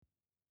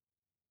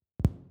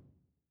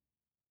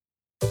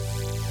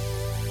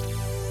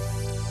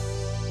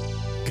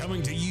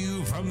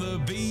from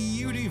the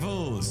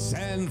beautiful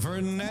San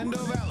Fernando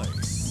Valley,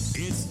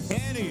 it's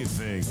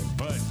anything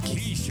but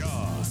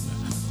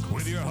Keyshawn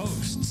with your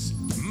hosts,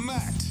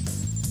 Matt,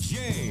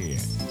 Jay,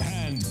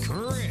 and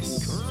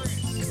Chris.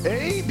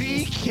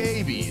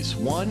 ABKBs,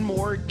 one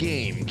more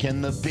game.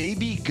 Can the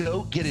baby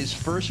goat get his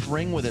first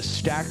ring with a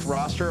stacked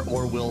roster,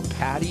 or will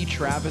Patty,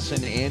 Travis,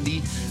 and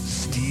Andy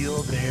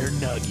steal their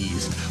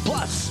nuggies?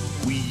 Plus,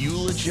 we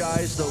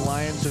eulogize the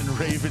Lions and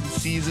Ravens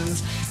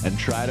seasons and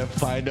try to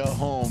find a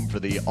home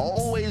for the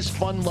always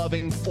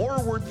fun-loving,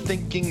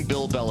 forward-thinking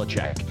Bill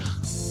Belichick.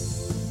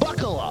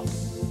 Buckle up.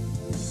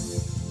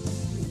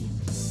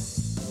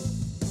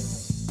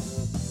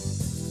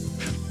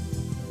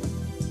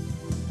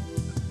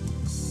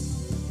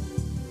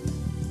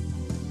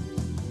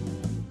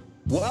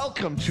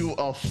 Welcome to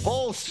a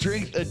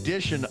full-strength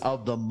edition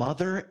of the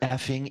mother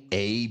effing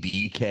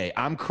ABK.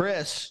 I'm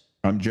Chris.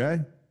 I'm Jay.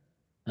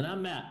 And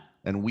I'm Matt.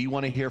 And we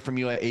want to hear from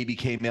you at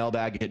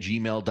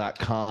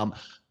abkmailbag@gmail.com.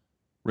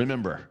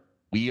 Remember,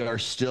 we are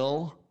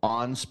still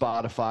on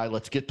Spotify.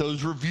 Let's get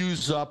those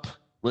reviews up,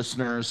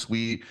 listeners.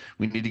 We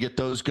need to get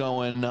those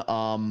going.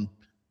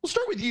 We'll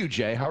start with you,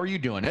 Jay. How are you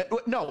doing?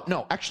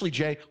 No, actually,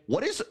 Jay,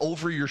 what is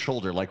over your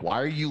shoulder? Like,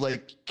 why are you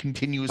like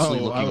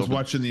continuously looking? I was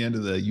watching the end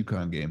of the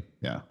UConn game.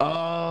 Yeah.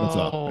 Oh, that's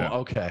all. Yeah.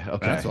 Okay.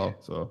 That's all.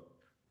 So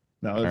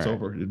now it's right.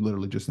 over. It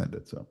literally just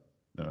ended. So.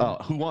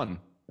 Who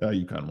won?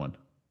 UConn won.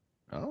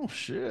 Oh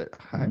shit!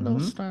 I know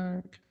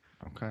Stark.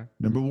 Okay.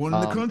 Number one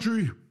in the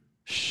country.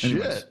 Shit.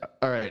 Anyways.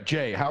 All right,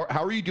 Jay. How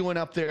are you doing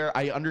up there?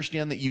 I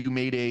understand that you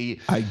made a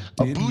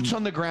boots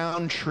on the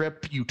ground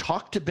trip. You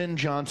talked to Ben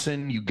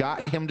Johnson. You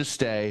got him to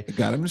stay.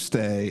 Got him to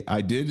stay. I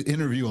did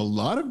interview a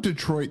lot of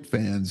Detroit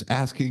fans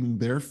asking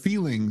their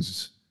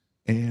feelings,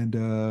 and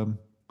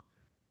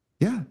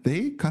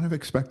they kind of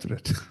expected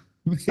it.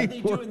 Are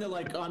they doing the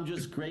like, I'm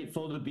just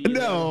grateful to be there?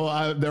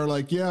 No, they're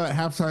like, yeah, at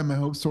halftime my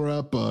hopes were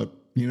up, but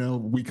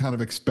we kind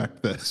of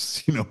expect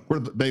this.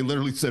 They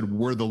literally said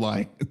we're the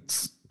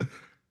Lions.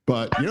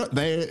 But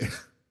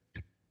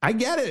I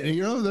get it.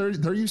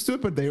 They're used to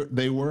it, but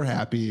they were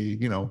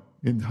happy.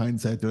 In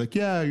hindsight, they're like,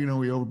 yeah,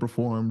 we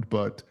overperformed,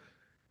 but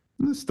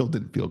this still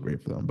didn't feel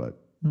great for them. But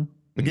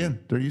again,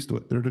 they're used to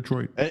it. They're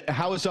Detroit.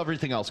 How is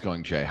everything else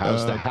going, Jay?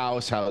 How's the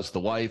house? How's the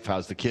wife?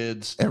 How's the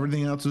kids?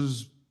 Everything else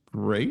is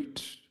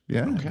great.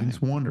 Yeah, okay.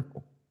 It's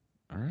wonderful.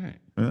 All right.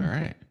 Yeah. All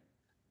right.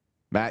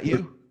 Matt,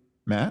 you?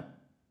 Matt?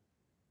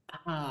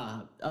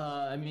 I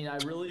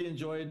really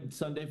enjoyed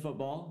Sunday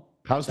football.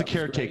 How's the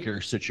caretaker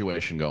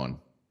situation going?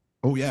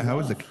 Oh yeah, how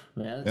is it?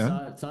 Man,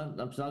 it's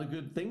not a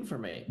good thing for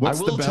me. I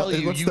will tell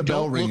you, you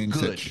don't look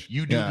good. Sitch?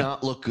 You do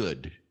not look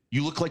good.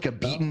 You look like a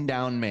beaten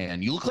down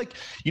man. You look like,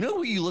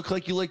 who you look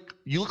like? You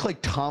look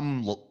like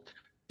Tom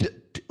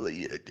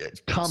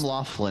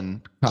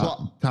Laughlin.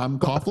 Tom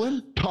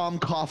Coughlin? Tom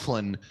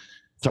Coughlin.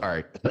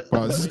 Sorry.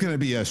 Wow, this is going to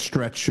be a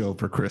stretch show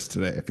for Chris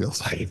today, it feels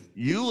like.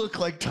 You look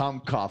like Tom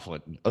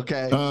Coughlin,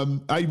 okay?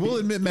 I will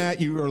admit, Matt,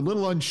 you are a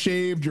little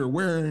unshaved. You're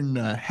wearing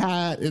a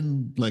hat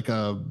and like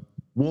a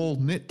wool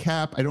knit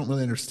cap. I don't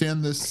really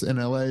understand this in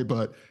LA,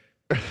 but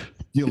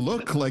you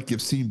look like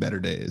you've seen better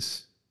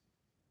days.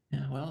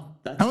 Yeah, well,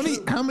 that's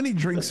How many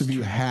drinks have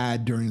you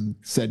had during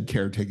said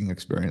caretaking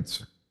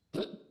experience?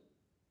 Not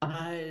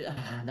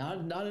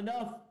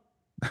enough.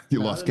 You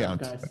Not lost enough,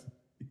 count. guys. I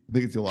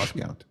think it's you lost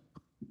count.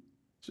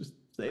 Just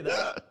say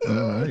that.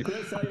 All right.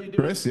 Chris, how you doing?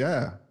 Chris,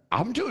 yeah.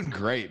 I'm doing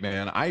great,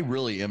 man. I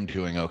really am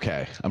doing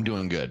okay. I'm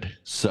doing good.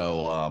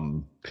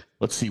 So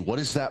let's see. What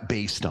is that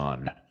based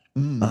on?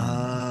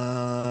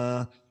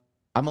 I'm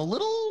a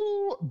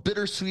little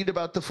bittersweet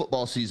about the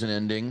football season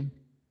ending,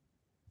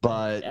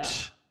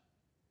 but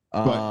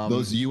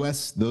those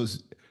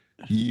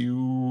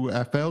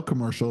UFL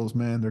commercials,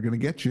 man, they're gonna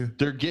get you.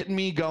 they're getting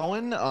me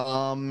going,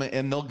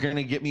 and they're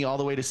gonna get me all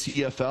the way to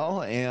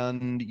CFL.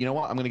 And you know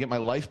what? I'm gonna get my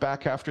life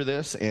back after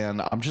this,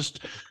 and I'm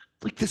just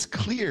like this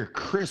clear,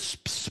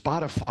 crisp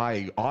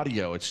Spotify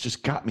audio. It's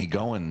just got me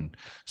going.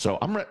 So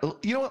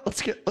you know what?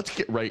 Let's get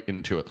right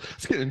into it.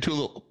 Let's get into a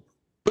little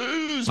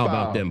booze. How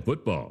about them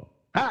football?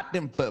 Hot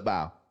them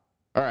football.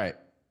 All right.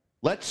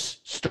 Let's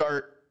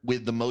start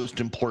with the most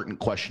important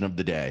question of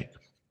the day.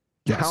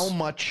 Yes. How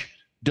much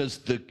does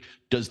the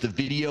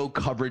video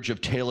coverage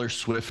of Taylor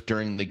Swift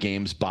during the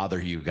games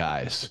bother you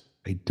guys?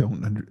 I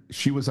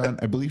she was on,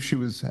 I believe she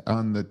was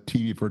on the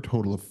TV for a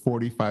total of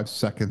 45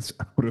 seconds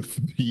out of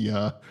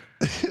the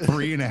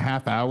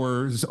 3.5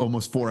 hours,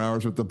 almost 4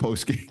 hours with the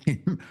post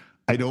game.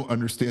 I don't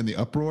understand the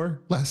uproar.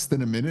 Less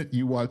than a minute.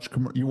 You watch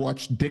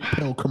dick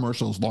pill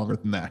commercials longer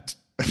than that.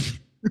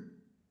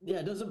 Yeah,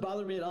 it doesn't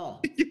bother me at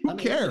all. Who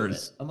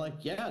cares? I'm like,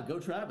 yeah, go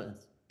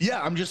Travis.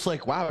 Yeah, I'm just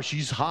like, wow,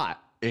 she's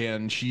hot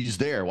and she's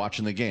there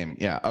watching the game.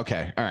 Yeah,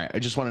 okay. All right. I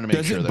just wanted to make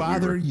sure that Does it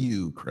bother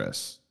you,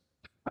 Chris?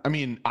 I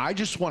mean, I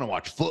just want to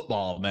watch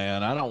football,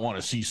 man. I don't want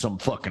to see some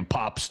fucking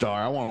pop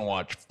star. I want to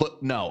watch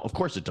No, of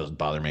course it doesn't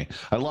bother me.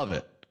 I love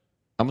it.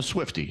 I'm a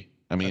Swiftie.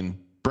 I mean,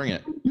 bring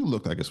it. You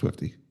look like a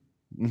Swiftie.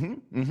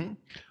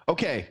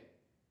 Okay.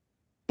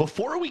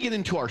 Before we get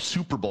into our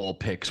Super Bowl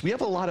picks, we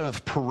have a lot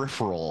of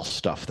peripheral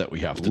stuff that we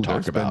have to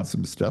talk about. There's been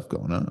some stuff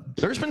going on.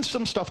 There's been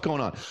some stuff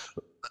going on.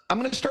 I'm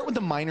going to start with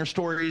the minor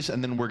stories,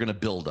 and then we're going to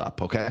build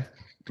up, okay?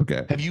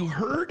 Okay. Have you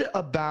heard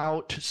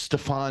about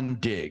Stephon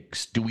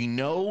Diggs? Do we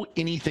know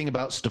anything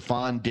about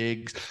Stephon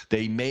Diggs?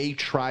 They may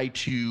try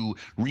to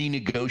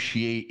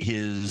renegotiate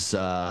his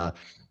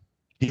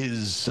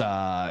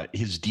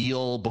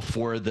deal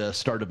before the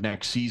start of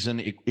next season.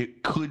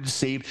 It could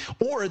save,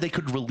 or they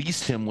could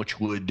release him, which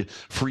would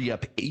free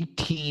up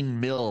 $18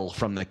 million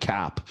from the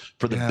cap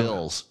for the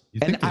Bills.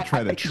 You think they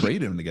try to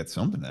trade him to get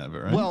something out of it,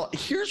 right? Well,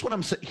 here's what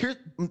I'm saying. Here,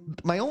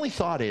 my only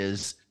thought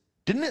is,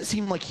 didn't it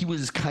seem like he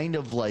was kind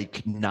of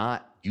like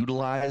not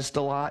utilized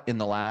a lot in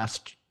the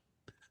last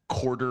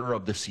quarter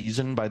of the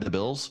season by the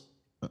Bills?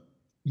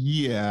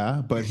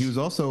 Yeah, but he was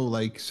also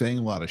like saying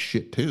a lot of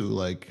shit too.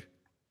 Like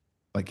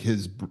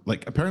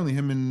apparently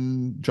him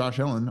and Josh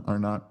Allen are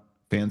not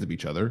fans of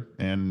each other,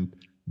 and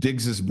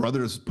Diggs'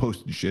 brothers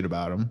posted shit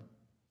about him.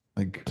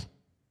 Like,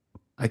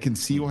 I can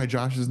see why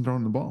Josh isn't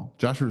throwing the ball.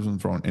 Josh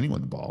isn't throwing anyone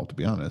the ball, to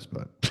be honest,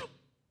 but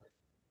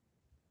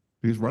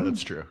he's running.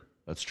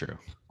 That's true.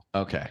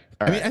 Okay.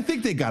 I mean, I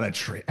think they got to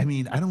trade. I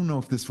mean, I don't know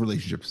if this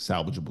relationship is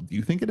salvageable. Do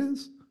you think it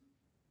is?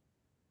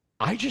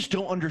 I just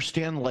don't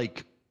understand,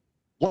 like,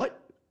 what,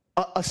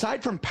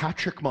 aside from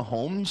Patrick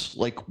Mahomes,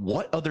 like,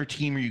 what other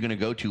team are you going to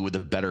go to with a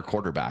better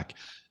quarterback?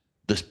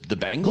 The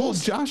Bengals? Well,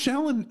 Josh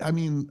Allen, I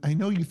mean, I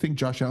know you think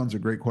Josh Allen's a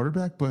great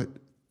quarterback, but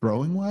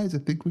throwing wise, I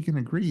think we can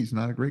agree he's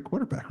not a great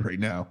quarterback right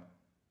now.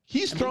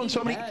 He's thrown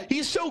so many.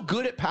 He's so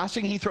good at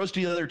passing, he throws to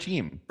the other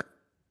team.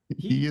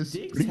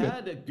 Diggs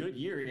had a good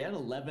year. He had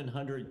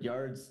 1,100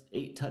 yards,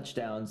 8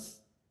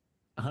 touchdowns,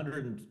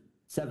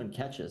 107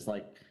 catches.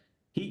 Like,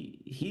 he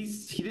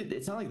did.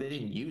 It's not like they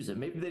didn't use him.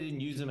 Maybe they didn't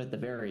use him at the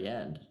very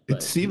end.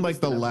 It seemed like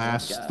the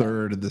last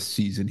third of the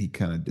season he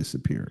kind of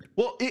disappeared.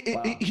 Well,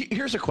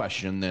 here's a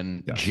question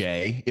then, yes.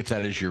 Jay, if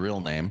that is your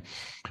real name.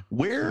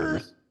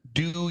 Where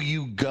do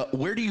you go?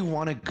 Where do you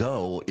want to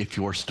go if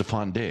you're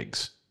Stephon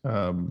Diggs?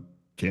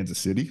 Kansas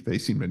City. They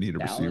seem to need a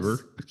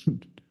receiver.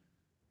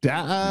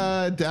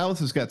 Dallas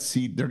has got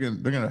seed. They're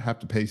gonna have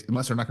to pay,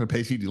 unless they're not gonna pay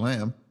CeeDee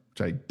Lamb,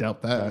 which I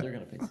doubt that. No, they're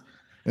gonna pay.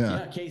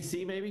 Yeah,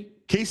 KC maybe.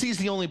 KC's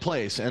the only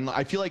place, and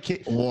I feel like.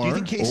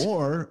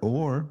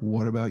 Or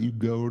what about you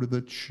go to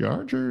the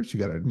Chargers? You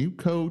got a new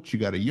coach. You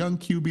got a young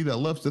QB that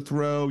loves to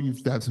throw. You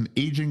have some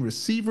aging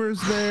receivers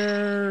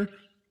there.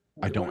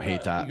 I don't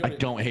hate that. I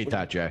don't hate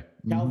that, Jay.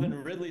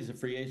 Calvin Ridley's a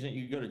free agent.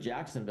 You can go to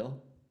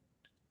Jacksonville.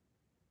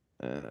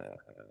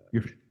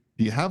 Do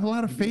you have a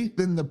lot of faith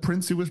in the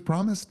prince who was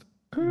promised?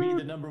 Be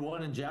the number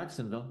one in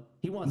Jacksonville.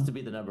 He wants to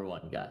be the number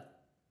one guy.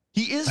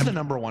 He is the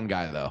number one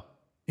guy, though.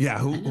 Yeah.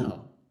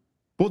 Who?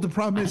 Well, the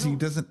problem is he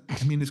doesn't.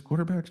 I mean, his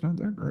quarterback's not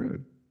that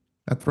good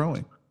at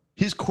throwing.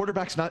 His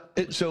quarterback's not.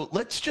 So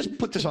let's just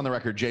put this on the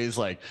record. Jay's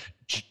like,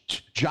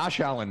 Josh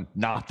Allen,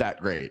 not that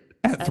great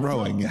at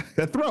throwing.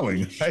 At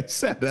throwing. I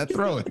said at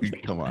throwing.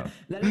 Come on.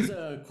 That is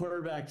a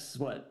quarterback's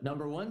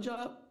number one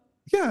job.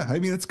 Yeah, I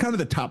mean, it's kind of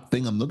the top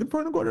thing I'm looking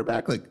for in a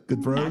quarterback, like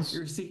good throws.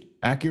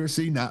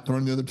 Accuracy, not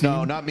throwing the other team.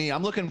 No, not me.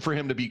 I'm looking for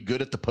him to be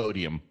good at the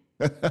podium.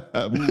 Ooh,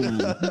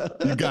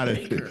 you got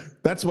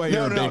it. That's why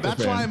you're a Baker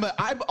that's fan. why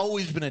I've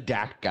always been a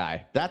Dak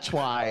guy. That's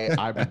why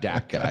I'm a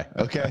Dak guy.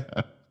 Okay.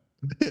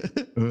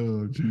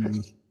 Oh,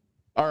 jeez.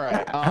 All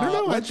right. I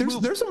don't know.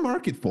 There's a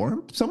market for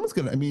him. Someone's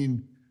gonna. I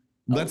mean,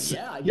 let's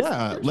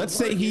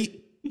say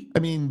he. I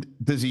mean,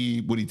 would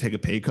he take a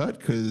pay cut?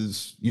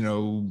 Because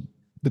the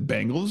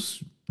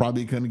Bengals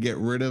probably going to get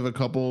rid of a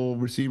couple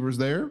receivers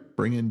there,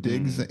 bring in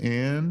Diggs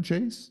and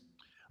Chase.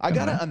 I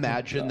got to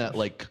imagine that,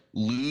 like,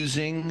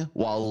 losing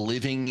while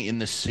living in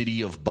the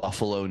city of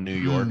Buffalo, New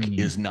York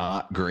is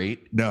not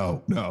great.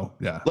 No.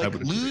 Yeah. Like,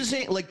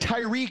 losing, like,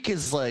 Tyreek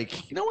is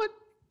like, you know what?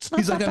 It's not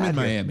He's like, I'm in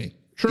Miami.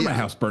 Sure, my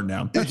house burned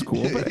down. That's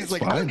cool. But he's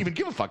like, fine. I don't even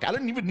give a fuck. I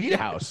don't even need a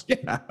house.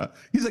 Yeah.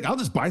 He's like, I'll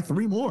just buy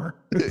 3 more.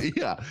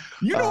 Yeah.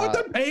 You know what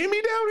they're paying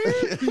me down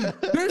here?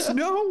 There's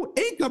no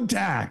income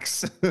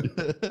tax.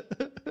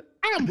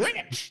 I'm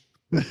rich.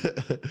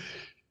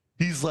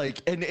 He's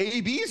like, and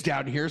AB's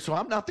down here, so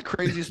I'm not the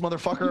craziest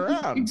motherfucker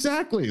around.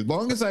 Exactly. As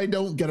long as I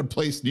don't get a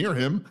place near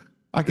him,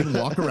 I can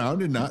walk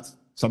around and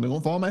something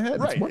won't fall on my head.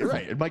 Right.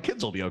 And my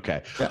kids will be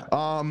okay.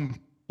 Yeah.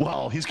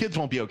 Well, his kids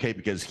won't be okay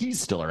because he's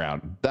still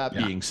around. That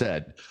being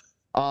said,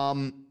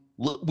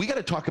 we got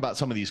to talk about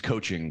some of these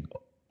coaching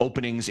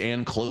openings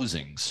and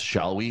closings,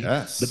 shall we?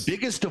 Yes. The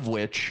biggest of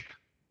which,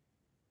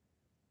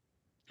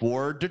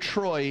 for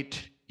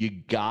Detroit, you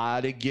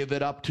got to give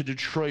it up to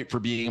Detroit for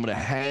being able to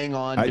hang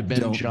on to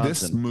Ben Johnson.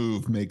 This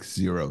move makes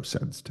 0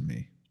 sense to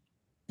me.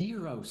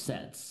 0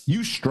 sense.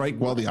 You strike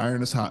while the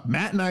iron is hot.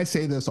 Matt and I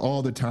say this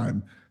all the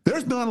time.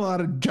 There's not a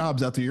lot of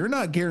jobs out there. You're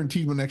not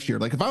guaranteed one next year.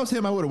 Like, if I was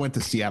him, I would have went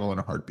to Seattle in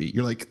a heartbeat.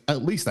 You're like,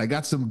 at least I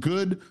got some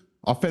good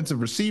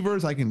offensive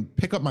receivers. I can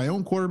pick up my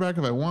own quarterback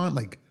if I want.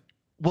 Like,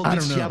 well,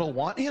 did Seattle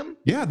want him?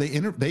 Yeah,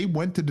 they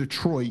went to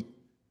Detroit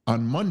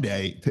on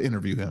Monday to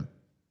interview him.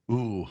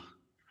 Ooh.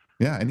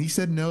 Yeah, and he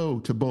said no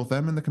to both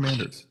them and the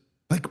Commanders.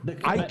 Like,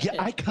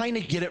 I kind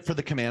of get it for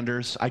the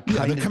Commanders.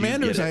 the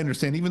Commanders, I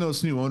understand, even though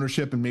it's new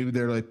ownership and maybe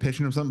they're like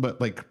pitching or something,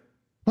 but like,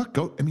 what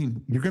go? I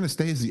mean, you're going to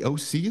stay as the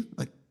OC?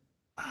 Like,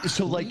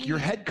 so like your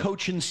head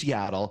coach in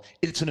Seattle,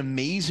 it's an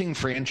amazing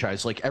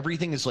franchise. Like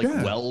everything is like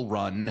well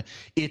run.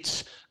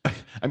 It's,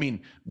 I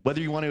mean,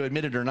 whether you want to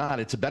admit it or not,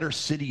 it's a better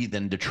city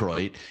than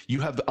Detroit. You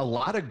have a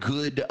lot of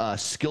good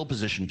skill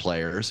position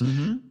players,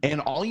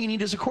 and all you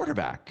need is a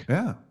quarterback.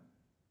 Yeah.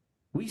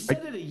 We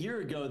said it a year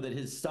ago that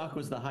his stock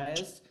was the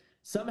highest.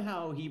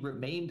 Somehow he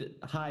remained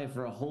high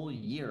for a whole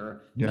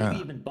year, maybe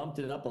even bumped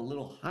it up a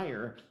little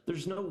higher.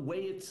 There's no way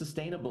it's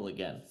sustainable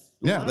again.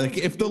 Yeah, like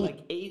if the like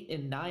 8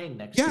 and 9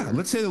 next year. Yeah,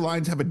 let's say the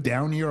Lions have a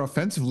down year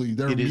offensively,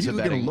 they're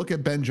immediately going to look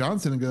at Ben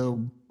Johnson and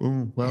go,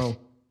 "Oh, well,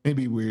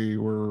 maybe we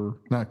were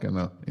not going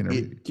to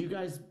interview." Do you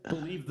guys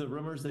believe the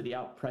rumors that he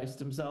outpriced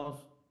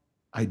himself?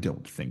 I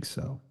don't think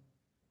so.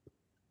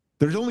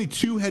 There's only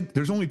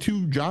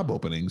two job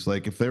openings.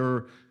 Like if there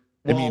were.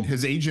 I mean,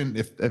 his agent.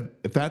 If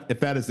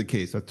that is the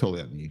case, that's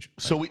totally on the agent.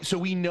 So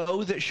we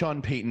know that Sean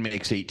Payton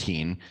makes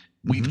 18.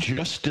 We've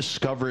just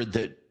discovered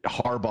that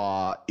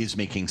Harbaugh is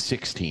making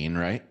 16,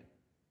 right?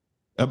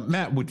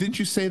 Matt, didn't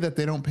you say that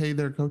they don't pay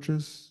their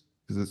coaches?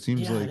 Because it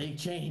seems like they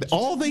changed.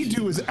 All they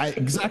do is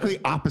exactly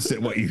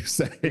opposite what you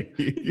say.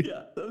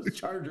 Yeah, those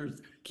Chargers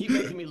keep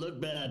making me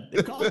look bad.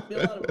 They cost me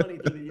a lot of money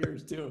through the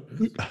years too.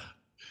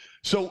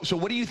 So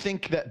what do you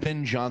think that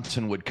Ben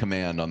Johnson would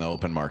command on the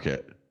open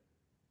market?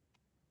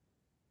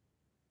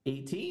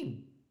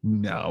 18.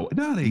 No,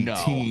 not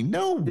 18.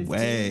 No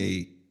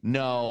way.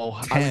 No,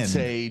 10. I would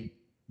say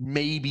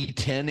maybe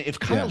 10. If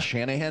Kyle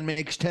Shanahan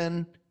makes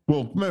 10.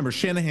 Well, remember,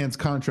 Shanahan's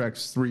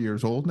contract's 3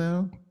 years old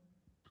now.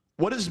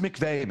 What does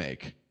McVay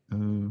make?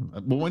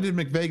 Well, when did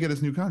McVay get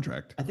his new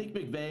contract? I think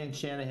McVay and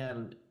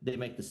Shanahan, they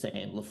make the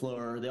same.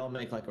 LaFleur, they all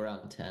make like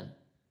around 10.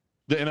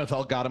 The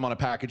NFL got him on a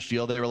package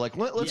deal. They were like,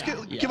 let's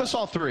give us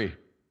all 3.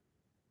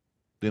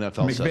 The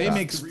NFL McVay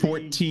makes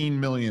 $14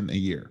 million a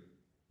year.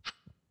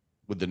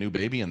 With the new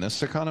baby in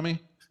this economy?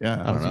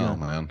 Yeah, I don't know,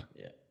 man.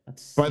 Yeah.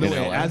 By the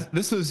way,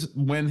 this is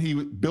when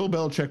Bill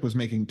Belichick was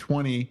making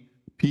 20,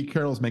 Pete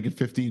Carroll's making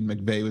 15,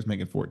 McVay was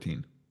making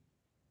 14.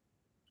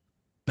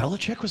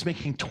 Belichick was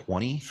making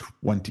 20?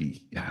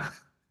 20, yeah.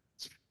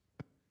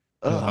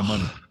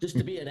 Just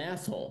to be an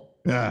asshole.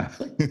 Yeah.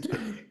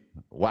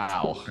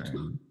 Wow.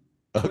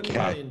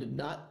 Okay. To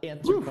not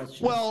answer questions.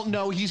 Well,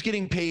 no, he's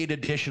getting paid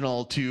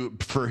additional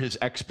for his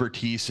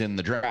expertise in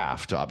the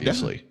draft,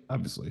 obviously. Yeah,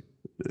 obviously.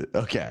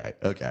 Okay.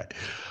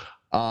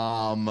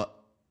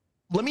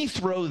 Let me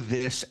throw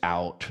this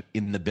out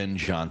in the Ben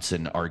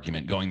Johnson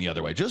argument going the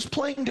other way. Just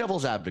playing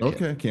devil's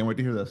advocate. Okay, can't wait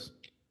to hear this.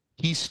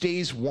 He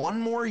stays one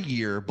more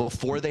year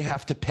before they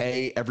have to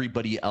pay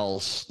everybody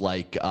else,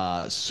 like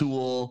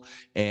Sewell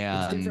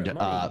and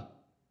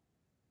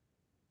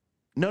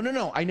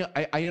No. I know.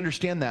 I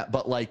understand that,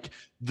 but like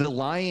the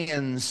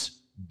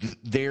Lions,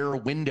 their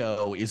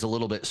window is a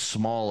little bit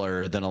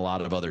smaller than a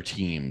lot of other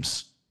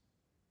teams.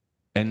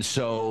 And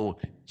so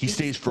he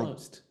stays for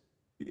closed.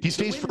 He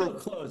stays for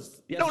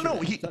closed. No,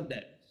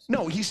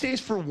 he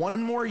stays for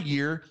one more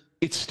year.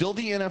 It's still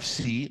the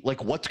NFC.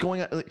 Like, what's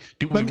going on?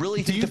 Do we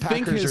really think the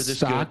Packers are this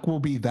stock good? will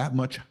be that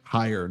much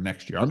higher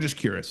next year? I'm just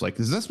curious. Like,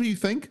 is this what you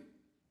think?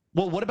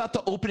 Well, what about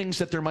the openings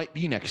that there might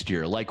be next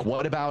year? Like,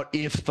 what about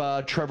if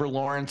Trevor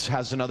Lawrence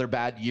has another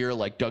bad year?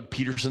 Like, Doug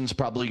Peterson's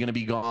probably going to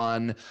be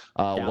gone.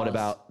 What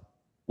about?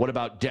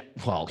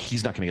 Well,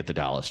 he's not going to get the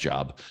Dallas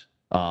job.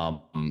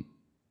 Well,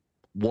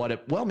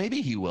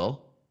 maybe he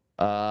will.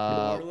 New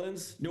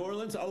Orleans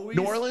always.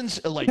 New Orleans,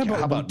 like, yeah, but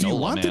how about do you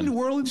NOLA, want man? the New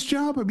Orleans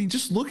job? I mean,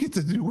 just look at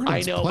the New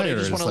Orleans I know, players. but I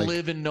just want to like,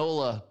 live in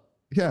NOLA.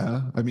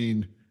 Yeah, I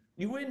mean,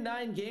 you win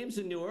 9 games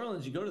in New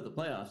Orleans, you go to the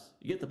playoffs.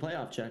 You get the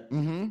playoff check.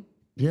 Mm-hmm.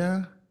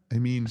 Yeah, I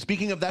mean,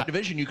 speaking of that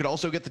division, you could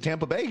also get the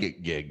Tampa Bay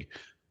gig.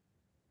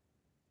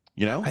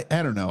 You know,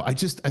 I don't know. I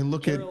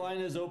look at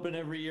Carolina's open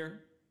every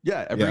year.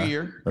 Yeah, every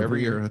year.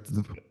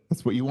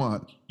 That's what you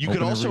want. You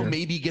could also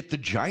maybe get the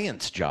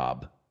Giants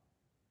job.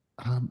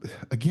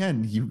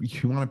 Again, you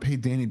want to pay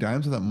Danny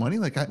Dimes with that money?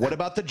 Like, what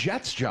about the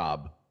Jets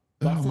job?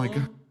 Oh my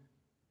God.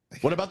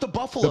 What about the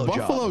Buffalo job?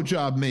 The Buffalo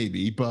job,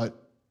 maybe,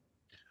 but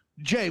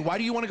Jay, why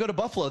do you want to go to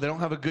Buffalo? They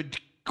don't have a good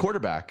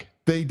quarterback.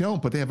 They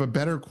don't, but they have a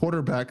better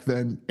quarterback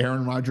than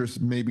Aaron Rodgers,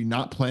 maybe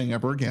not playing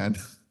ever again.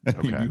 I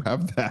mean, you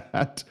have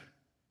that.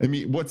 I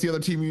mean, what's the other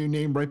team you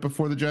named right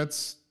before the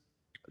Jets?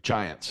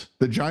 Giants.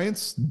 The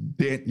Giants.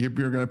 You're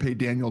going to pay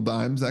Daniel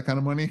Dimes that kind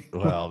of money?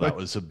 Well, that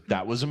was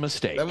a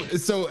mistake.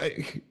 So,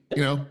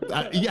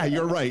 yeah,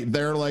 you're right.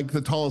 They're like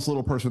the tallest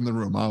little person in the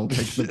room. I'll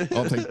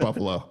take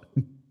Buffalo.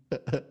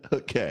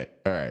 Okay.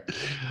 All right.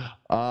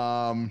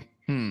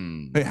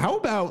 Hey, how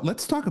about,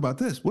 let's talk about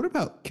this. What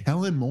about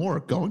Kellen Moore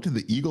going to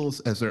the Eagles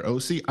as their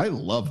OC? I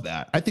love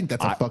that. I think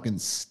that's a fucking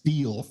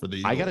steal for the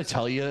Eagles. I got to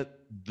tell you,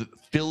 the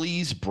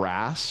Phillies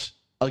brass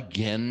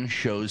again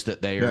shows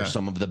that they are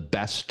some of the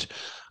best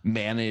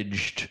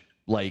managed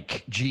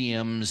like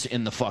GMs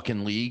in the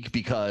fucking league,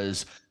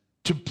 because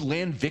to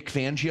land Vic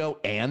Fangio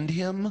and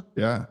him,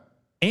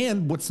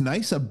 And what's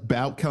nice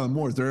about Kellen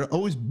Moore is they're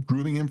always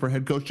grooming him for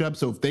head coach job.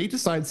 So if they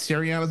decide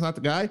Sirianni's not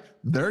the guy,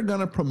 they're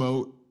going to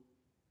promote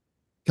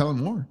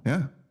Kellen Moore.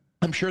 Yeah.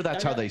 I'm sure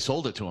that's how they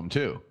sold it to him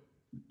too.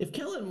 If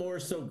Kellen Moore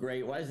is so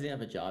great, why doesn't he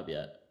have a job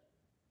yet?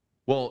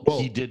 Well,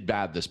 he did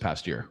bad this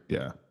past year.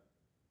 Yeah.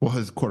 Well,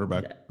 his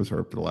quarterback was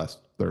hurt for the last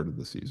third of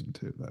the season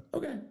too.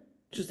 Okay.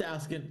 Just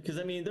asking. Because,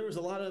 I mean, there was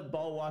a lot of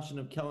ball watching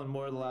of Kellen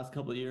Moore the last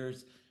couple of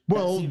years.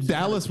 Well,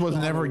 Dallas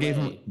never gave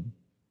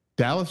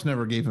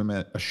him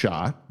a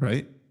shot,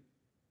 right?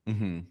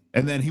 Mm-hmm.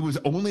 And then he was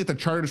only at the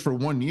Chargers for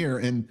 1 year,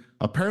 and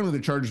apparently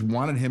the Chargers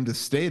wanted him to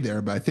stay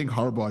there, but I think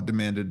Harbaugh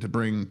demanded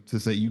to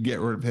say, you get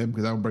rid of him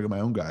because I'm bringing my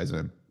own guys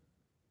in.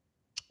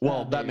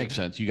 Well, that makes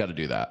sense. You got to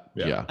do that.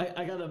 Yeah.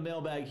 I got a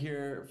mailbag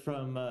here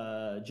from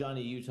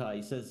Johnny Utah.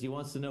 He says he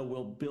wants to know,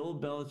 will Bill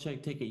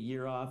Belichick take a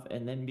year off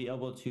and then be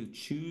able to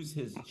choose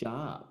his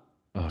job?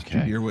 Okay.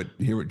 Hear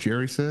what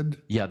Jerry said?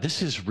 Yeah,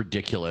 this is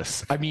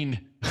ridiculous. I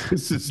mean,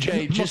 this is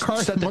Jay, just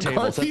set the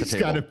table. McCarthy's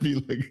got to be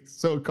like,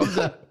 so it comes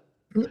out.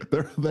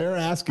 They're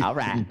asking all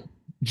right,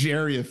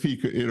 Jerry if he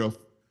could, if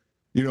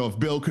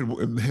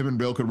him and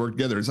Bill could work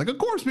together. It's like, of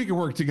course we can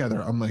work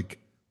together. I'm like,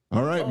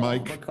 all right,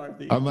 Mike.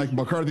 McCarthy. I'm like,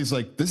 McCarthy's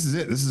like, this is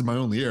it. This is my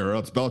only year. Or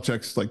else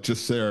Belichick's like,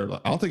 just there.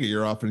 I'll take a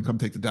year off and come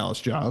take the Dallas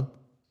job.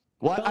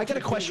 Well, I got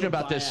a question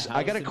about this.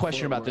 I got a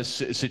question about this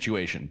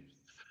situation.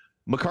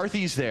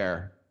 McCarthy's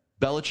there.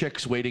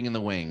 Belichick's waiting in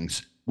the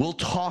wings. We'll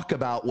talk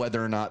about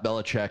whether or not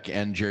Belichick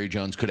and Jerry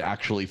Jones could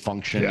actually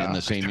function in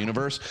the same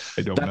universe.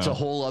 That's a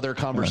whole other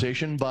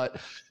conversation. But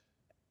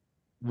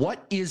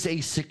what is a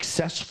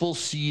successful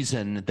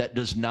season that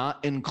does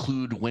not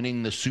include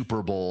winning the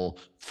Super Bowl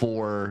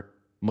for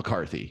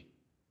McCarthy?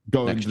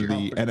 Going to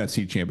the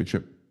NFC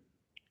Championship.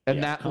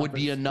 And that would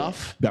be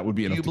enough? That would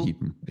be enough to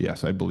keep him.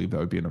 Yes, I believe that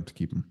would be enough to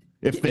keep him.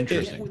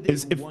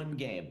 If one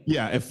game.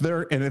 Yeah, if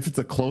it's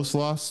a close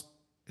loss,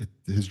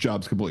 his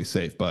job's completely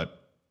safe. But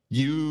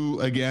you,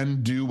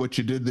 again, do what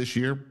you did this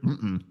year.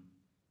 Mm-mm.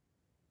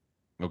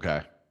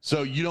 Okay.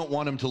 So you don't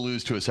want him to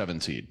lose to a 7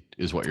 seed,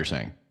 is what you're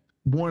saying?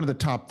 One of the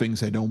top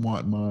things I don't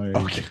want my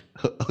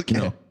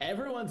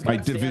Everyone's my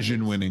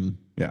division winning.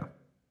 Yeah.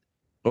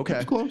 Okay.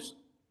 It's close.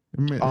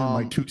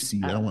 My 2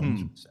 seed. I don't want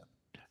him to.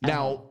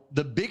 Now,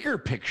 the bigger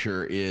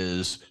picture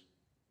is,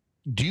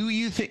 do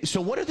you think, so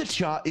what are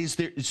the is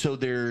there, so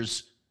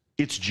there's,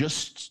 it's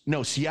just,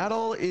 no,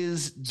 Seattle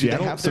is,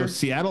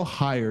 Seattle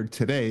hired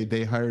today,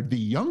 they hired the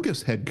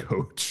youngest head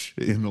coach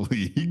in the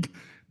league.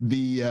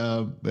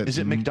 Is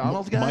it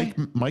McDonald guy?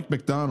 Mike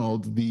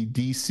McDonald, the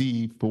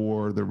DC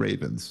for the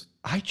Ravens.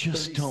 I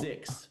just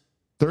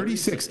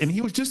 36. And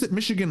he was just at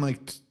Michigan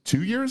like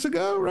 2 years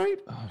ago, right?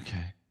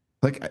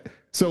 Okay.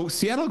 So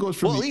Seattle goes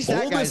from at least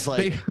that guy's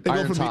like they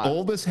go from the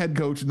oldest head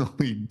coach in the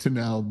league to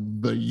now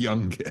the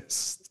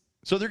youngest.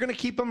 So they're going to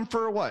keep him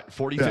for what,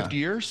 40, 50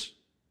 years?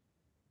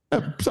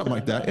 Something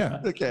like that,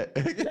 yeah. Okay.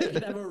 He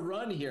can have a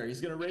run here.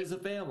 He's going to raise a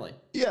family.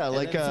 Yeah,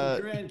 like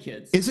some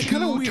grandkids. Is it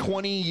kind of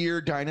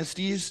 20-year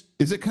dynasties?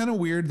 Is it kind of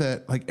weird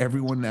that like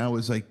everyone now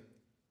is like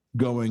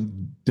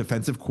going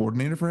defensive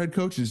coordinator for head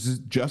coach? Is this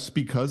just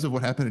because of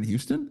what happened in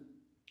Houston?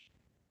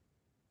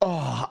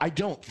 Oh, I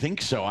don't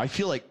think so. I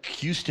feel like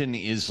Houston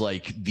is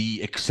like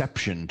the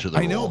exception to the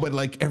rule. I know, but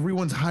like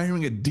everyone's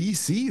hiring a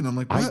DC, and I'm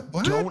like, what?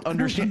 I don't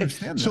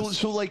understand.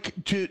 So like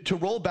to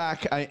roll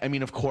back, I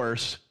mean, of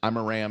course, I'm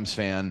a Rams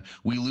fan.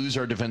 We lose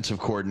our defensive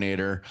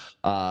coordinator.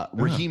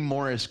 Raheem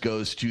Morris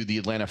goes to the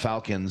Atlanta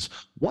Falcons.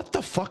 What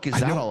the fuck is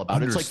that all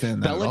about? It's like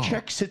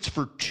Belichick sits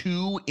for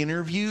 2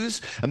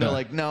 interviews, and they're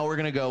like, no, we're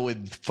gonna go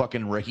with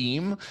fucking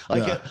Raheem.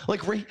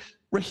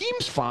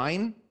 Raheem's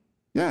fine.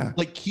 Yeah,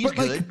 like he's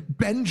good. Like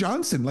Ben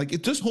Johnson, like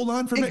it just hold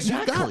on for a minute.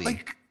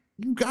 Exactly.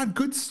 You got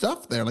good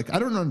stuff there. Like I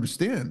don't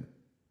understand.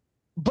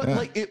 But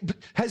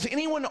has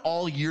anyone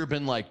all year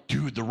been like,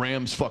 dude, the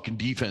Rams fucking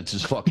defense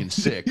is fucking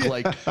sick?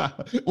 Like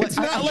it's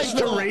not like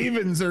the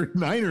Ravens or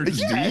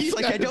Niners. Yeah, it's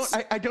like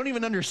I don't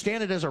even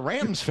understand it as a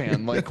Rams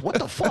fan. Like what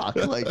the fuck?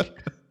 Like,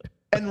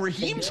 and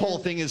Raheem's whole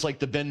thing is like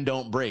the bend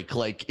don't break.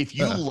 Like if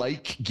you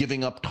like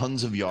giving up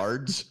tons of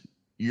yards,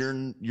 you're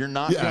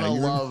not gonna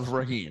love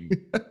Raheem.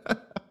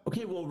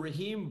 Okay, well,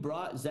 Raheem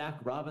brought Zach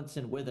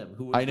Robinson with him,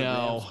 who was the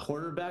Rams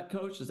quarterback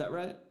coach. Is that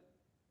right?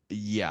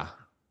 Yeah.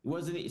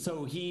 Wasn't he?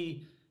 So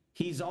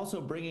he's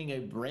also bringing a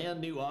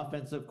brand new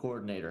offensive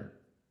coordinator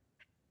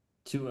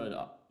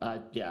to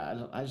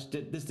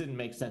this didn't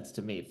make sense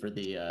to me for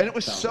the and it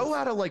was Falcons. So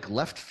out of like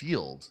left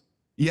field.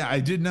 Yeah, I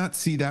did not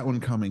see that one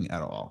coming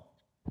at all.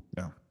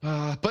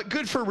 Yeah. But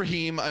good for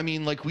Raheem. I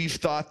mean, like we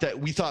thought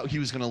he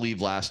was going to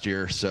leave last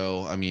year,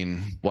 so I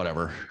mean,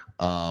 whatever.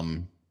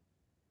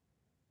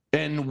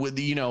 And with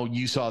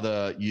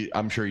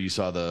I'm sure you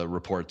saw the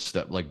reports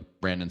that like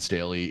Brandon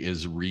Staley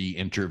is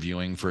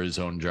re-interviewing for his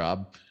own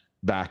job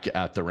back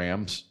at the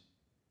Rams.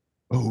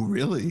 Oh,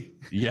 really?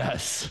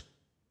 Yes.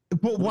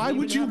 But why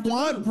would you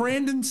want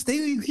Brandon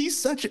Staley?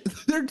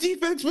 Their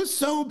defense was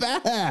so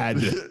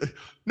bad.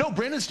 No,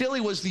 Brandon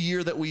Staley was the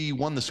year that we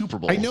won the Super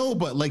Bowl. I know,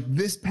 but like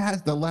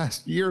the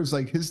last years,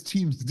 like his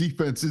team's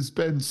defense has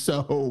been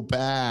so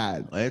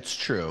bad. It's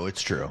true.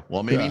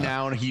 Well, maybe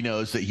now he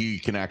knows that he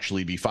can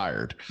actually be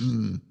fired.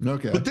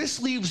 Okay. But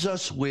this leaves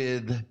us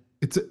with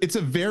it's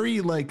a very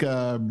like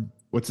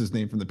what's his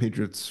name from the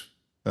Patriots?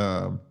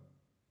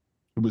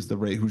 Who's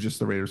just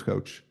the Raiders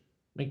coach?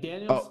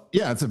 McDaniels? Oh,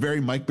 yeah, it's a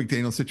very Mike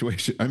McDaniel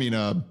situation. I mean,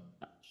 Josh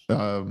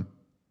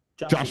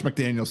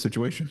McDaniels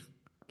situation.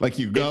 Like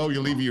you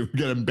leave, you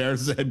get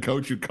embarrassed as a head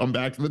coach, you come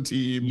back to the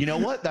team. You know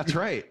what? That's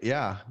right.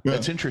 Yeah.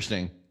 That's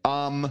interesting.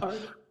 Arthur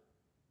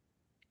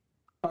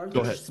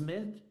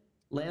Smith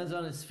lands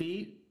on his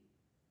feet.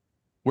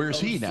 Where's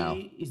he now?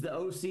 He's the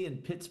OC in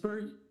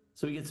Pittsburgh.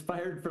 So he gets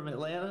fired from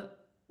Atlanta,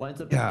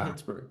 winds up in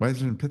Pittsburgh. Why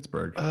is it in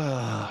Pittsburgh?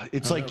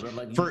 It's like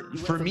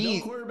for me,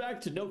 no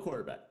quarterback to no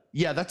quarterback.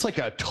 Yeah, that's like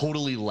a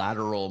totally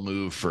lateral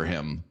move for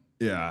him.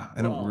 Yeah,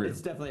 it's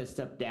definitely a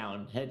step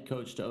down, head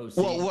coach to OC.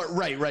 Well,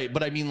 right.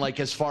 But I mean, like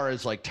as far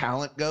as like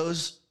talent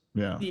goes,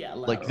 yeah,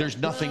 like there's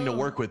nothing to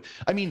work with.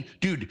 I mean,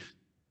 dude,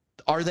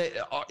 sorry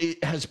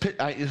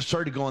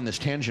to go on this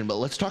tangent, but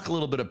let's talk a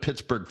little bit of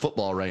Pittsburgh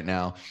football right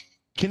now.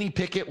 Kenny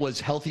Pickett was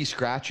healthy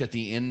scratch at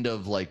the end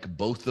of like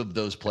both of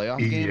those playoff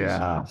games.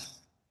 Yeah.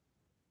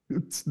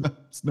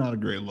 It's not a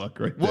great look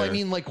right there. Well, I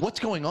mean, like, what's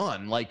going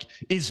on? Like,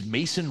 is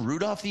Mason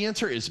Rudolph the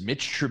answer? Is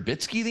Mitch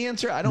Trubisky the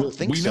answer? I don't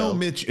think so. We know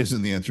Mitch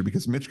isn't the answer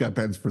because Mitch got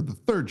benched for the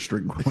third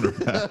string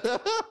quarterback.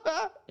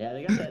 Yeah,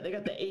 they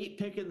got the 8th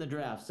pick in the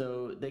draft,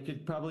 so they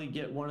could probably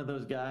get one of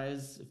those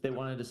guys if they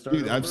wanted to start.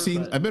 Dude, I've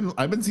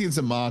been seeing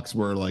some mocks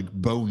where like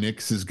Bo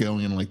Nix is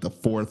going in like the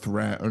 4th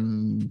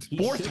round.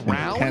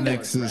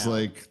 Penix is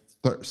like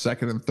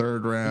second and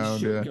third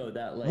round. Yeah. Go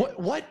that late.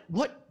 What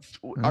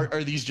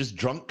are these just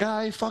drunk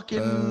guy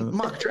fucking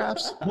mock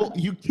drafts? Well,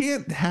 you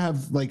can't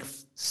have like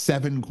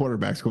 7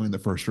 quarterbacks going in the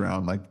first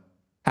round. Like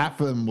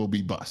half of them will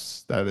be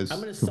busts. That is. I'm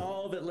going to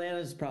solve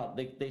Atlanta's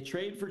problem. They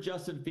trade for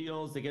Justin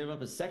Fields. They give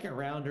up a second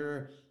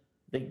rounder.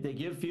 They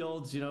give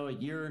Fields, a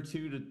year or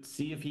two to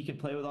see if he can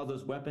play with all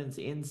those weapons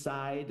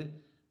inside.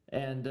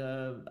 And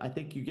I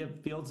think you give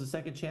Fields a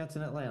second chance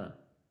in Atlanta.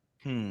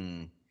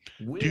 Do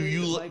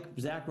you like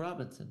Zach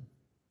Robinson?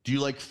 Do you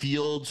like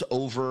Fields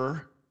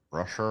over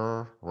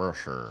Rusher?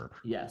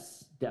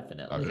 Yes,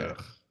 definitely. Okay.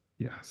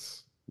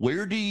 Yes.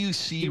 Where do you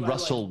see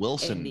Russell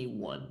Wilson?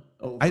 Anyone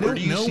over? I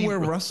don't know where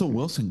Russell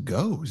Wilson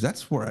goes.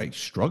 That's where I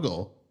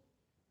struggle.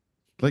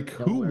 Like,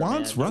 who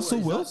wants Russell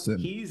Wilson?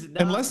 He's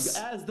not,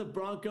 as the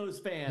Broncos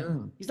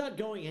fan, he's not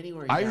going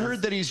anywhere. I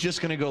heard that he's just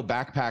going to go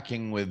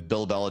backpacking with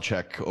Bill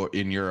Belichick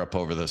in Europe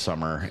over the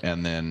summer,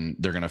 and then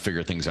they're going to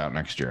figure things out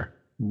next year.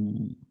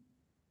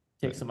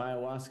 Take some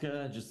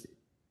ayahuasca and just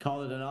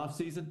call it an off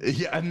season.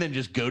 Yeah, and then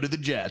just go to the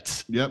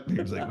Jets. Yep. He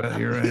was like, well,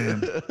 here I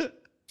am.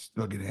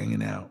 Still get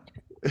hanging out.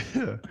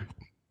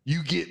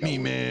 You get me,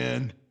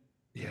 man.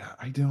 Yeah,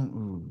 I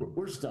don't.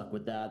 We're stuck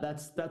with that.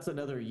 That's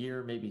another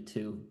year, maybe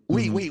 2.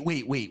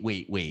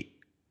 Wait.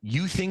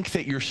 You think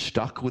that you're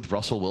stuck with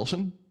Russell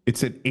Wilson?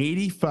 It's an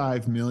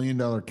 $85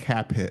 million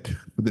cap hit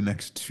for the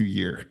next 2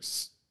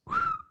 years.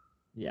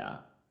 Yeah.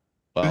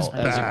 Well,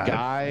 as a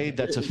guy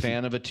that's a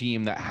fan of a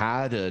team that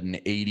had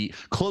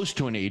close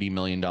to an $80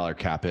 million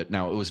cap hit.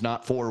 Now, it was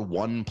not for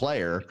one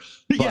player.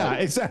 Yeah,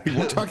 exactly.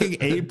 We're talking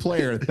a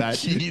player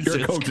that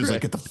your coach is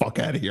like, get the fuck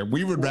out of here.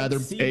 We would rather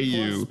pay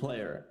you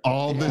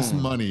all this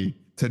money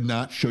to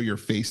not show your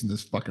face in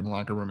this fucking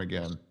locker room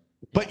again.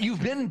 But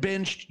you've been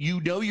benched.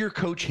 You know your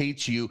coach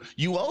hates you.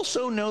 You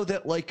also know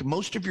that like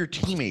most of your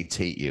teammates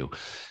hate you.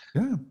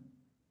 Yeah.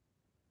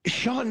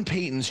 Sean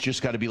Payton's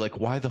just got to be like,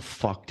 why the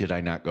fuck did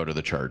I not go to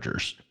the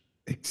Chargers?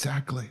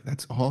 Exactly.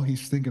 That's all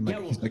he's thinking. Like,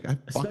 he's like, I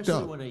fucked up.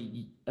 Especially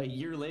when a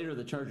year later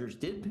the Chargers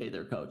did pay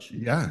their coach.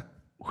 Yeah.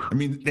 I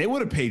mean, they would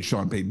have paid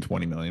Sean Payton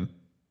 $20 million.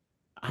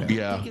 I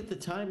think at the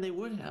time they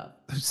would have.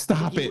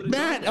 Stop it,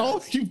 Matt.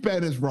 All you've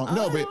bet is wrong.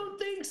 No, I don't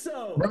think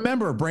so.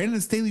 Remember, Brandon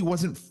Staley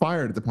wasn't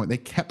fired at the point. They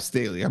kept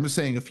Staley. I'm just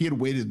saying, if he had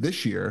waited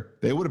this year,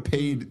 they would have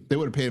paid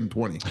him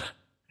 20.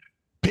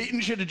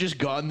 Peyton should have just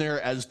gone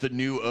there as the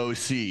new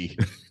OC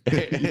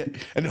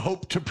and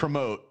hoped to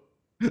promote.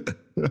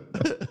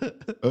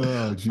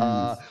 Oh, geez.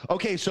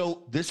 Okay,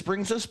 so this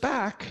brings us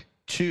back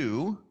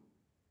to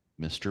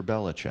Mr.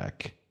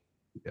 Belichick.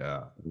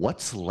 Yeah.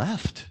 What's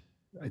left?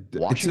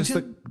 It's just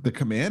the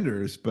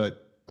Commanders,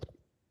 but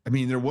I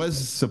mean, there was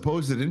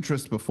supposed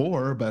interest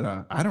before,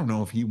 but I don't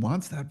know if he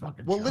wants that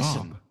fucking job.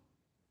 Listen.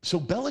 So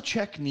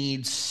Belichick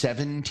needs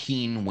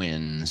 17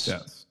 wins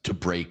to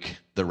break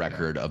the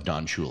record of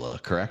Don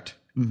Shula, correct?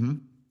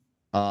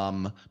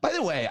 Mm-hmm. By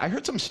the way, I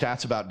heard some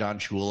stats about Don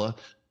Shula,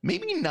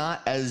 maybe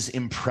not as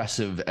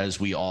impressive as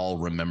we all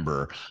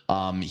remember.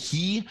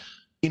 He,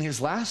 in his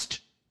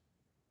last,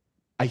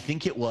 I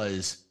think it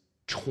was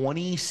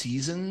 20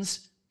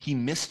 seasons, he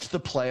missed the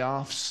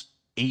playoffs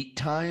 8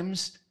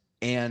 times,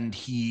 and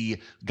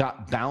he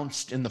got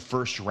bounced in the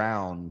first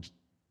round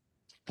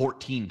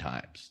 14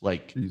 times,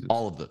 like Jesus.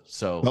 All of them.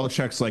 So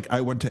Belichick's like,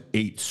 I went to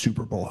 8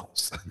 Super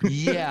Bowls.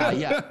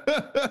 yeah.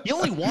 He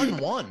only won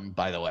 1,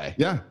 by the way.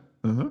 Yeah.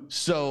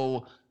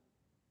 So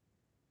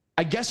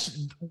I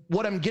guess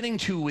what I'm getting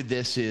to with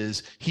this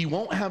is he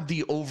won't have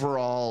the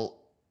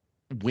overall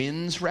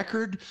wins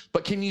record,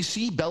 but can you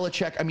see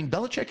Belichick? I mean,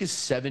 Belichick is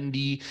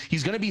 70.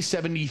 He's going to be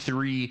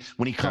 73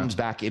 when he comes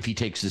back if he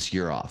takes this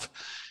year off.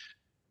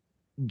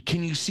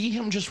 Can you see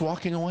him just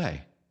walking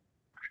away?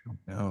 I don't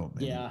know,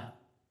 man. Yeah.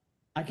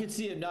 I could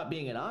see it not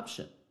being an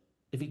option.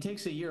 If he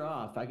takes a year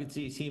off, I could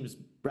see teams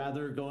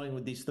rather going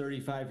with these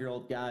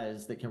 35-year-old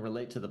guys that can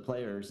relate to the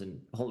players and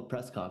hold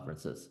press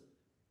conferences.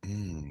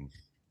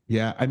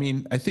 Yeah, I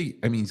mean,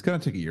 he's going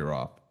to take a year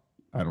off.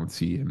 I don't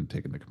see him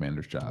taking the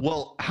Commander's job.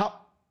 Well,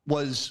 how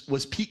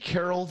was Pete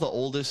Carroll the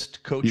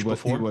oldest coach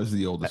before? He was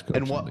the oldest coach.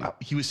 And what,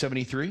 he was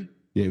 73?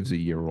 Yeah, he was a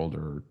year older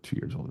or 2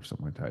 years older,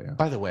 something like that, yeah.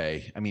 By the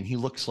way, I mean, he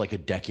looks like a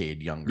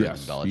decade younger than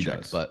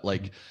Belichick, but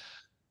like,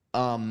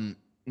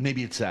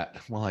 maybe it's that.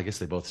 Well, I guess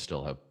they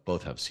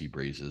both have sea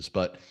breezes,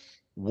 but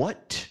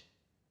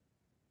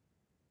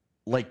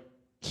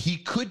he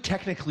could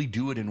technically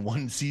do it in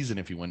one season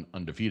if he went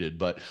undefeated,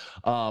 but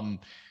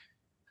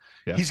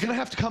he's going to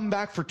have to come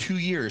back for 2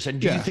 years.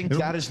 And do you think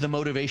that is the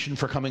motivation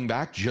for coming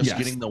back? Just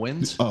getting the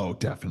wins? Oh,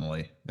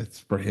 definitely. It's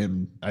for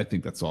him. I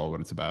think that's all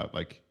what it's about.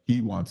 Like, he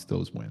wants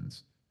those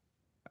wins.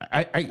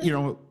 I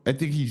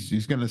think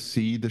he's going to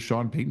see the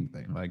Sean Payton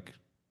thing. Like,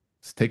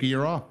 let's take a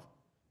year off,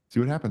 see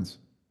what happens.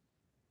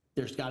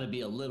 There's got to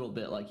be a little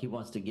bit like he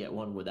wants to get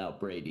one without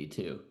Brady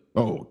too.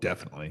 Oh,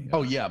 definitely.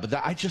 Oh yeah, but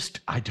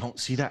I don't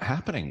see that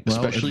happening,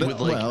 especially with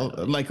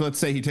let's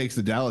say he takes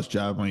the Dallas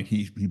job. I mean,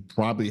 he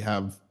probably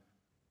have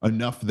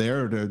enough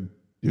there to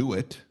do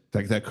it.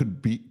 Like that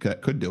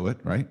could do it,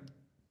 right?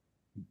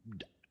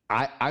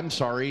 I'm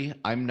sorry,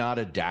 I'm not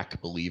a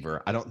Dak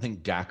believer. I don't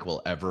think Dak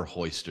will ever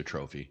hoist a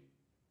trophy.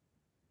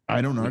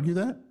 I don't argue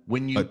that.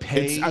 When you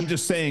pay, I'm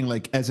just saying,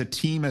 like, as a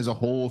team as a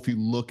whole, if you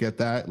look at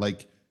that,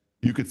 like,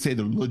 you could say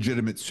the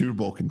legitimate Super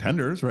Bowl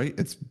contenders, right?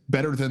 It's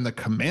better than the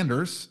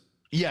Commanders.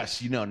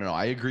 Yes, no.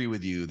 I agree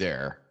with you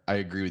there.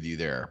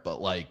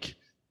 But like,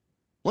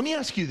 let me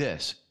ask you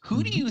this.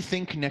 Who do you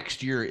think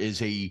next year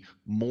is a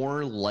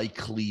more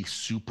likely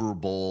Super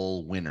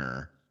Bowl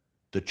winner?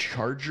 The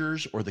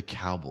Chargers or the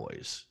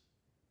Cowboys?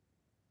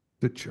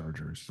 The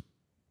Chargers.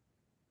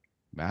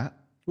 Matt?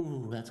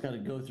 Ooh, that's got to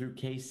go through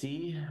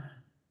KC.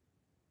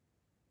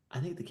 I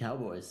think the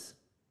Cowboys.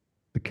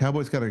 The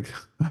Cowboys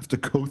have to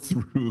go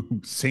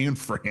through San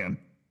Fran.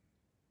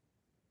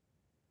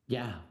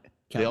 Yeah. Cowboys.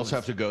 They also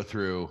have to go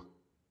through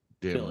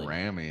the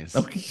Rammies.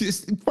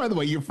 Okay, by the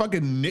way, you're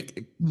fucking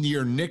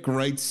Nick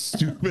Wright's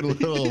stupid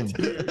little.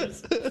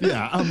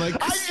 Yeah, I'm like,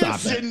 I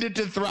just send it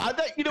to throw.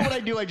 You know what I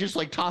do? I just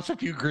like toss a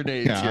few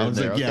grenades. Yeah, here I was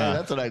and there. like, yeah,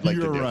 that's what I'd like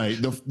to do. You're right.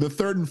 The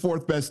third and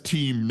fourth best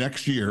team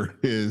next year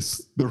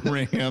is the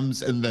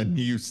Rams and then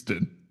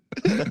Houston.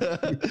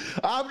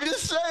 I'm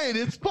just saying,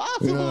 it's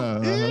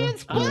possible.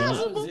 It's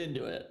possible. I was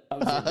into it.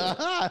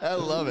 I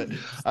love it.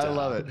 I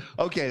love it.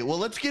 Okay, well,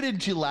 let's get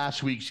into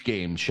last week's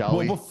game, shall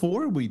we? Well,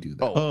 before we do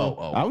that,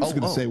 I was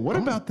going to say, what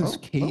about this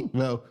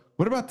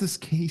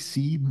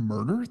KC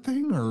murder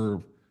thing?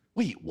 Or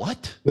wait,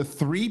 what? The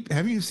three?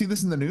 Have you seen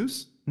this in the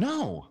news?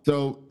 No.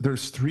 So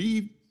there's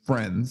three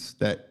friends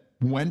that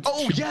went to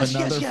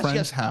another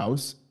friend's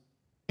house,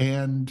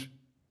 and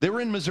they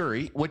were in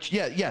Missouri, which,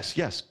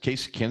 Kansas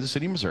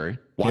City, Missouri,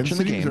 watching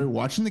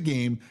the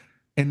game.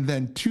 And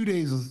then 2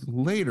 days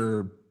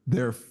later,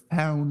 they're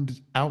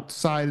found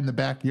outside in the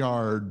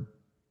backyard,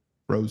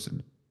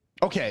 frozen.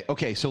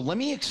 Okay. So let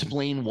me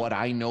explain what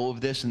I know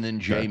of this, and then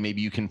Jay, maybe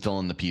you can fill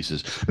in the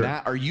pieces. Sure.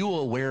 Matt, are you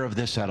aware of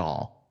this at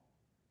all?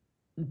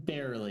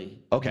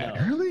 Barely. Okay. No.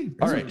 Barely?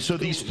 All right. So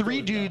these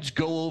three dudes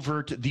go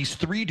over to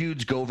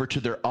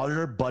their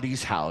other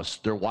buddy's house.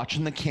 They're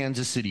watching the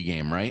Kansas City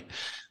game, right?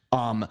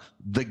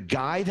 The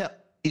guy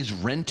that is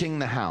renting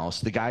the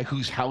house, the guy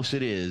whose house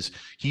it is,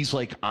 he's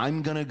like,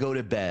 I'm going to go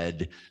to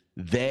bed.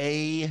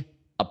 They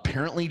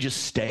apparently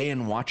just stay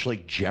and watch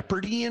like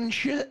Jeopardy and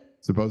shit.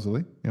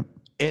 Supposedly. Yep.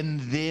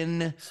 And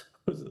then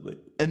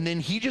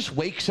he just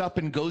wakes up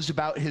and goes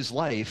about his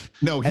life.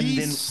 No, he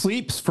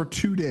sleeps for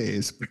 2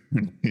 days.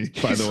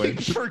 By the way,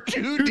 for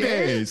 2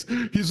 days.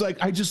 He's like,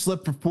 I just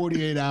slept for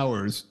 48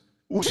 hours.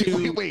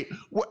 Wait.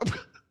 What?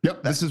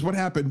 Yep, this is what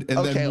happened.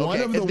 And then one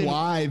of the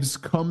wives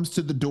comes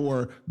to the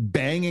door,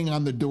 banging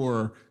on the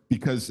door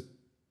because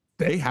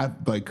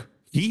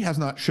he has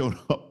not shown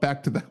up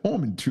back to the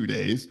home in 2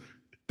 days.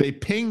 They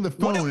ping the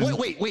phone.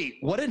 Wait.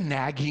 What a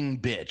nagging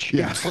bitch.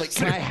 Yeah, it's like,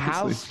 can I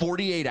have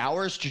 48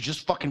 hours to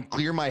just fucking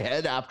clear my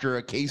head after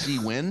a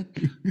KC win?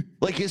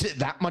 Like, is it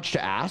that much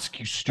to ask,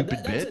 you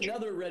stupid bitch? That's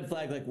another red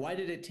flag. Like, why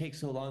did it take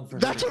so long for her?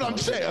 That's what I'm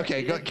saying.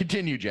 Okay,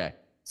 continue, Jay.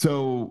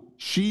 So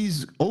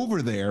she's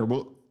over there.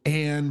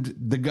 And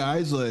the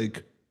guy's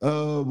like,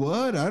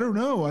 what? I don't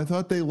know. I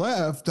thought they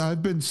left.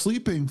 I've been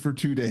sleeping for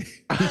 2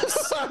 days.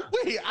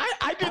 Wait,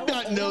 I did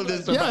not know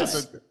this about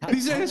them.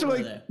 These guys are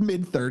like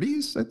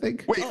mid-30s, I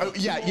think. Wait,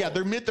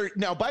 they're mid-30s.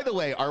 Now, by the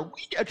way, are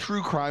we a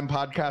true crime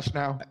podcast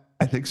now?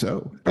 I think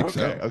so.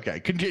 Okay.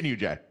 Continue,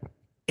 Jay.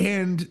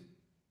 And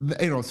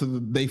so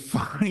they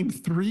find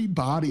 3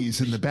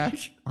 bodies in the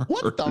backyard.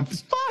 What the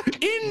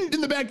fuck?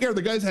 In the backyard,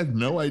 the guys had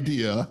no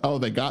idea how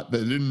they got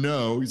there. They didn't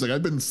know. He's like,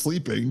 I've been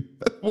sleeping.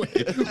 Well,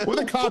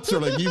 the cops are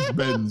like, you've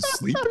been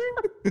sleeping?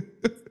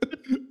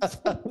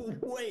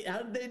 Wait,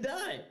 how did they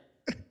die?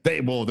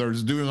 They're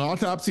doing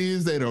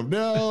autopsies. They don't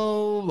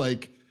know.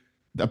 Like,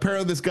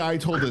 apparently this guy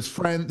told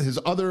his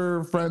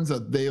other friends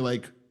that they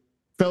like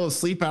fell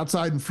asleep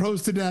outside and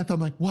froze to death. I'm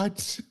like,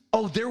 what?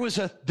 Oh, there was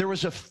a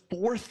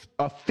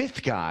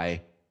fifth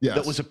guy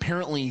that was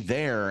apparently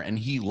there, and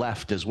he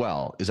left as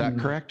well. Is that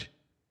correct?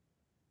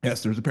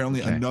 Yes, there's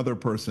apparently another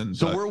person.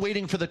 So we're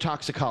waiting for the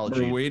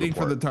toxicology. We're waiting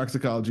for the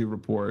toxicology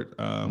report.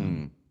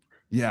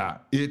 Yeah,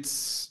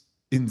 it's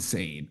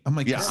insane. I'm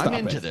like, yeah, I'm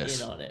into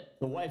this. In on it.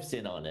 The wife's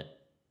in on it.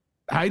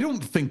 I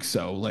don't think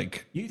so.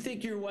 Like, you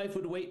think your wife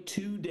would wait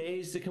 2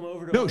 days to come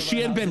over to? No,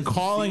 she had been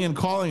calling and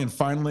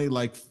finally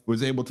like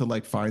was able to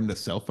like find the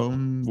cell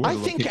phone. I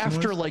think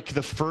after like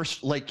the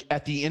first, like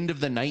at the end of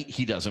the night,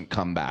 he doesn't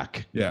come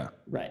back. Yeah,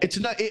 right. It's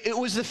not. It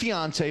was the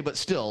fiance, but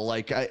still,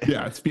 like,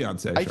 it's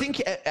fiance. I think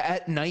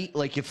at night,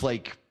 like if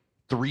like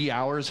 3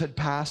 hours had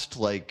passed,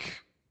 like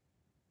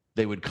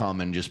they would come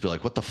and just be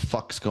like, "What the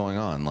fuck's going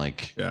on?"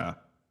 Like, yeah.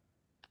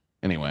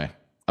 Anyway.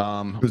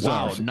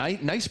 Wow,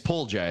 nice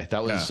pull, Jay.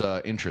 That was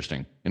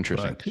interesting. Keep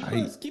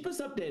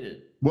us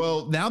updated.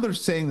 Well, now they're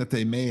saying that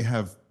they may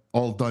have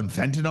all done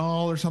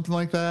fentanyl or something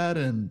like that,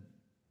 and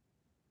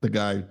the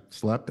guy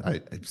slept.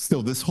 I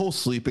still, this whole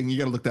sleeping, you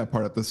got to look that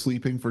part up. The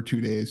sleeping for 2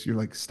 days, you're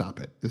like, stop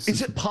it.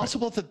 Is it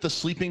possible that the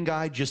sleeping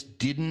guy just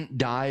didn't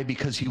die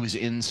because he was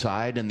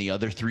inside and the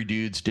other 3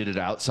 dudes did it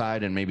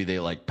outside, and maybe they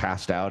like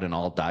passed out and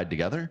all died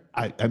together?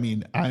 I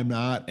mean, I'm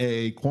not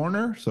a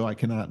coroner, so I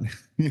cannot,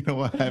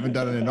 I haven't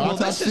done an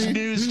autopsy. Well, this is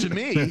news to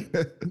me.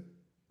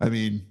 I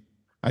mean,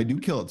 I do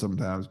kill it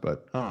sometimes,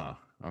 but not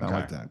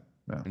like that.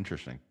 No.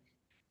 Interesting.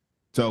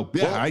 So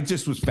I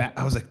just was fat.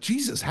 I was like,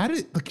 Jesus, how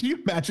did? Can you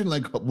imagine?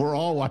 Like, we're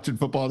all watching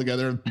football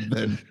together, and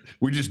then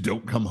we just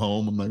don't come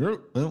home. I'm like,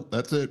 oh, well,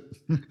 that's it.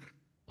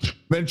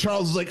 Then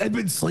Charles is like, I've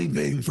been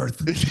sleeping for.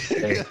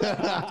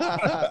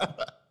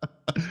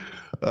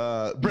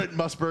 Brent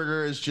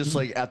Musburger is just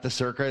like at the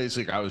circuit. He's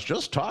like, I was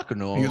just talking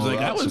to him. He was like,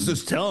 I was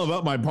just telling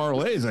about my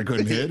parlays I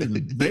couldn't hit, and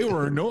they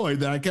were annoyed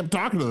that I kept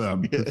talking to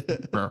them.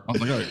 I was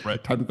like, all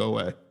right, time to go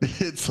away.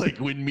 It's like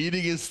when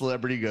meeting a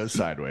celebrity goes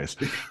sideways.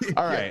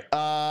 All right,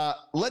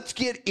 let's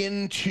get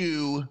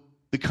into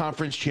the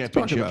conference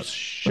championships,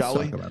 shall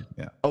we?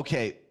 Yeah.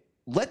 Okay,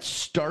 let's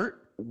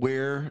start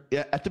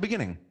at the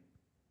beginning.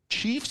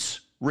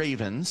 Chiefs,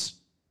 Ravens.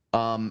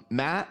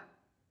 Matt,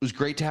 it was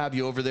great to have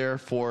you over there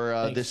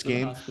for this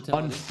game.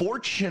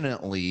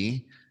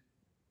 Unfortunately,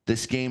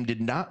 this game did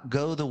not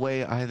go the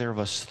way either of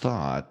us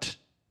thought.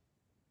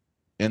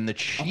 And the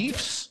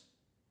Chiefs,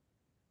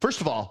 first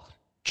of all,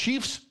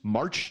 Chiefs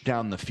marched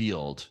down the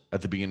field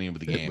at the beginning of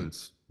the game. It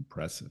was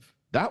impressive.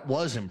 That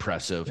was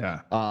impressive.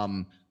 Yeah.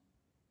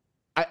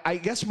 I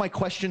guess my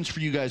questions for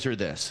you guys are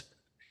this.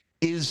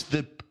 Is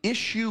the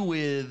issue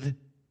with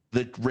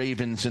the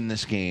Ravens in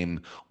this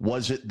game,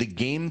 was it the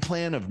game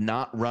plan of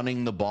not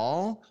running the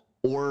ball,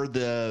 or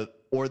the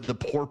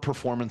poor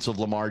performance of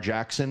Lamar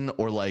Jackson,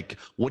 or like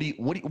what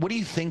do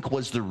you think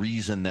was the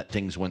reason that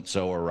things went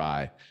so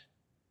awry?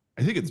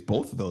 I think it's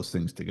both of those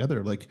things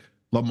together. Like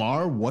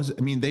Lamar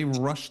they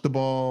rushed the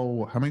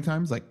ball how many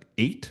times? Like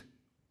 8?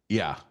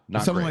 Yeah,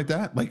 something like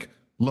that. Like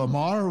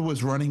Lamar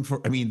was running for.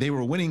 They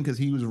were winning because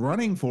he was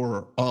running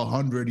for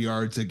 100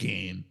 yards a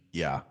game.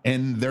 Yeah.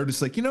 And they're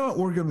just like, you know what?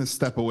 We're going to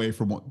step away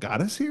from what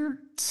got us here.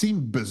 It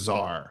seemed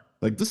bizarre.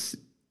 Like this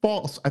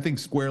falls, I think,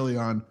 squarely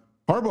on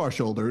Harbaugh's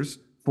shoulders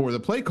for the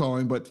play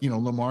calling. But,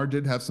 Lamar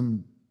did have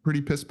some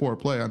pretty piss poor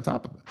play on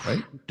top of it,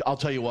 right? I'll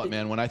tell you what,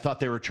 man, when I thought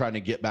they were trying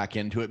to get back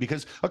into it,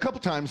 because a couple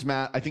times,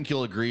 Matt, I think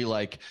you'll agree,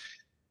 like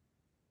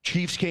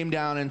Chiefs came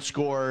down and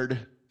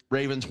scored.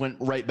 Ravens went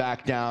right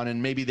back down,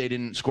 and maybe they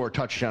didn't score a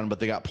touchdown, but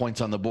they got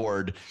points on the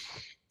board.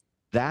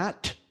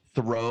 That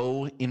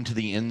throw into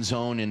the end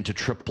zone into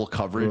triple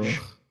coverage.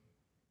 Ugh.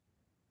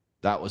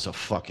 That was a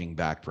fucking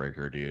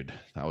backbreaker, dude.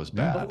 That was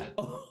bad.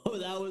 Oh,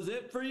 that was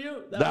it for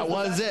you? That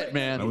was it,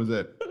 man. That was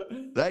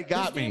it. That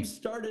got this game me.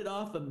 Started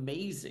off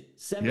amazing.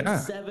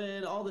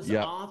 7-7, all this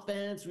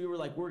offense. We were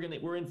like, we're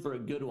in for a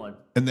good one.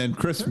 And then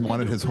Chris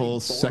wanted his whole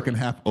second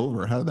half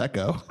over. How did that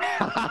go?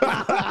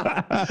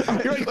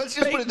 You're like, let's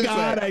just put it this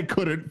way. I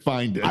couldn't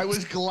find it. I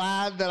was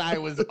glad that I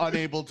was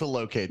unable to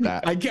locate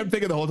that. I kept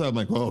thinking the whole time,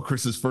 like, oh,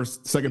 Chris's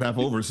second half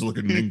over is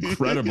looking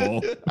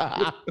incredible.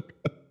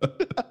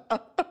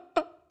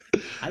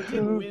 I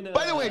didn't win.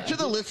 By the way, to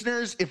the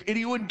listeners, if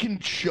anyone can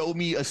show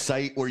me a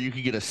site where you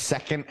can get a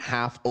second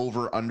half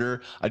over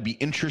under, I'd be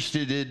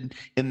interested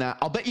in that.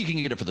 I'll bet you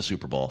can get it for the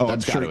Super Bowl. Oh, I'm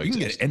sure you can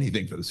get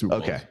anything for the Super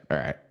Bowl. Okay, all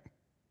right.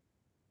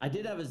 I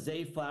did have a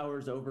Zay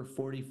Flowers over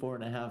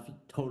 44.5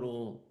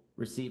 total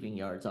receiving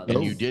yards on.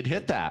 And you did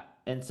hit that.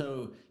 And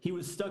so he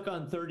was stuck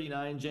on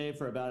 39, Jay,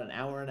 for about an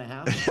hour and a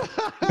half.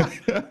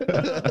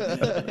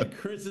 And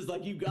Chris is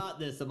like, you got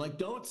this. I'm like,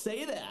 don't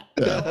say that.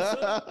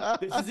 Also,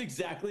 this is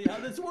exactly how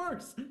this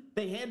works.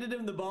 They handed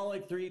him the ball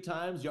like 3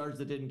 times, yards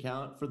that didn't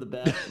count for the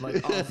bet. I'm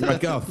like, awesome.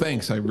 Like, oh,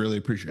 thanks. I really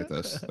appreciate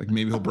this. Like,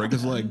 maybe he'll break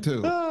his leg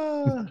too.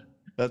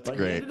 That's but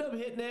great. He ended up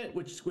hitting it,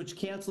 which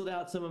canceled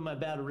out some of my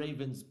bad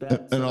Ravens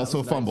bets. And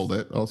also fumbled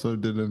it. Also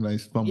did a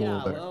nice fumble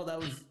Yeah, there.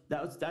 well,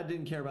 I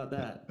didn't care about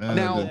that.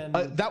 Now,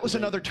 that was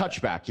another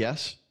touchback,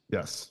 yes?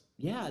 Yes.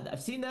 Yeah,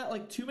 I've seen that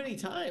like too many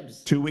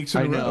times. 2 weeks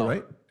in a row, know.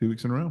 right? 2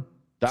 weeks in a row.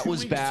 That 2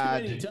 was weeks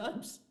bad. Too many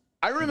times.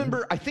 I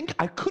remember, I think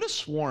I could have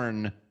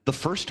sworn the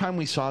first time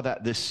we saw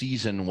that this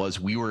season was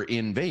we were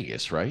in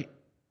Vegas, right?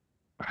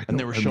 And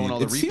they were showing all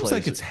the replays. It seems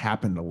like it's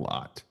happened a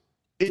lot.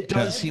 It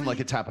does seem like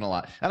it's happened a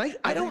lot. And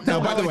I don't know.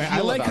 Now, by the way, I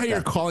like how you're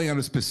that. calling out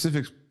a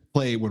specific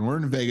play when we're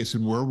in Vegas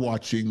and we're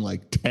watching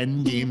like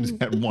 10 games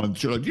at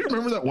once. You're like, do you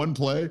remember that one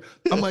play?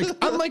 I'm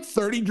like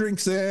 30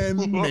 drinks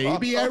in.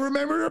 Maybe I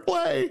remember a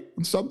play.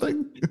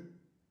 Something.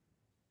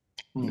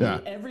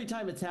 Yeah. Every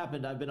time it's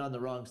happened, I've been on the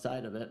wrong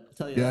side of it. I'll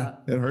tell you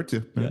that. It hurts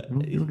you. Yeah.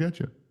 It'll get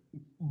you.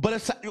 But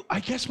it's,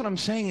 I guess what I'm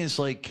saying is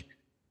like,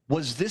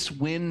 was this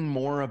win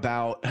more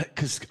about,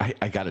 because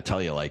I got to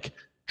tell you, like,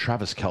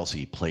 Travis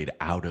Kelce played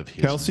out of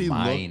his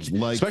mind,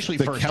 looked like especially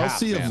the first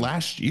Kelce half, of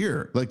last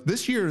year. Like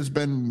this year has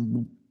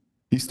been,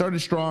 he started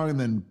strong and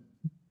then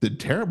did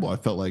terrible. I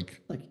felt like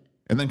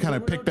and then kind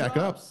of picked back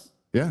up.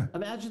 Yeah.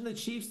 Imagine the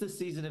Chiefs this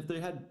season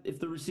if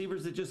the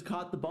receivers had just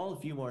caught the ball a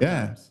few more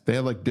Yeah, times. they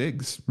had like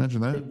Diggs. Imagine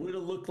that. They would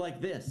have looked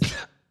like this.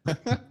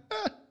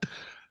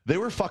 They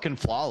were fucking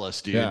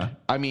flawless, dude. Yeah.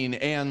 I mean,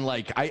 and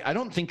like, I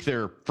don't think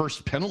their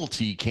first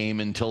penalty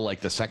came until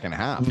like the second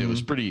half. It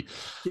was pretty.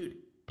 Dude,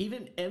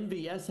 even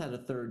MVS had a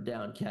 3rd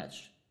down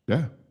catch.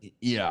 Yeah.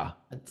 Yeah.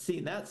 I've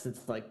seen that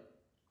since like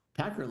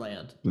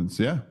Packerland.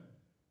 Yeah.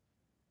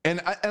 And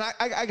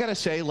I gotta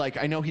say,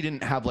 like, I know he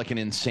didn't have like an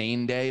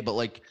insane day, but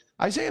like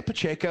Isaiah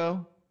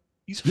Pacheco,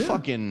 he's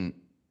fucking,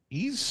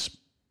 he's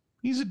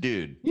a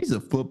dude. He's a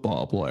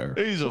football player.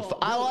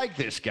 I like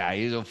this guy.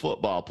 He's a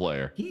football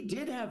player. He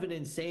did have an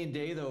insane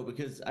day though,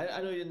 because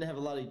I know he didn't have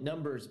a lot of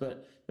numbers,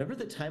 but remember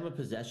the time of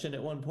possession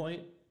at one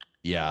point?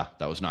 Yeah,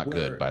 that was not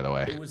good, by the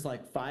way. It was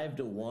like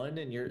 5-1,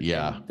 and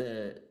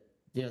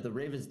the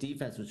Ravens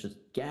defense was just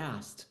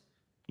gassed.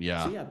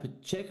 Yeah. So yeah,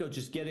 Pacheco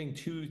just getting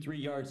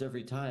 2-3 yards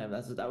every time.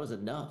 That was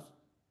enough.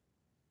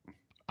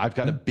 I've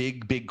got a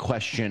big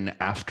question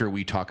after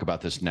we talk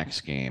about this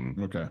next game.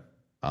 Okay.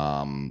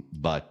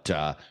 But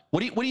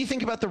what do you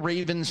think about the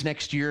Ravens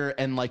next year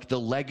and like the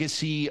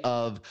legacy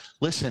of?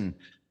 Listen,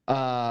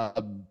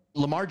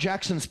 Lamar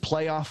Jackson's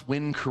playoff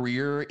win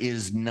career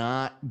is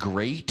not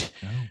great.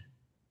 No.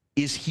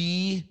 Is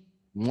he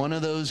one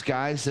of those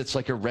guys that's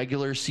like a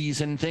regular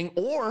season thing,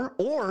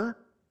 or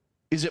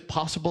is it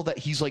possible that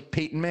he's like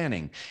Peyton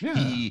Manning?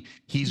 Yeah.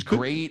 He's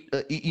great,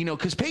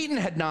 because Peyton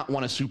had not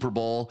won a Super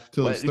Bowl.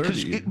 Till he's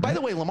 30, by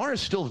the way, Lamar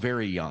is still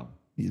very young.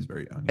 He's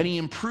very young. And he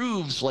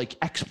improves like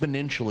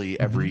exponentially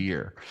every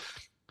year.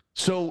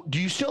 So do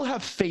you still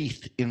have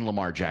faith in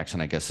Lamar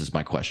Jackson, I guess is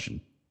my question.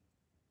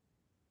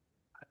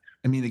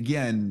 I mean,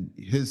 again,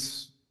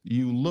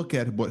 you look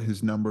at what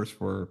his numbers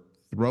for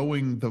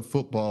throwing the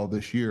football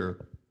this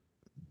year,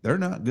 they're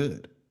not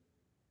good.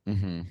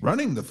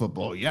 Running the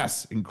football,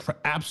 yes,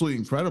 absolutely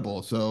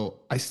incredible. So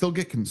I still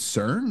get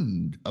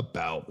concerned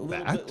about A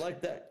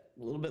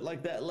little bit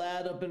like that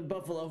lad up in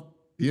Buffalo.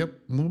 Yep,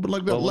 a little bit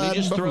like that. Well, let me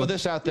just Buffalo. throw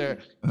this out there.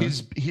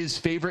 His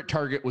favorite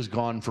target was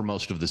gone for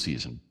most of the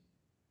season.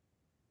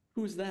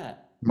 Who's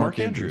that? Mark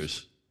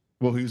Andrews.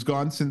 Well, he was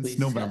gone since He's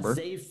November.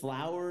 got Zay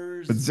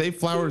Flowers. But Zay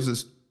Flowers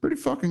is pretty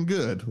fucking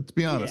good. Let's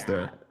be honest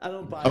there. I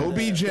don't buy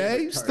OBJ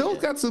that. still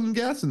got some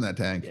gas in that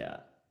tank. Yeah.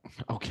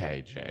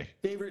 Okay, Jay.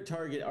 Favorite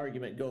target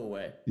argument, go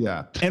away.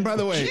 Yeah. And by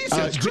the way,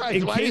 Jesus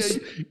Christ,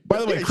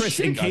 Chris,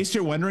 in case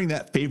you're wondering,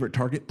 that favorite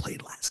target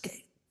played last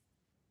game.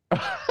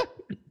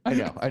 I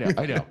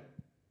know.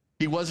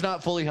 He was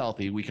not fully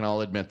healthy. We can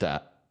all admit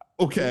that.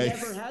 Okay. He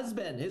never has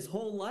been his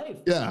whole life.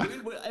 Yeah.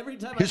 Every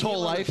time His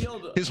whole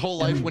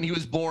life when he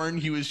was born,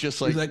 he was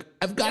just like, He's like,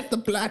 I've got the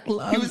black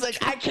lung. he was like,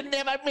 I can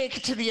never make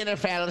it to the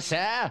NFL,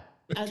 sir.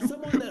 As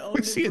someone that owned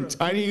Was he a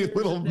tiny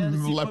little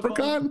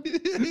leprechaun?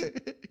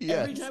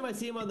 Every time I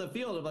see him on the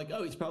field, I'm like,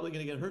 oh, he's probably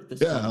going to get hurt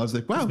this Yeah, time. I was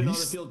like, wow, He's been on the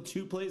he's field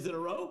 2 plays in a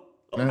row?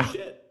 Oh, Yeah.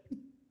 shit.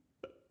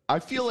 I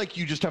feel like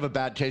you just have a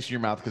bad taste in your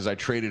mouth because I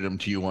traded him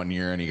to you one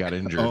year and he got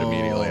injured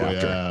immediately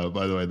after. Yeah.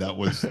 By the way, that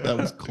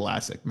was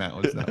classic. Matt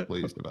was not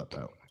pleased about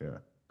that one. Yeah.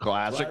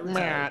 Classic Well,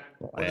 Matt.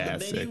 One of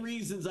the many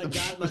reasons I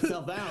got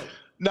myself out.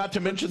 Not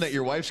to mention that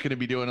your wife's going to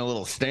be doing a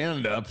little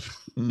stand-up.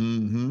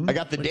 Mm-hmm. I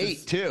got the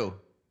date too.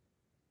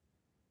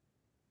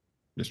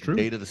 It's true.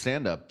 Date of the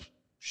stand-up.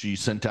 She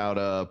sent out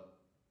a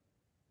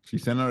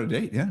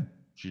date. Yeah.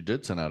 She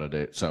did send out a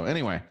date. So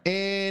anyway,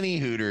 any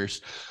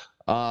Hooters.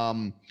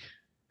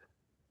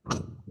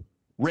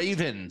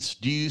 Ravens,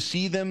 do you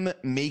see them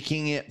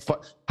making it?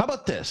 How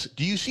about this?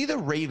 Do you see the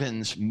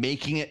Ravens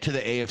making it to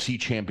the AFC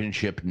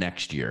Championship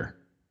next year?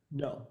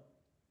 No.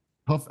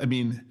 Tough. I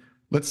mean,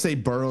 let's say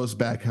Burrow's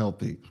back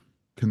healthy.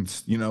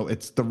 It's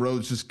the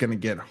road's just going to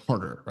get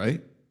harder,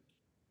 right?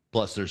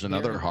 Plus, there's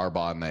another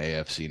Harbaugh in the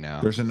AFC now.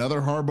 There's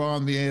another Harbaugh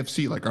in the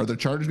AFC. Like, are the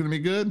Chargers going to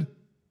be good?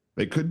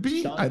 They could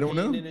be. Sean I don't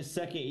Payton know. in his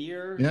second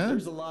year. Yeah.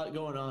 There's a lot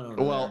going on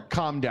over there.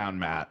 Calm down,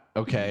 Matt.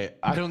 Okay,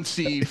 I don't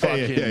see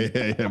fucking.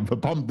 Yeah.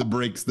 But pump the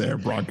brakes there,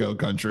 Bronco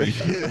country.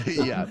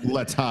 Yeah,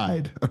 Let's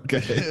hide.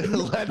 Okay.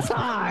 let's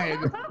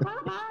hide.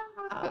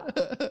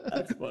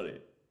 That's funny.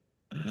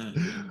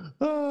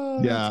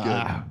 Oh, Yeah. that's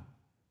good.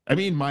 I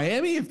mean,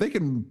 Miami, if they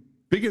can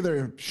figure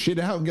their shit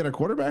out and get a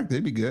quarterback,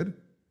 they'd be good.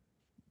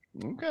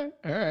 Okay.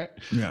 All right.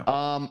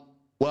 Yeah.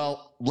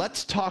 Well,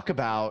 let's talk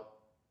about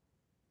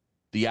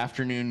the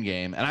afternoon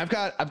game, and I've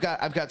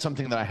got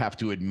something that I have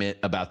to admit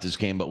about this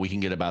game, but we can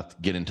get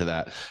into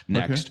that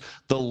next. Okay.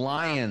 The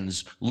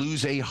Lions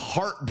lose a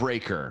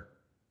heartbreaker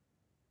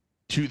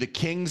to the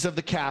Kings of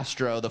the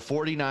Castro. The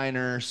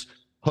 49ers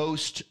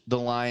host the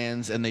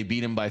Lions, and they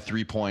beat them by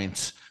 3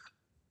 points.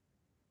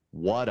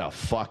 What a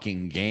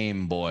fucking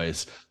game,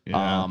 boys.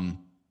 Yeah.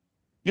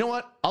 You know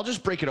what? I'll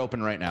just break it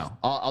open right now.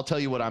 I'll tell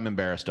you what I'm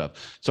embarrassed of.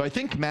 So I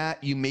think,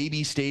 Matt, you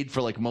maybe stayed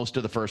for like most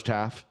of the first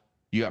half.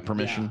 You got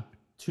permission? Yeah.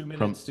 2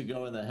 minutes to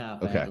go in the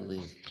half, okay. I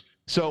believe.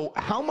 So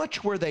how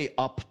much were they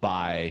up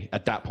by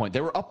at that point? They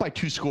were up by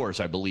 2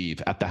 scores, I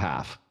believe, at the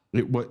half.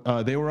 They were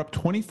up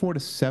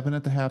 24-7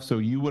 at the half, so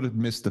you would have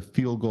missed the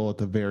field goal at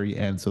the very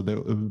end. So it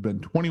would have been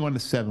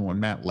 21-7 when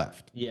Matt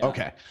left. Yeah.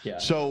 Okay. Yeah.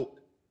 So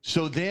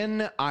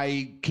then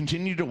I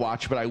continued to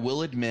watch, but I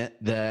will admit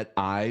that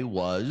I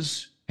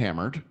was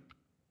hammered,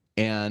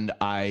 and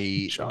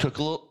I took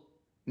a little,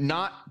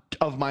 not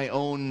of my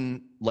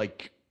own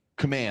like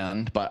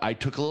command, but I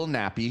took a little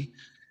nappy.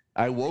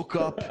 I woke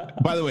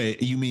up. By the way,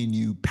 you mean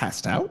you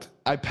passed out?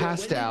 I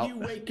passed out. When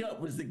did you wake up?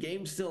 Was the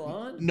game still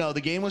on? No, the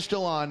game was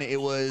still on. It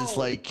was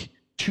like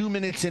 2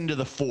 minutes into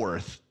the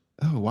fourth.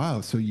 Oh, wow.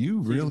 So you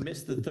really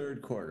missed the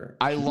third quarter.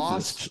 I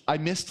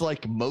missed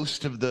like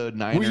most of the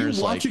Niners. Were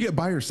you watching it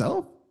by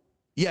yourself?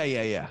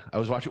 Yeah. I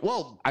was watching.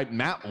 Well,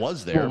 Matt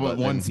was there. But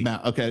once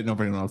Matt, okay,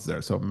 nobody else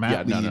there. So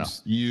Matt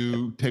leaves. No.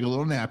 You take a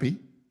little nappy.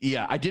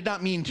 Yeah, I did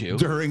not mean to.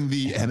 During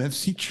the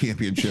NFC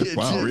Championship.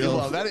 Wow, real.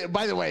 Well,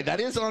 by the way,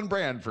 that is on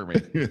brand for me.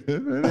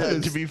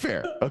 To be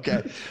fair.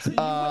 Okay. So you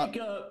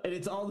wake up and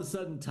it's all of a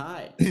sudden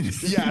tied.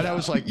 Yeah, and I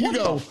was like, what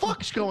the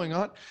fuck's going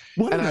on?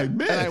 What did I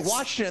miss? And I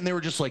watched it and they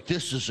were just like,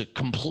 this is a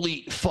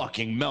complete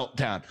fucking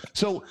meltdown.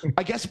 So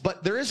I guess,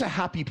 but there is a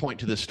happy point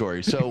to this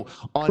story. So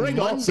on Greg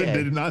Monday. Olsen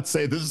did not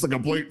say this is a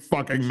complete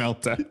fucking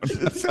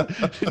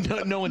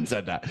meltdown. no one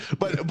said that.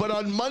 But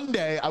on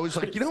Monday, I was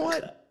like, you know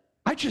what?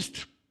 I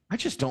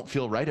just don't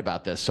feel right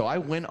about this. So I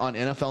went on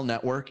NFL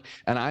Network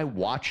and I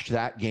watched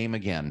that game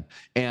again.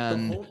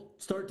 And the whole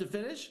start to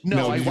finish?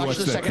 No, I watched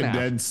the second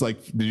half.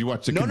 Like, did you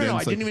watch the No,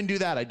 condensed? I didn't even do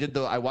that.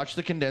 I watched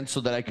the condensed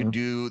so that I could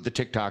do the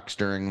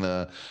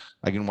TikToks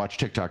I can watch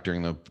TikTok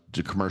during the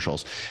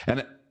commercials.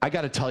 And I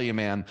got to tell you,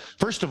 man,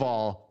 first of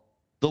all,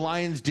 the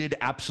Lions did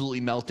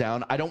absolutely melt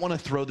down. I don't want to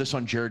throw this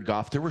on Jared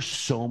Goff. There were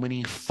so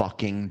many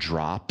fucking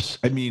drops.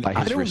 I mean, by his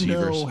I don't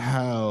receivers. know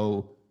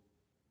how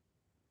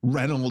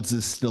Reynolds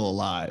is still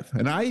alive.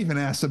 And I even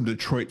asked some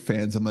Detroit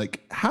fans, I'm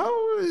like,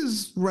 how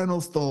is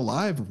Reynolds still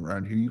alive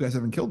around here? You guys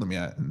haven't killed him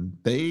yet. And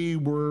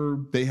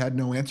they had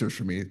no answers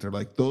for me. They're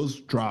like,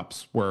 those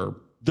drops were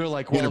They're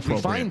like, well, if we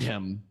find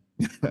him,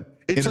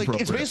 it's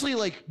basically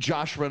like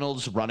Josh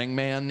Reynolds running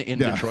man in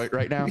Detroit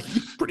right now.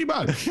 Pretty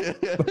much.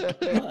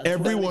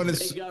 Everyone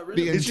is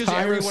it's just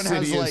everyone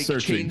has like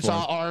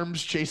chainsaw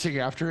arms chasing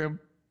after him.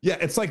 Yeah,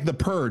 it's like the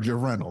purge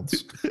of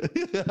Reynolds.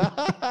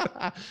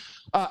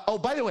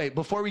 By the way,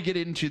 before we get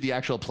into the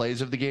actual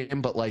plays of the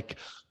game, but like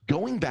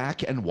going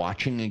back and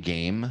watching a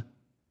game,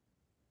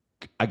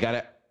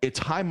 it's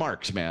high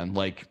marks, man.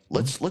 Like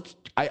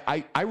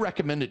I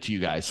recommend it to you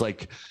guys.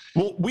 Like,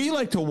 well, we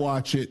like to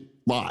watch it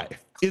live.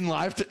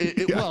 Yes.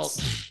 Well,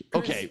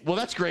 okay. Well,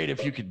 that's great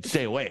if you could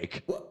stay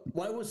awake.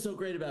 Why was so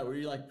great about it? Were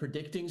you like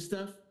predicting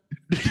stuff?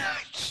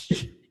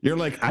 You're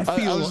like,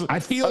 I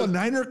feel a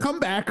Niner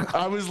comeback.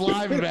 I was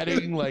live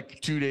betting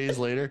like 2 days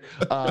later.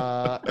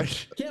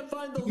 Can't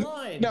find the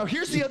line. Now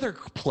here's the other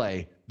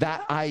play.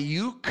 That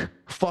Ayuk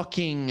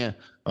fucking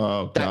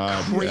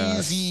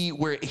crazy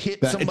where it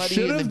hit somebody.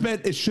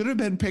 It should have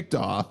been picked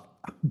off.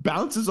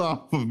 Bounces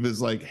off of his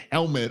like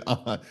helmet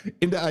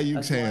into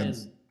Ayuk's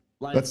hands.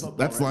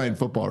 That's Lion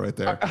football right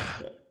there.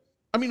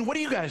 I mean, what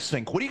do you guys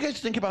think? What do you guys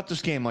think about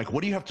this game? Like,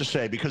 what do you have to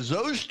say? Because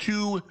those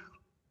two.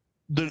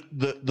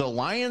 The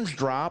Lions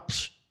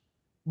drops.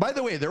 By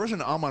the way, there was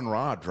an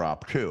Amon-Ra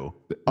drop too.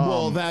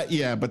 Well,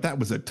 but that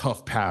was a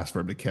tough pass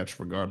for him to catch,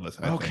 regardless.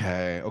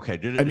 Okay.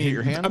 Did it hit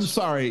your hands? I'm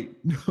sorry.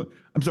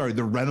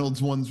 The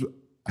Reynolds ones,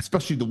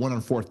 especially the one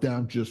on fourth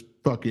down, just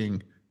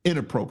fucking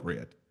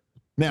inappropriate.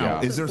 Now,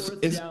 is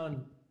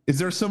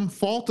there some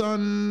fault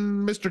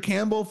on Mr.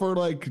 Campbell for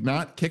like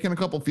not kicking a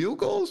couple field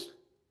goals?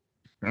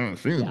 I don't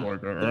seem like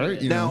that, right?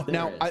 Now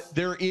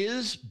there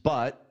is,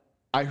 but.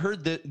 I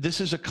heard that this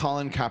is a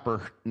Colin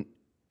Cowherd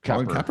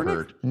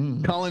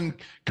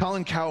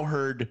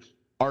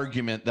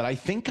argument that I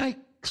think I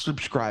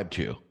subscribe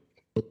to.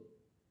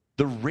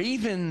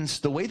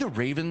 the way the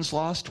Ravens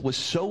lost was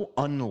so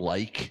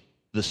unlike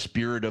the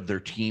spirit of their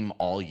team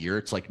all year.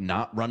 It's like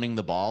not running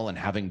the ball and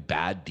having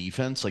bad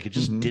defense. Like it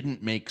just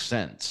didn't make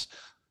sense.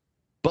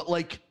 But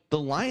like the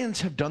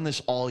Lions have done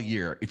this all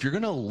year. If you're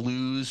going to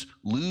lose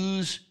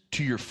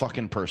to your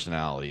fucking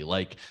personality.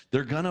 Like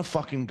they're going to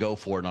fucking go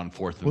for it on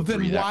 4th and 3. Well,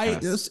 then why,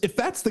 if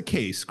that's the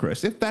case,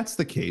 Chris, at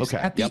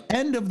the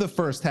end of the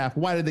first half,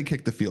 why did they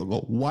kick the field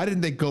goal? Why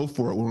didn't they go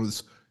for it when it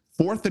was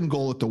 4th and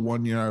goal at the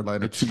 1 yard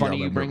line? It's funny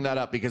you bring that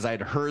up because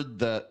I'd heard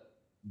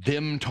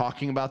them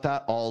talking about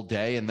that all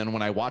day, and then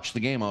when I watched the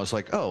game I was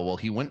like, oh well,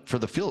 he went for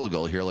the field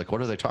goal here, like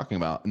what are they talking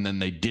about? And then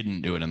they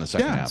didn't do it in the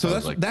second half. So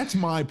that's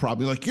my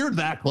problem. Like you're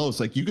that close,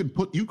 like you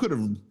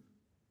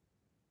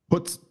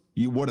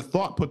would have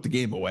thought put the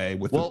game away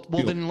with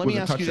then let me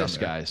ask you this,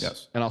 guys.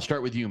 Yes. And I'll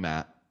start with you,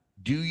 Matt.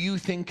 Do you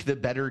think the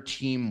better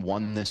team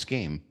won this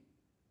game?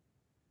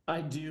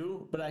 I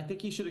do, but I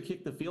think he should have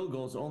kicked the field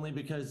goals only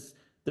because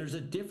there's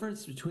a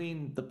difference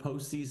between the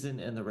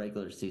postseason and the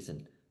regular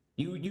season.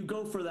 You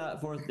go for that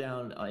 4th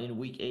down in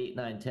week 8,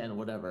 9, 10,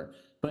 whatever.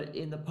 But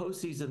in the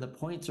postseason, the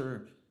points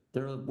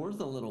they're worth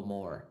a little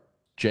more.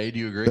 Jay, do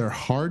you agree? They're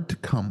hard to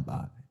come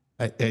by.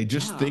 I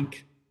just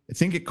think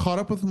it caught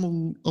up with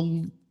him a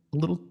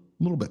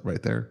little bit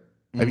right there.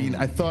 I mean,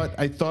 I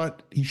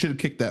thought he should have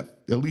kicked that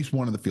at least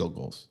one of the field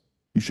goals.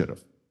 He should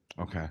have.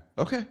 Okay.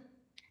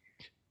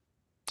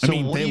 I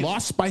mean, they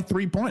lost by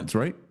 3 points,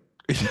 right?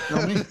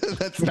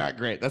 That's not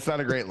great. That's not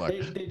a great look.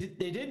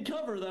 They did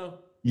cover though.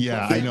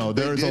 Yeah, I know.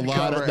 There's a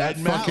lot of that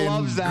fucking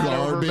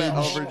garbage.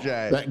 Over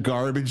Jay. That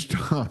garbage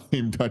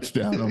time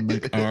touchdown. I'm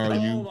like, are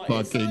you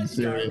fucking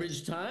serious?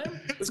 Garbage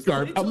time. It's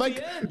garbage. I'm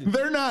like,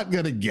 they're not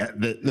gonna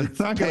get it. They're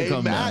not gonna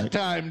come back.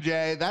 Time,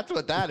 Jay. That's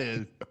what that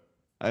is.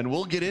 And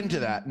we'll get into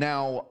that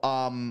now.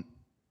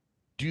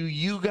 Do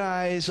you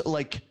guys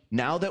like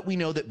now that we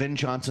know that Ben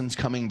Johnson's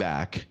coming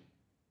back?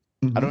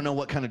 I don't know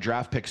what kind of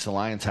draft picks the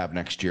Lions have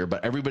next year,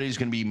 but everybody's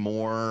going to be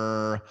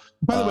more.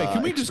 By the way,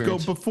 can we just go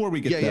before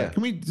we get there?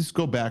 Can we just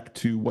go back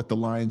to what the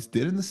Lions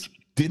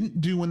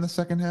didn't do in the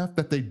second half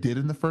that they did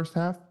in the first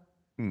half?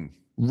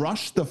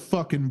 Rush the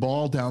fucking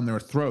ball down their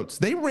throats.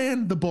 They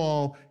ran the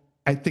ball,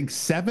 I think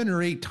 7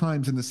 or 8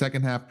 times in the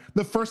second half.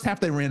 The first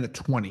half they ran at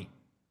 20.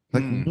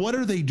 Like, what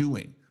are they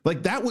doing?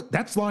 Like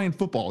that's Lion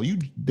football.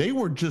 They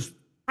were just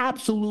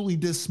absolutely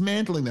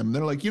dismantling them.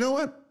 They're like, you know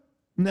what?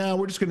 No,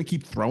 we're just going to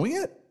keep throwing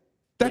it.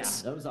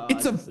 It's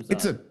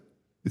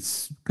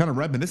kind of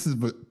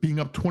reminiscent of being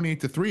up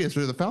 28-3 yesterday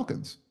to the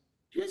Falcons.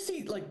 You guys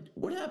see like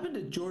what happened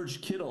to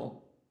George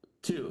Kittle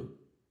too?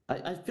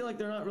 I feel like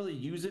they're not really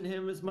using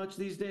him as much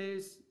these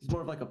days. He's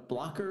more of like a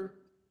blocker.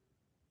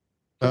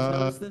 You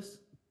notice this?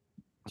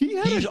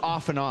 He's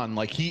off and on.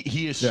 Like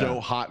he is so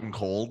hot and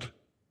cold.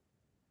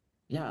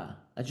 Yeah,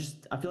 I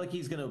feel like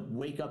he's gonna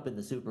wake up in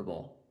the Super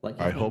Bowl.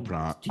 Like I hope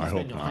not. He's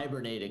been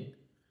hibernating.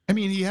 I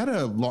mean, he had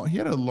a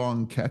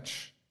long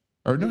catch.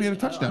 Or no, he had a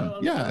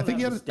touchdown. I think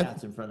he had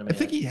stats in front of me. I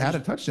think he had a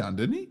touchdown,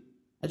 didn't he?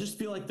 I just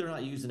feel like they're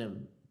not using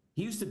him.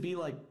 He used to be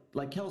like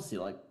Kelsey,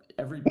 like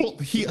every. Well,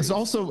 he is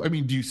also. I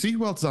mean, do you see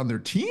who else is on their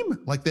team?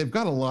 Like they've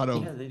got a lot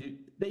of. Yeah, they do.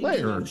 They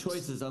players. do have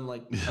choices,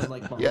 unlike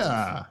Mahomes.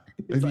 Yeah,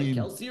 it's like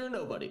Kelsey or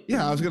nobody.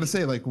 Yeah, I was gonna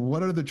say, like,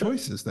 what are the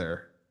choices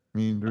there? I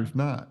mean, there's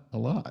not a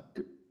lot.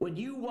 When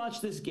you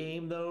watch this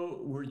game,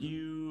 though, were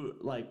you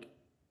like,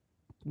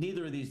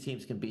 neither of these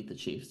teams can beat the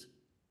Chiefs?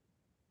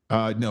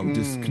 No,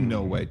 just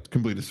no way.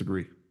 Completely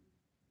disagree.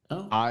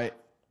 Oh, I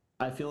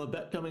feel a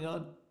bet coming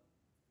on.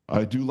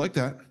 I do like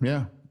that.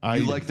 Yeah,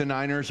 you like the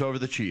Niners over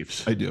the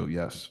Chiefs? I do.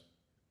 Yes,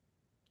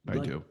 I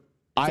do.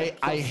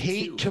 I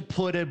hate to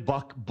put a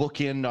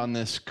bookend on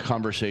this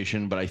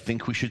conversation, but I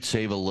think we should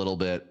save a little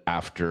bit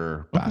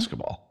after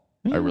basketball.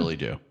 I really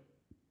do.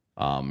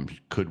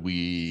 Could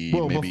we?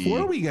 Well,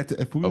 before we get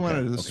to, if we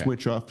wanted to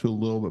switch off to a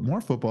little bit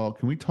more football,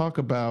 can we talk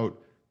about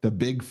the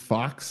big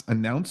Fox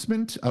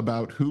announcement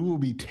about who will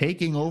be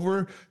taking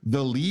over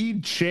the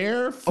lead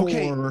chair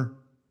for?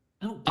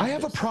 Okay. I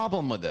have a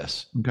problem with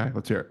this. Okay,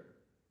 let's hear it.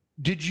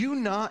 Did you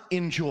not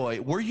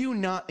were you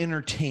not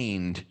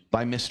entertained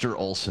by Mr.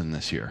 Olsen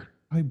this year?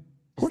 Of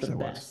course I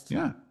was.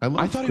 Yeah.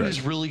 I thought he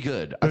was really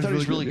good. I thought he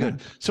was really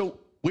good. So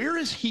where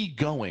is he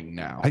going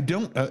now? I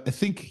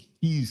think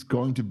he's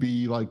going to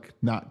be like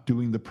not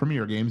doing the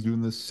premier games,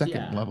 doing the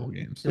second level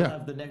games. He'll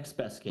have the next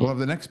best game. We'll have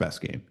the next best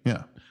game.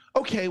 Yeah.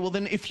 Okay, well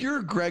then if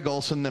you're Greg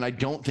Olsen, then I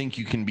don't think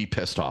you can be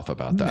pissed off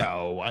about that.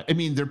 No, I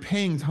mean they're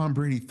paying Tom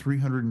Brady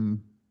 $320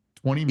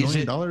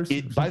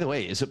 million. By the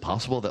way, is it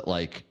possible that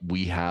like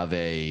we have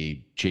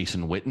a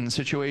Jason Witten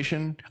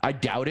situation? I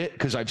doubt it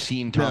because I've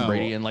seen Tom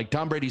Brady and like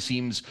Tom Brady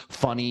seems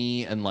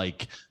funny and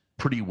like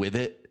pretty with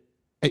it.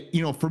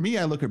 You know, for me,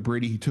 I look at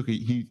Brady.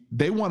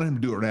 They wanted him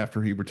to do it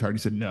after he retired. He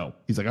said no.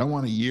 He's like, I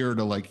want a year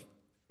to like.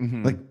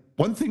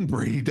 One thing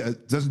Brady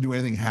doesn't do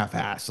anything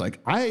half-ass. Like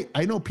I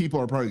know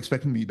people are probably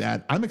expecting him to be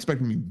bad. I'm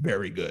expecting him to be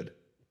very good.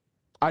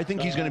 I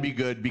think he's going to be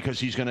good because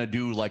he's going to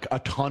do like a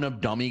ton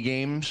of dummy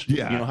games.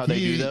 Yeah, you know how they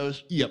do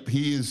those. Yep,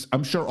 he is.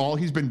 I'm sure all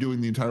he's been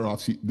doing the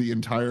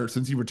entire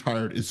since he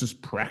retired is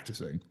just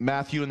practicing.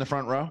 Matthew in the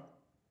front row.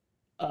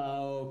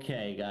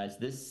 Okay, guys,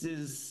 this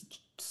is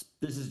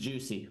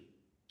juicy.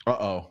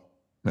 Uh-oh.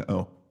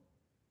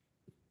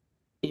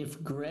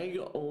 If Greg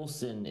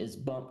Olsen is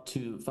bumped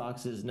to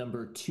Fox's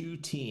number 2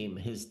 team,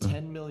 his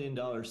 $10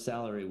 million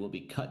salary will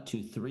be cut to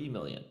 $3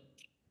 million.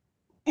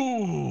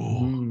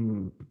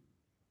 Ooh.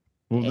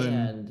 Well, then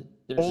And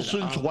there's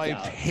Olsen's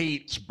wife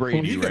hates well,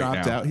 Brady he could right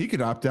opt now. out. He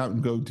could opt out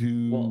and go to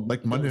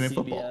like Monday Night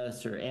Football.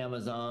 CBS or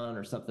Amazon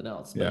or something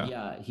else. But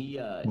Yeah. he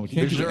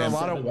Is there a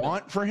lot of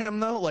want for him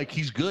though? Like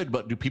he's good,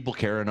 but do people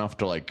care enough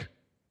to like?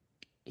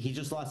 He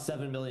just lost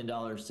 $7 million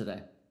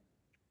today.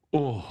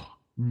 Oh,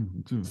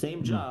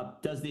 Same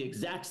job, does the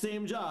exact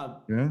same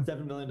job. Yeah.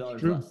 $7 million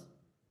True. less.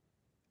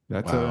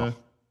 That's Wow.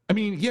 I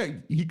mean, yeah,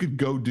 he could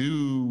go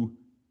do,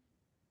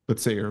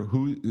 let's say, or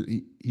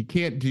he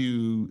can't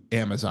do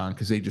Amazon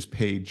because they just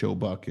paid Joe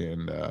Buck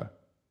and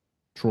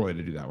Troy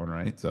to do that one,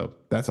 right? So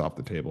that's off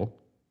the table.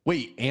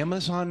 wait,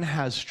 Amazon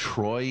has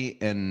Troy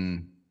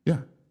and Yeah.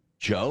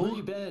 Joe? Where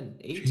you been?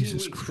 18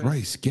 Jesus weeks,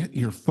 Christ, get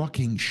your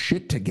fucking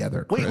shit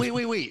together, Chris.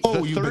 Wait.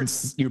 Oh, The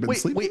you've been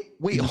sleeping?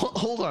 Wait.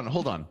 Hold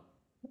on.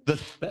 The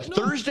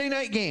Thursday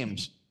night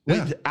games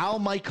with Al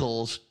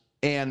Michaels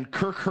and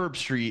Kirk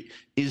Herbstreit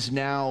is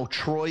now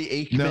Troy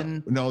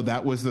Aikman. No,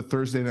 that was the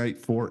Thursday night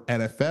for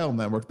NFL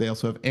Network. They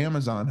also have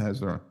Amazon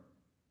has their own.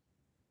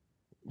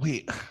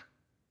 Wait,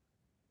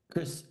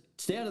 Chris,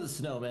 stay out of the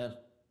snow, man.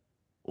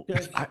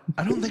 Okay.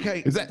 I don't think I.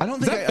 Is that- I don't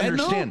is think I that Venmo?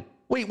 understand.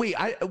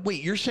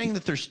 Wait. You're saying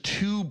that there's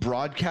 2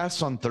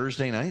 broadcasts on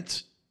Thursday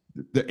nights?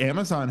 The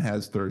Amazon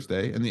has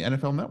Thursday and the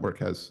NFL Network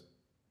has.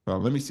 Well,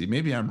 let me see.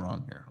 Maybe I'm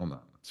wrong here. Hold on.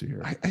 Let's see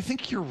here. I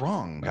think you're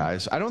wrong,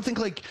 guys. I don't think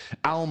like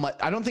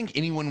I don't think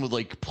anyone would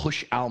like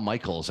push Al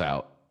Michaels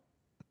out,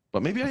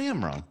 but maybe I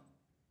am wrong.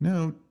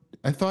 No,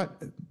 I thought.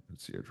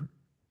 Let's see here.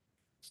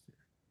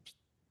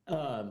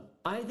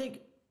 I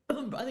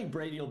think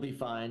Brady will be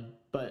fine,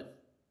 but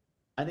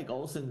I think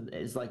Olsen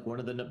is like one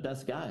of the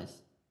best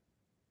guys.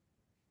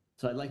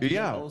 So I'd like to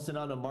get Olsen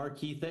on a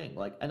marquee thing.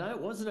 Like, and I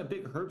wasn't a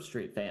big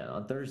Herbstreit fan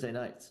on Thursday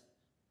nights.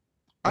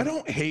 I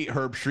don't hate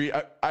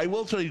Herbstreit. I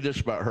will tell you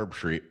this about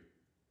Herbstreit.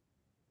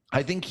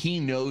 I think he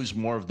knows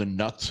more of the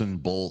nuts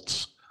and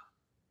bolts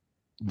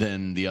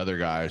than the other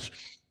guys.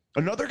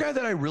 Another guy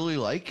that I really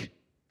like,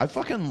 I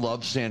fucking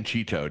love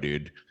Sanchito,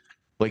 dude.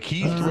 Like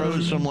he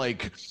throws some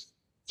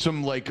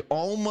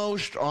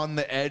almost on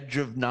the edge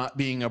of not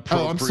being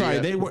appropriate. Oh, I'm sorry.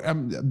 They were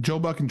Joe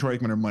Buck and Troy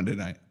Aikman are Monday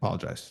night.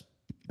 Apologize.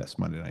 Yes,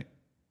 Monday night.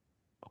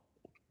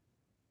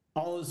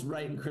 All is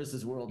right in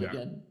Chris's world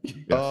again. Yes.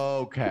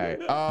 Okay.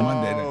 Oh,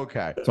 Monday night.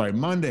 okay. Sorry,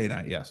 Monday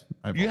night. Yes.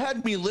 You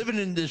had me living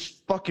in this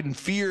fucking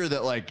fear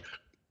that like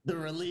The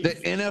relief. the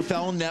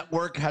NFL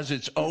Network has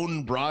its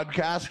own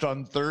broadcast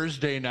on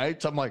Thursday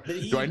nights. I'm like,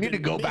 do I need to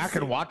go back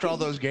and watch all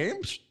those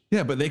games?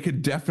 Yeah, but they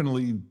could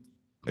definitely.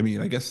 I mean,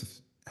 I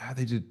guess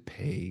they did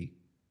pay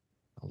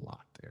a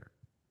lot there.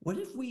 What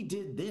if we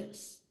did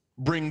this?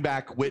 Bring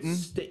back Witten.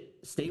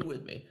 Stay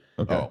with me.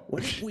 Okay. Oh.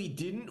 What if we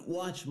didn't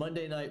watch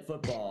Monday Night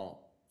Football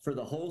for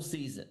the whole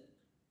season,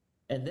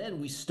 and then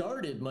we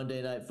started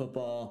Monday Night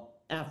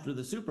Football after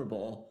the Super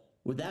Bowl?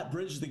 Would that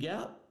bridge the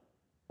gap?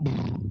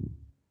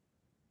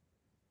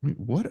 Wait,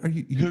 what are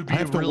you? It would be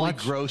a really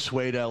gross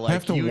way to like.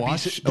 have to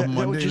watch a that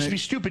Monday would just night- be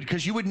stupid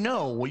because you would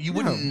know. You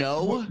wouldn't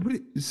know.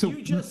 So,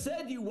 You just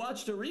said you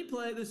watched a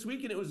replay this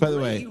week and it was By the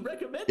great. way, You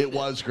recommended It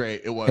was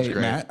great. It was hey,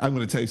 great. Matt, I'm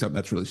going to tell you something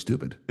that's really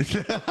stupid.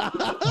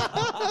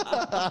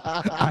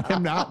 I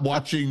am not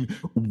watching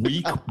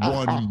week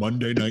 1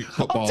 Monday Night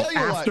Football tell you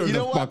what, after you the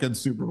know what? fucking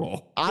Super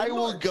Bowl. I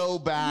will go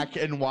back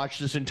and watch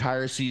this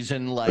entire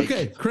season. Like,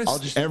 Okay, Chris, I'll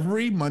just.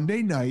 every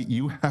Monday night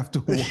you have to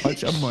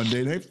watch a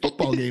Monday Night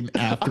Football game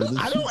after the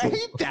I Super don't Bowl.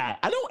 hate that.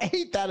 I don't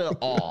hate that at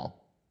all.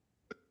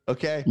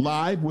 Okay.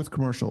 Live with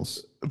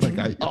commercials.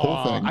 Like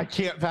whole thing. I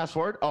can't fast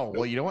forward. Oh,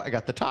 well, you know what? I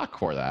got the talk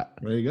for that.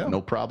 There you go.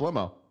 No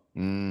problemo.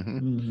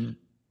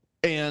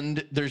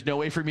 And there's no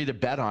way for me to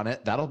bet on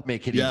it. That'll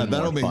make it even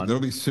more fun.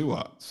 that'll be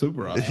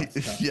super awesome.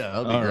 Yeah,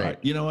 that'll be All great. right.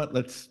 You know what?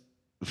 Let's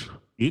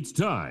It's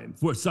time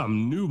for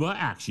some Nuba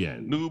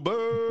action.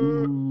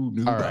 Nuba.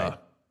 Nuba.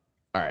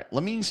 All right.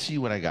 Let me see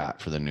what I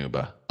got for the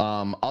Nuba.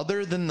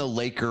 Other than the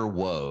Laker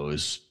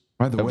woes.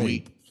 By the have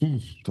way,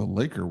 the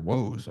Laker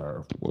woes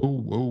are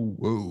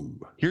whoa.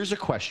 Here's a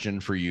question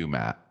for you,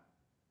 Matt.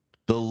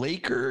 The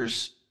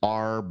Lakers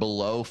are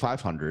below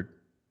 500.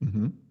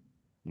 Mm-hmm.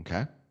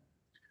 Okay.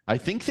 I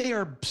think they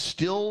are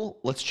still.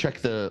 Let's check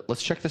the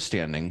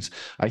standings.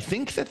 I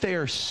think that they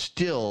are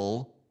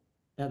still.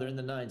 Yeah, they're in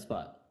the 9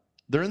 spot.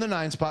 They're in the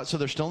 9 spot, so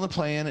they're still in the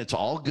play-in. It's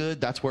all good.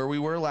 That's where we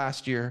were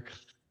last year.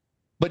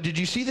 But did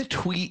you see the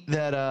tweet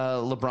that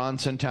LeBron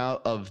sent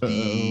out of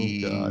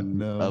the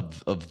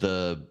of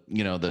the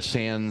the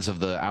sands of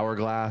the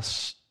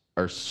hourglass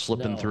are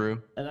slipping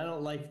through? And I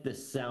don't like the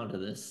sound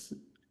of this.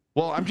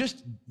 Well,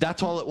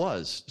 that's all it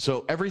was.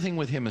 So everything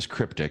with him is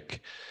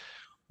cryptic.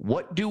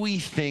 What do we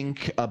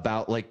think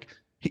about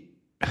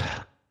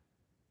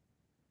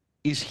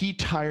is he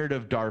tired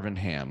of Darvin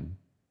Ham?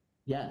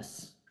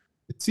 Yes.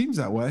 It seems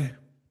that way.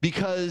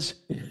 Because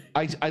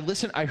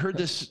I heard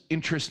this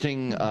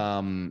interesting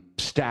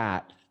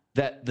stat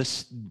that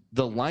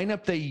the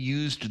lineup they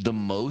used the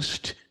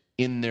most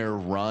in their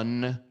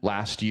run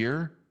last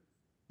year,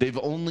 they've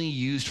only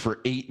used for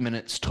 8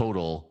 minutes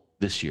total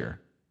this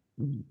year.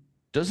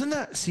 Doesn't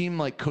that seem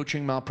like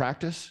coaching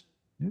malpractice?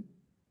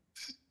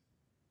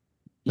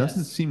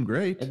 Doesn't seem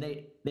great. And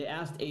they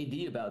asked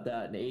AD about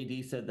that, and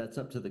AD said that's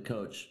up to the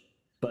coach.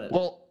 But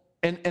well,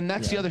 and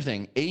that's the other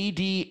thing. AD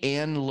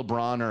and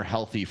LeBron are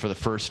healthy for the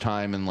first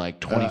time in like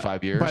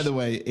 25 years. By the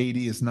way, AD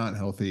is not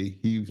healthy.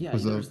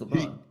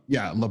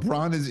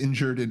 LeBron is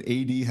injured, and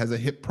AD has a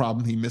hip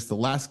problem. He missed the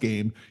last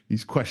game.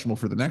 He's questionable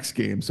for the next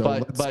game. So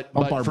let's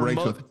pump our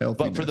brakes with healthiness.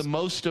 But for the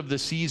most of the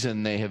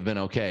season, they have been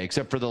okay,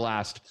 except for the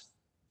last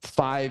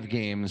 5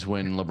 games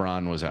when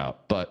LeBron was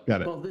out. But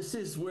well, this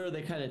is where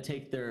they kind of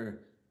take their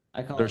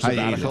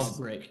sabbatical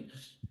break.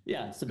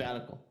 Yeah,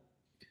 sabbatical.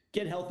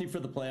 Get healthy for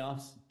the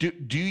playoffs.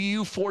 Do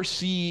you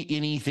foresee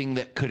anything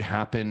that could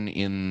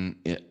happen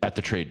at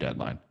the trade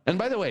deadline? And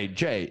by the way,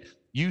 Jay,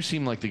 you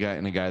seem like the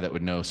guy that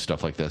would know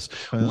stuff like this.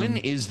 When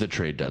is the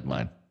trade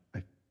deadline?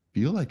 I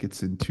feel like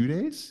it's in 2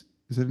 days.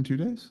 Is it in 2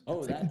 days?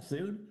 Oh, that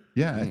soon?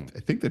 Yeah, I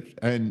think that,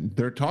 and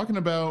they're talking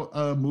about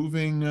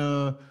moving.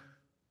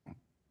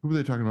 Who were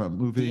they talking about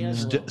moving?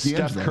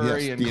 Steph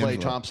Curry and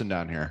Klay Thompson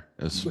down here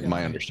is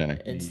my understanding.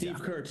 And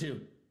Steve Kerr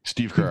too.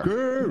 Steve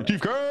Kerr.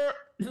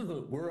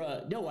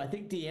 No, I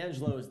think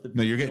D'Angelo is the.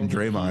 No, you're getting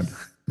Draymond.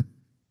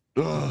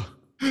 Well,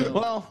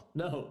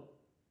 no,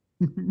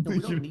 we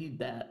don't need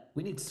that.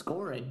 We need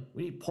scoring.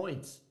 We need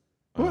points.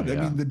 What? I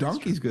mean, the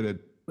donkey's good at.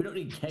 We don't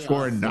need chaos.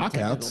 Scoring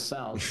knockouts.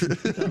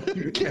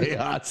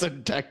 Chaos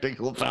and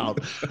technical fouls.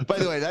 By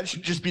the way, that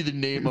should just be the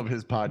name of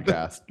his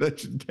podcast. That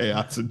should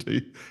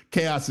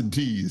chaos and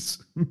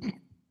tease.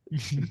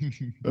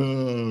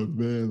 Oh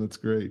man, that's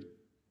great.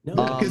 No,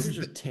 the Lakers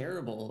are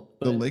terrible.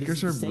 The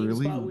Lakers are same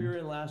really. Spot we were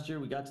in last year.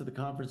 We got to the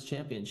conference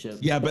championship.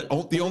 Yeah, but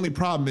the only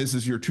problem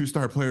is your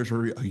 2-star players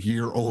are a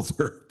year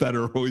older that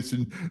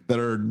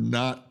are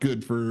not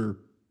good for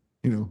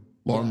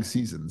long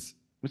seasons.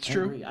 It's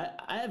true.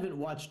 I haven't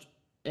watched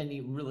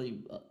any really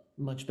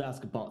much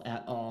basketball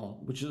at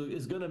all, which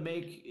is going to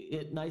make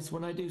it nice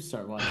when I do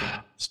start watching.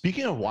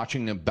 Speaking of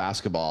watching the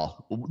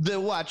basketball, the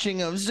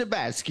watching of the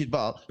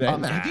basketball.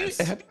 Have you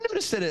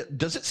noticed that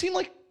does it seem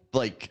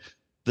like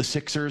the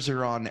Sixers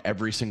are on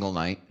every single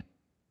night?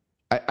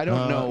 I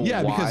don't know.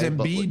 Yeah, why, because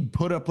Embiid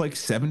put up like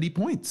 70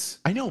 points.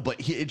 I know,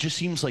 but it just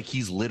seems like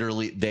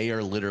they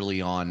are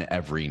literally on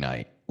every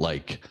night.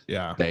 They're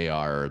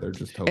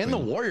just hoping. And the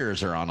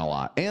Warriors are on a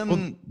lot.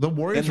 And the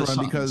Warriors are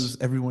on because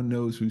everyone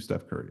knows who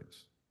Steph Curry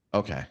is.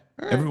 Okay.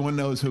 Right. Everyone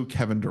knows who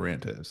Kevin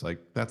Durant is. Like,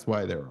 that's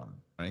why they're on,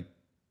 right?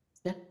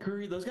 Yeah,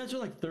 Curry, those guys are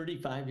like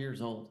 35 years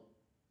old.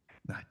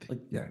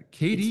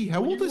 KD,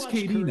 how old is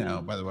KD now,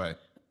 by the way?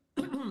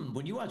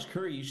 When you watch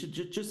Curry, you should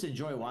just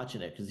enjoy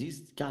watching it because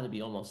he's got to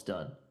be almost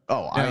done.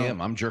 Oh, I am.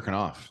 I'm jerking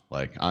off.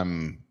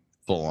 I'm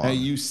full on.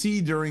 You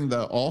see during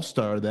the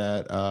All-Star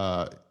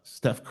that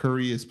Steph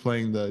Curry is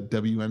playing the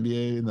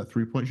WNBA in the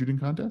 3-point shooting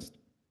contest.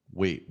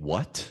 Wait,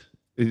 what?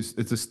 It's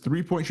this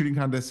 3-point shooting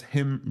contest,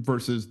 him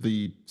versus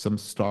some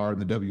star in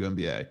the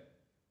WNBA.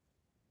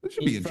 That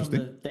should be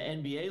interesting. From the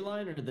NBA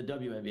line or the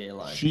WNBA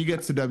line? She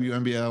gets the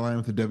WNBA line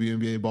with the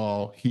WNBA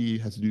ball. He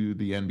has to do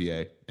the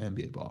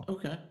NBA ball.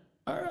 Okay.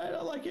 All right,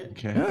 I like it.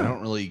 Okay. Yeah. I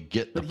don't really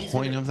get the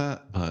point of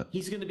that, but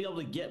he's going to be able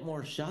to get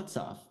more shots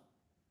off.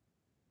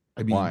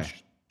 I mean, why?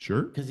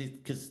 Sure.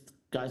 Because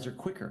guys are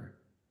quicker.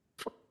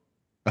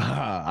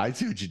 I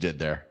see what you did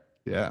there.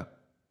 Yeah.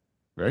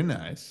 Very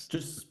nice.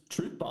 Just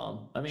truth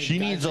bomb. I mean, she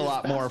needs a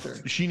lot more.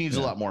 She needs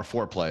a lot more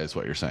foreplay, is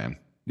what you're saying.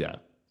 Yeah.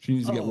 She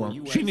needs to get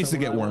warm. She needs to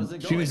get warm.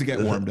 She needs to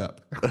get warmed up.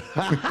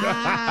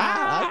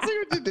 I see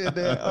what you did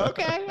there.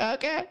 Okay.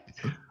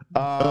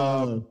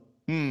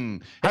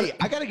 Hey,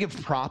 I got to give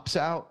props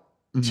out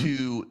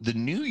to the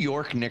New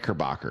York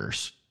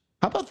Knickerbockers.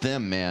 How about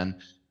them,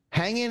 man?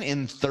 Hanging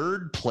in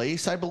 3rd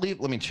place, I believe.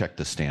 Let me check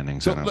the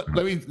standings. So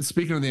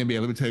speaking of the NBA,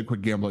 let me tell you a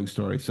quick gambling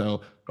story. So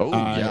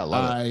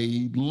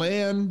we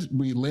land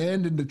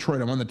in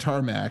Detroit. I'm on the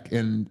tarmac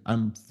and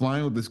I'm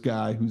flying with this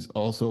guy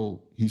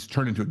he's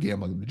turned into a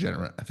gambling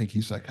degenerate. I think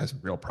he's has a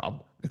real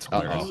problem. It's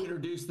hilarious. Can you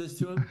introduce this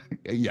to him?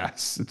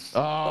 Yes.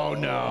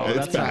 No, it's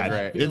that's bad.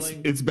 not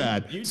great. It's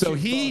bad. So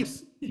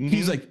he's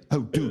like, oh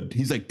dude,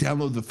 he's like,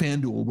 download the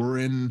FanDuel. We're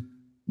in.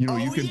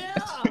 You can. Yeah.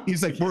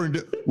 He's like,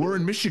 we're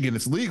in Michigan.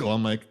 It's legal.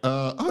 I'm like,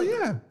 oh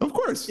yeah, of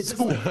course. It's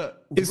cool.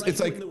 It's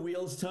like the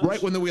wheels touch?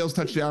 Right when the wheels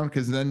touch down,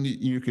 because then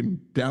you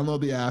can download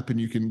the app and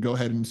you can go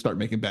ahead and start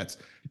making bets.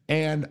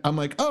 And I'm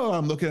like,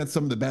 I'm looking at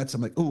some of the bets.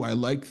 I'm like, I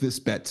like this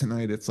bet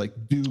tonight. It's like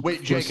Duke.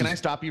 Wait, Jay, can I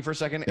stop you for a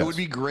second? Yes. It would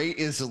be great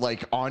is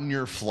like on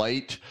your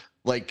flight,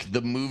 like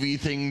the movie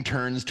thing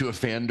turns to a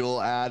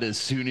FanDuel ad as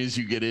soon as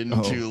you get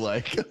into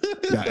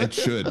Yeah, it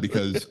should,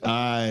 because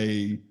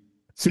as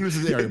soon as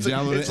it's there,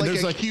 download it.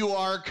 It's like a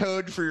QR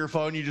code for your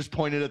phone. You just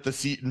point it at the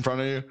seat in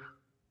front of you.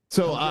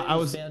 So I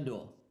was.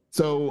 FanDuel.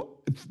 So,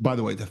 by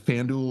the way, the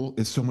FanDuel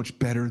is so much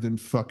better than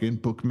fucking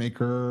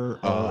Bookmaker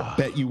or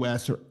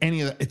BetUS or any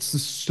of that. It's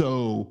just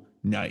so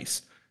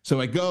nice. So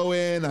I go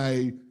in,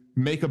 I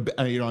make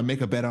I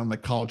make a bet on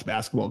like college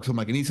basketball because I'm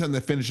like, I need something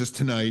that finishes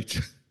tonight.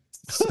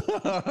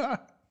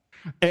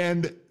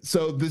 And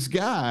so this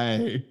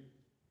guy,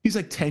 he's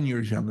like 10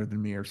 years younger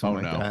than me or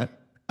something like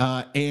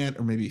that.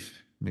 Or maybe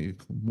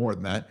more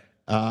than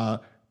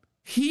that.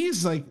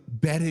 He's like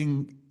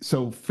betting.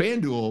 So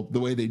FanDuel, the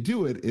way they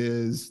do it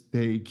is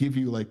they give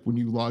you like, when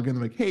you log in,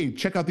 like, hey,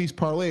 check out these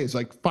parlays.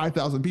 Like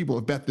 5,000 people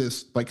have bet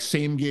this like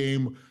same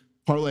game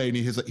parlay. And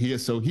he's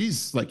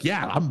like,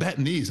 yeah, I'm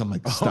betting these. I'm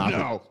like, stop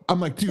it.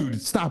 I'm like,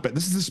 dude, stop it.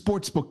 This is the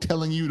sports book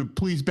telling you to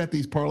please bet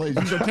these parlays.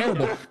 These are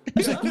terrible.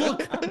 He's like,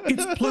 look,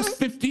 it's plus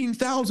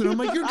 15,000. I'm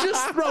like, you're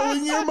just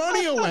throwing your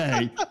money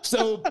away.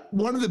 So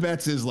one of the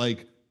bets is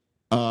like,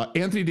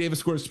 Anthony Davis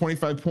scores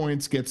 25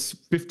 points, gets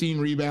 15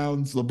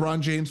 rebounds.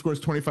 LeBron James scores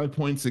 25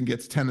 points and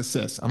gets 10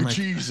 assists. I'm like,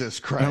 Jesus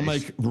Christ. I'm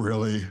like,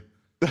 really?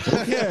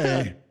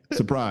 Okay.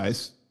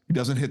 Surprise. He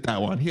doesn't hit that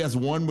one. He has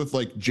one with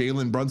like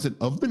Jalen Brunson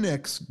of the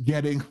Knicks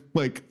getting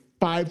like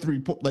 5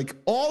 3-point, like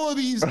all of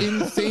these in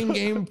the same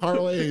game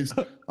parlays.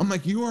 I'm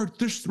like, you are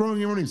just throwing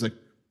your money. He's like,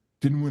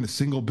 didn't win a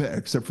single bet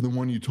except for the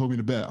one you told me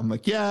to bet. I'm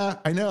like, yeah,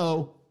 I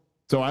know.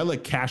 So I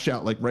like cash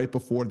out like right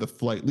before the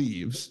flight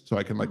leaves so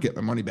I can like get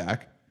my money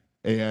back.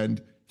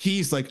 And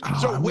he's like,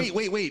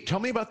 wait. Tell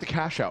me about the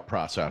cash out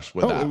process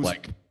with that. It was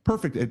like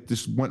perfect. It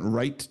just went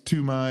right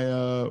to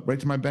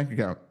my bank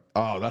account.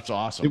 Oh, that's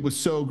awesome. It was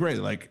so great.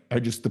 Like I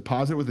just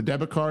deposit with a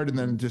debit card and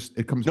then just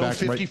it comes back.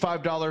 No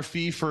 $55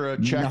 fee for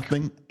a check.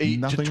 Nothing.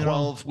 8 to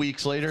 12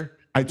 weeks later.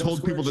 I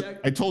told people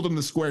I told them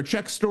the Square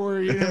check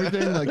story and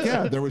everything. Like,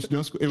 yeah, there was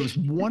no. It was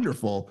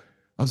wonderful.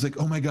 I was like,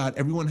 oh my God,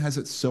 everyone has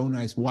it so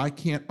nice. Why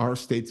can't our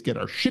states get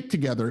our shit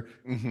together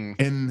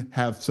and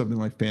have something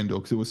like FanDuel?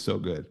 Because it was so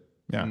good.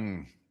 Yeah.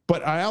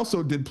 But I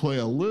also did play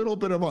a little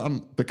bit of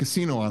on the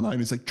casino online.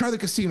 He's like, try the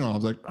casino. I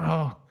was like,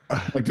 oh,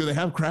 like, do they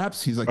have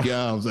craps? He's like,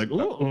 yeah. I was like,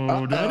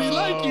 oh, daddy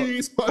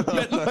likey.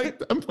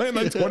 So I'm playing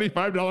like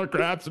 $25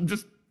 craps. I'm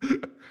just,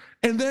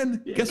 and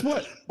then guess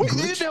what? Wait,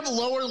 they didn't have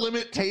lower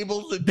limit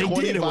tables than they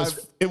 25?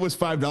 did. It was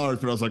 $5,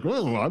 but I was like,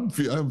 oh,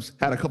 I've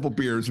had a couple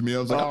beers in me. I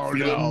was like, I'm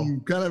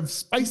feeling kind of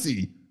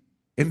spicy.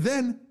 And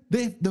then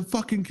the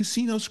fucking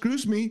casino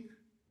screws me.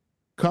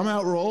 Come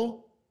out,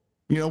 roll.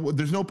 You know,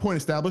 there's no point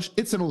established.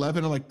 It's an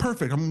 11. I'm like,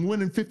 perfect. I'm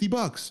winning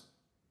 $50.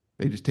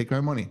 They just take my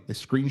money. They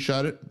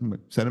screenshot it,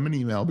 send them an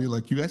email, be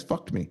like, you guys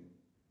fucked me.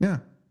 Yeah.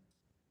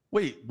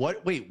 Wait,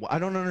 what? Wait, I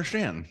don't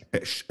understand.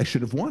 I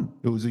should have won.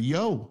 It was a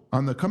yo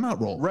on the come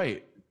out roll.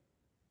 Right.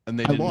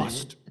 And I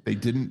lost. They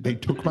didn't. They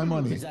took my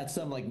money. Is that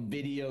some like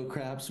video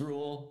craps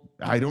rule?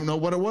 I don't know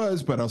what it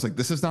was, but I was like,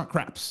 this is not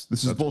craps.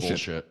 This is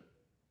bullshit.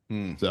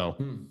 So.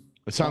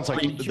 It sounds like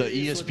the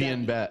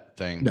ESPN bet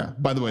thing. Yeah.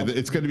 By the way,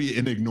 it's going to be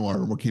an ignore,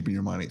 and we're keeping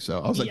your money. So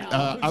I was like,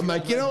 I'm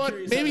like, you know what?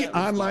 Maybe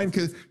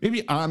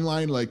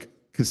online like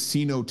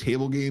casino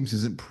table games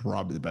isn't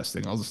probably the best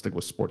thing. I'll just stick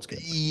with sports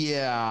games.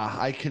 Yeah,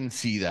 I can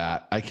see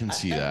that. I can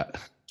see that.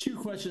 2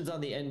 questions on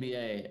the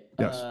NBA.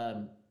 Yes.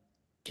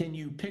 Can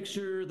you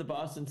picture the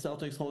Boston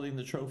Celtics holding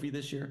the trophy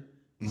this year?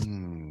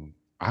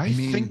 I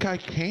think I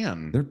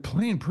can. They're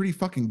playing pretty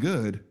fucking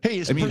good. Hey,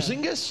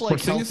 Porzingis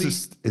like healthy?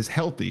 Is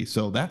healthy,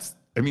 so that's.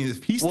 I mean,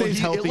 if he stays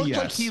healthy, it looked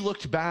like he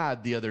looked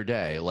bad the other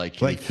day. Like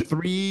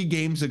 3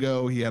 games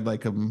ago, he had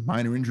like a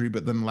minor injury,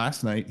 but then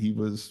last night he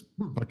was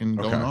fucking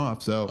going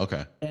off. So,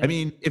 I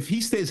mean, if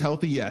he stays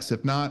healthy, yes.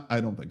 If not,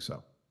 I don't think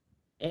so.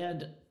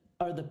 And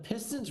are the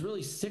Pistons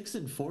really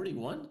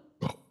 6-41?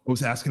 I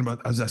was asking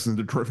the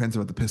Detroit fans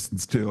about the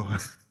Pistons too.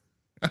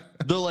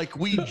 They're like,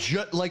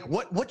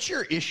 what's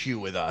your issue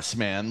with us,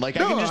 man? Like,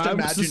 I can just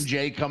imagine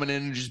Jay coming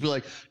in and just be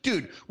like,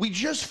 dude, we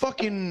just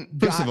fucking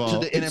got to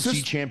the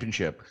NFC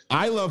Championship.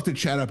 I love to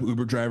chat up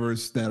Uber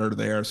drivers that are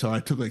there. So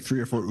I took like 3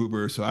 or 4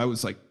 Ubers. So I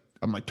was like,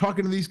 I'm like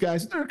talking to these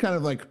guys. They're kind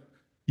of like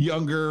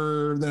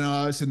younger than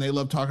us and they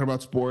love talking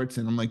about sports.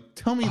 And I'm like,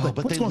 tell me, like,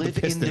 what's going on with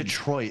the Pistons? In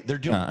Detroit. They're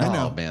doing, I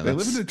know, man. They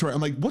live in Detroit. I'm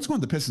like, what's going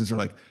on with the Pistons? They're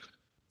like,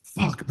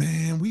 fuck,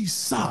 man, we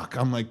suck.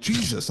 I'm like,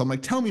 Jesus. I'm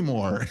like, tell me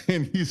more.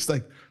 And he's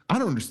like, I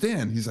don't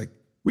understand. He's like,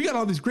 we got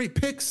all these great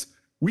picks.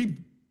 We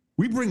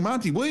bring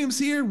Monty Williams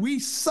here. We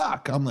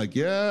suck. I'm like,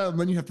 yeah. And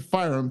then you have to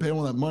fire him, pay him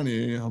all that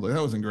money. I was like,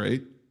 that wasn't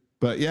great.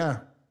 But yeah,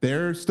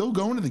 they're still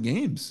going to the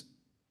games.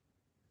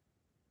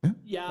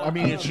 Yeah. I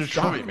mean, it's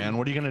Detroit, man.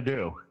 What are you going to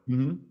do?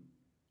 Mm-hmm.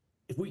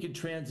 If we could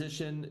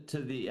transition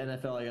to the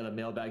NFL, I got a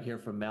mailbag here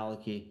from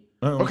Malachi.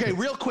 Oh, okay,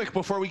 real quick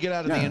before we get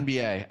out of the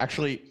NBA.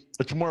 Actually,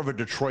 it's more of a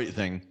Detroit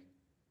thing.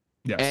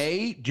 Yes.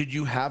 A, did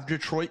you have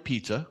Detroit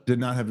pizza? Did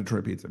not have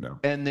Detroit pizza, no.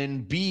 And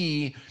then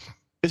B,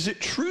 is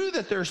it true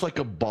that there's like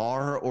a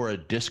bar or a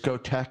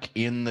discotheque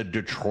in the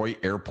Detroit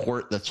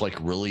airport that's like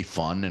really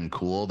fun and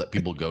cool that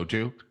people go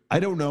to? I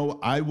don't know.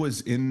 I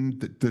was in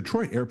the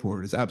Detroit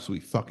airport is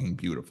absolutely fucking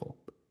beautiful.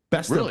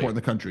 Best airport in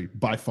the country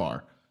by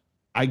far.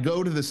 I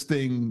go to this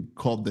thing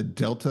called the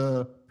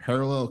Delta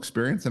Parallel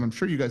Experience, and I'm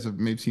sure you guys have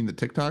maybe seen the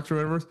TikToks or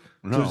whatever.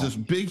 No. So there's this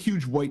big,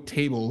 huge white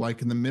table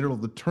like in the middle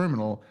of the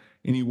terminal,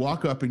 and you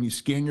walk up and you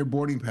scan your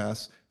boarding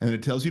pass, and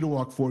it tells you to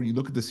walk forward. You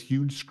look at this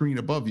huge screen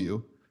above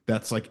you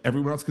that's like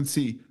everyone else can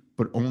see,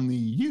 but only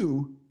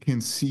you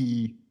can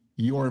see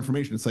your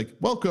information. It's like,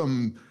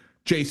 welcome,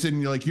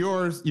 Jason. You're like,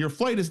 your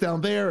flight is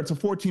down there. It's a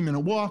 14-minute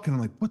walk. And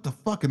I'm like, what the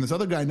fuck? And this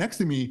other guy next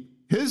to me,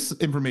 his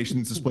information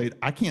is displayed.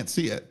 I can't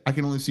see it. I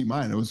can only see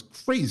mine. It was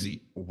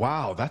crazy.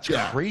 Wow, that's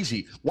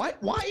crazy. Why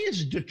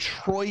is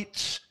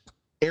Detroit's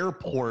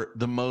airport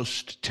the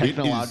most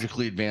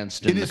technologically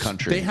advanced in the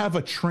country? They have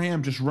a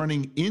tram just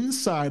running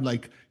inside.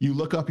 Like you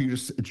look up,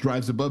 it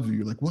drives above you.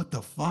 You're like, what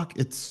the fuck?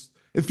 It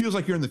feels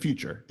like you're in the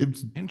future.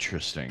 It's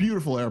interesting.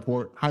 Beautiful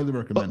airport. Highly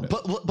recommend it.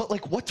 But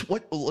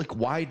like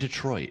why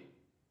Detroit?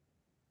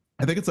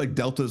 I think it's like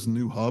Delta's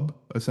new hub,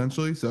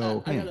 essentially.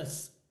 So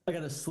I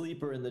got a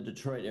sleeper in the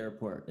Detroit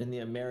airport in the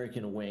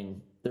American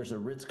wing. There's a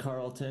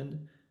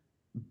Ritz-Carlton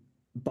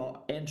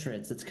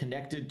entrance that's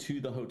connected to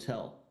the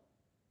hotel.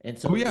 And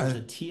so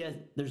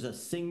there's a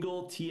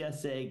single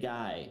TSA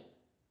guy,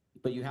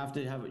 but you have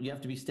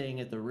to be staying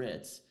at the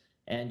Ritz,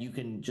 and you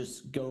can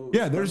just go.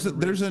 Yeah, there's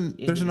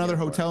another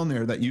hotel in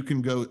there that you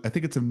can go. I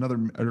think it's the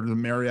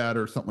Marriott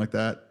or something like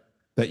that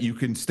you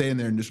can stay in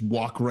there and just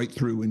walk right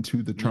through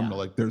into the terminal.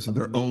 Like there's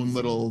their own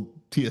little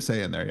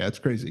TSA in there. Yeah, it's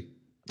crazy.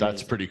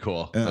 That's pretty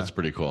cool. Yeah. That's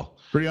pretty cool.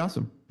 Pretty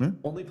awesome. Yeah.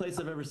 Only place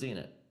I've ever seen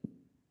it.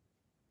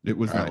 It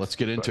was nice. All right, let's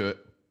get into it.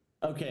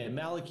 Okay,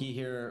 Malachi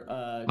here.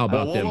 How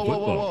about them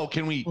football?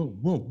 Can we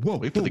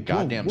wait for the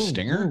goddamn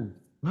stinger?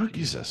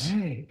 Jesus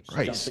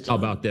Christ. How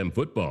about them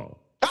football?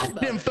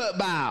 Goddamn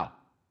football.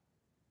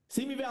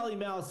 Simi Valley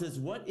Mal says,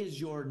 what is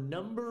your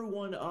number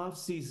one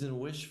off-season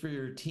wish for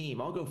your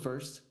team? I'll go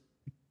first.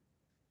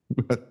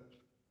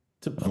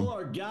 To pull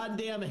our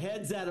goddamn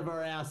heads out of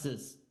our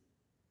asses.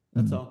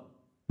 That's all.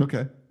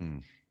 Okay.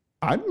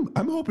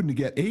 I'm hoping to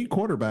get a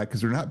quarterback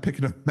because they're not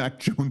picking up Mac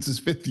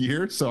Jones's 5th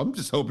year. So I'm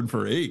just hoping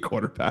for a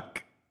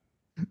quarterback.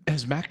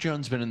 Has Mac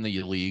Jones been in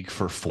the league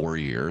for 4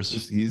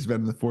 years? He's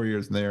been in the 4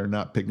 years and they are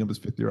not picking up his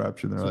 5th year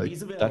option. They're so like,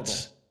 he's available.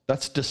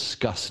 That's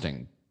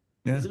disgusting.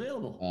 Yeah. He's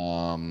available.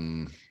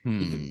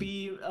 He could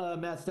be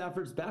Matt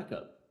Stafford's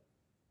backup.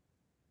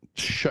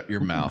 Shut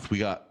your mouth. We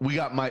got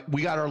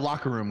our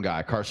locker room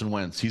guy, Carson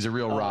Wentz. He's a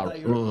real raw. I thought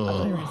you were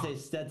going to say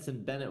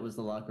Stetson Bennett was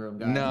the locker room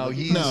guy. No,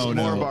 he's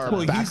more of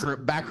our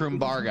backroom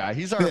bar guy.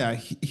 He's our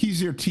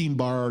he's your team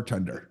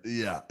bartender.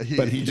 Yeah,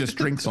 but he just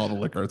drinks all the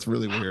liquor. It's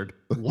really weird.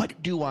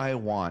 What do I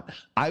want?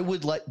 I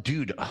would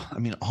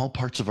all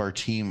parts of our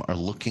team are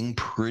looking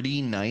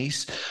pretty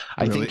nice.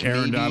 I think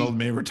Aaron Donald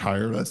may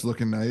retire. That's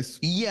looking nice.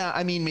 Yeah,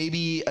 I mean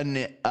maybe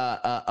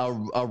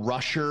a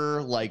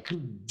rusher like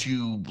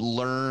to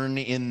learn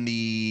in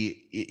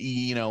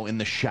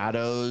the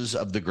shadows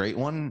of the great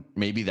one.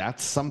 Maybe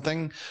that's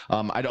something.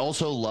 I'd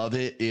also love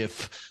it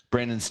if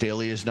Brandon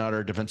Staley is not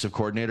our defensive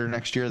coordinator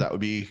next year. That would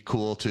be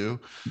cool too.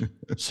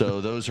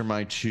 So those are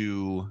my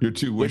two. Your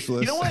two wish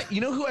lists. You know what?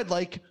 You know who I'd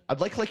like? I'd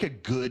like a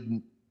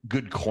good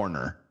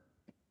corner.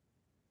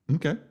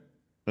 Okay.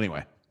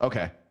 Anyway.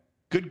 Okay.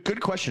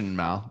 Good question,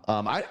 Mal.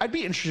 I'd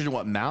be interested in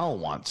what Mal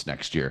wants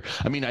next year.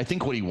 I mean, I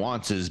think what he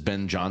wants is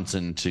Ben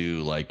Johnson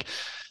to like.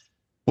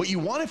 What you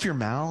want if you're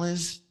Mal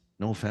is,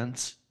 no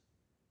offense,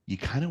 you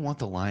kind of want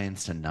the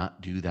Lions to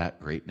not do that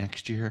great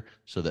next year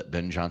so that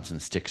Ben Johnson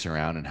sticks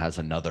around and has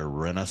another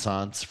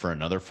renaissance for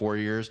another 4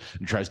 years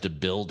and tries to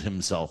build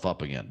himself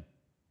up again.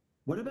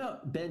 What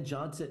about Ben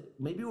Johnson?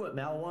 Maybe what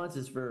Mal wants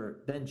is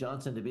for Ben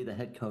Johnson to be the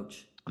head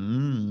coach.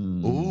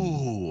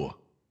 Ooh.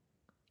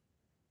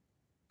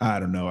 I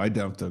don't know. I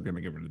doubt they're going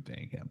to give it to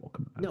Dan Campbell.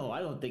 Come on. No,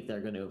 I don't think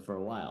they're going to for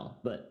a while.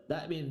 But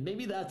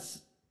maybe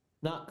that's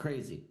not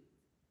crazy.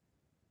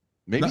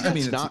 Maybe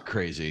that's not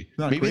crazy.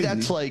 Maybe crazy.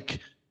 That's like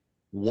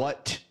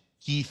what's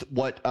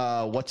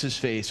his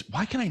face?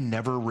 Why can I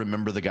never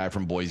remember the guy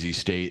from Boise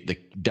State, the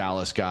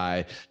Dallas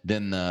guy,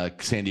 then the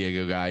San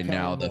Diego guy,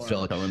 now the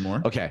Kellen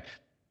Moore. Okay.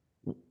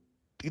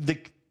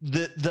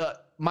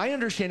 My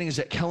understanding is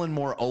that Kellen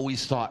Moore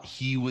always thought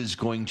he was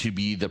going to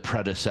be the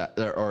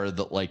predecessor or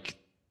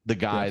the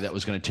guy that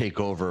was going to take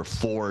over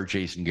for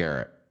Jason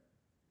Garrett.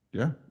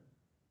 Yeah.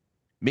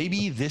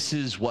 Maybe this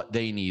is what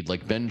they need.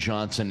 Like Ben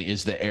Johnson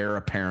is the heir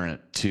apparent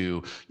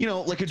to,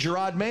 like a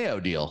Gerard Mayo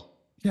deal.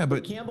 Yeah,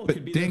 but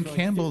Dan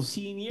Campbell's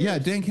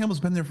Dan Campbell's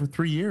been there for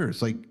 3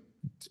 years. Like,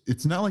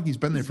 it's not like he's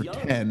been there for young.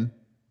 10.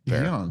 He's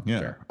young. Yeah.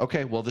 Fair.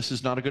 Okay. Well, this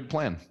is not a good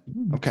plan.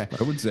 Okay.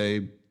 I would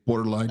say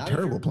borderline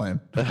terrible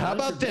plan. How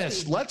about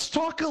this? Let's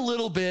talk a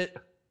little bit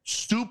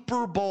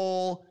Super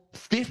Bowl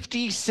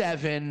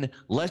 57.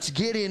 Let's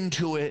get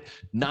into it.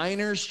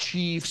 Niners,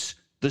 Chiefs.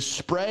 The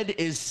spread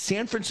is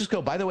San Francisco.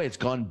 By the way, it's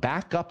gone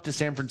back up to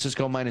San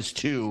Francisco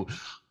 -2.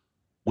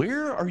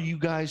 Where are you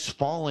guys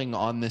falling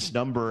on this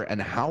number,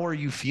 and how are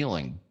you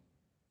feeling?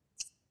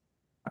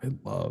 I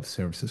love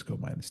San Francisco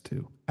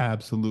 -2.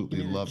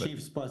 Absolutely love it.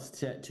 Chiefs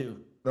 +2.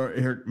 All right,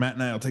 here, Matt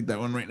and I will take that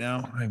one right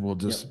now. I will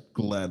just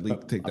gladly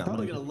take that one. I'm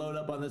probably going to load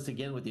up on this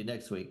again with you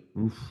next week.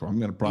 Oof, I'm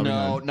going to probably.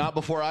 No, not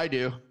before I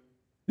do.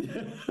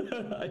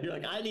 You're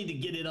like, I need to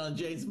get in on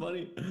Jay's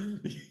money.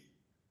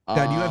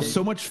 God, you have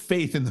so much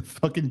faith in the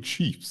fucking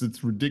Chiefs.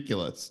 It's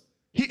ridiculous.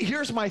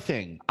 Here's my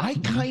thing. I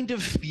kind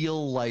of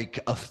feel like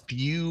a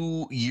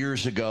few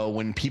years ago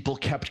when people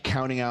kept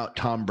counting out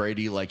Tom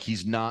Brady, like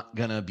he's not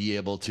going to be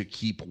able to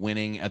keep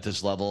winning at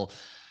this level.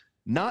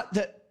 Not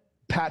that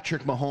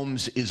Patrick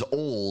Mahomes is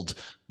old,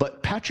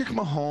 but Patrick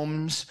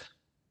Mahomes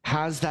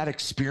has that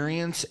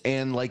experience.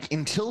 And like,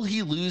 until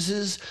he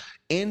loses,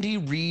 Andy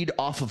Reid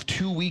off of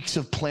 2 weeks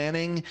of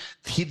planning,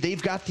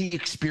 they've got the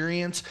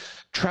experience.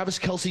 Travis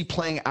Kelce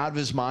playing out of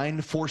his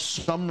mind. For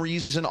some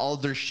reason, all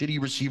of their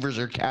shitty receivers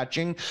are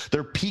catching.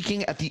 They're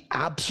peaking at the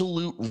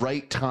absolute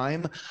right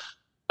time.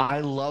 I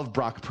love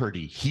Brock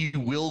Purdy. He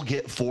will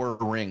get 4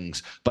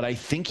 rings, but I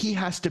think he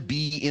has to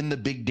be in the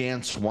big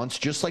dance once,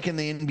 just like in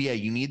the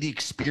NBA. You need the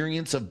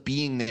experience of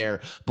being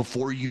there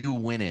before you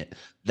win it.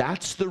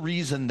 That's the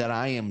reason that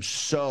I am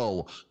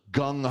so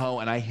gung-ho,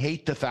 and I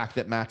hate the fact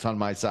that Matt's on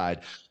my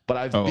side, but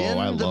I've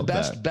been the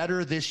best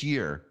better this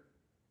year.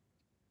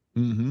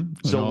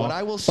 So what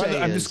I will say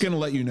is, I'm just going to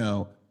let you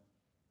know,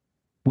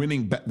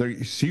 winning.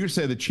 So you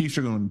say the Chiefs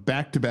are going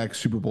back-to-back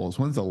Super Bowls.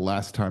 When's the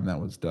last time that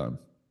was done?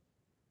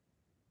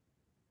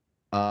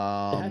 It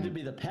had to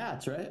be the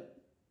Pats, right?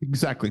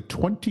 Exactly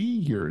 20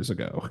 years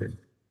ago.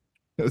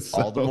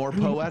 So, all the more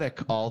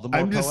poetic. All the more.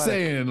 I'm just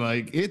saying,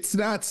 like, it's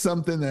not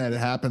something that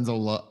happens a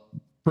lot,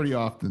 pretty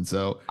often.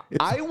 So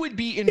I would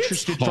be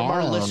interested from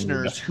our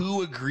listeners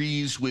who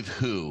agrees with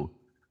who.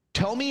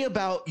 Tell me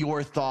about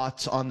your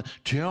thoughts on.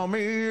 Tell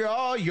me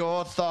all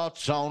your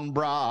thoughts on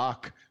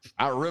Brock.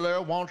 I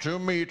really want to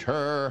meet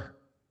her.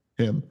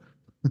 Him.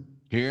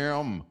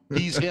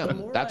 He's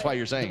him. That's why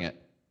you're saying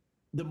it.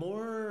 The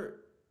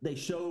more they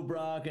show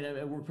Brock, and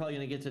we're probably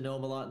going to get to know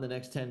him a lot in the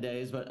next 10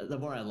 days, but the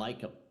more I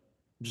like him.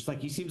 Just like,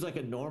 he seems like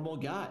a normal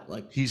guy.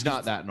 Like, he's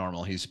not that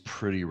normal. He's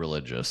pretty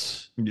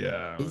religious.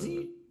 Yeah. Is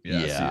he?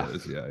 Yes, yeah. He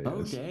is. Yeah, he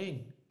is.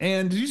 Dang.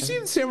 And did you see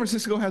that San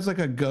Francisco has like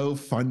a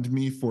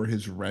GoFundMe for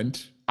his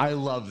rent? I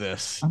love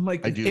this. I'm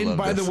like, and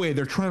by the way,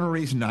 they're trying to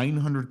raise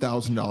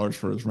 $900,000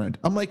 for his rent.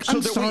 I'm like,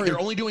 I'm sorry. They're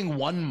only doing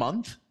 1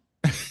 month?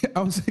 I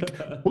was like,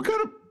 what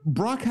kind of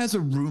Brock has a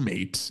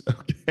roommate?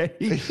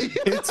 Okay.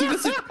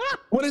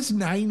 What is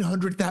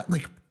 900,000?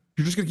 Like,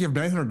 you're just going to give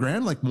 900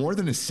 grand, like more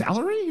than his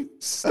salary?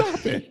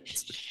 Stop it.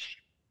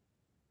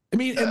 I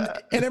mean, and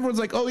everyone's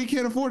like, oh, he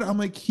can't afford it. I'm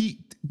like, he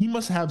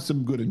must have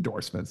some good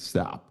endorsements.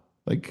 Stop.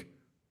 Like,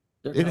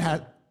 it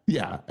had,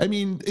 yeah. I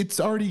mean, it's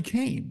already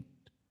came.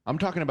 I'm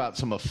talking about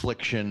some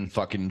affliction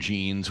fucking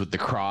jeans with the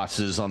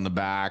crosses on the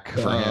back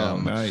for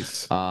him.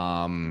 Nice.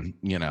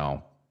 You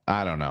know,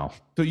 I don't know.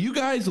 So you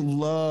guys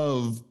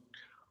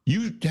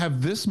you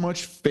have this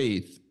much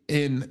faith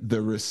in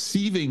the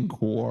receiving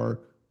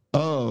core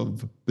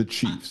of the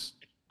Chiefs.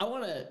 I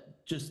want to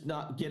just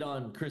not get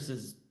on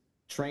Chris's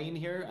train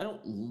here. I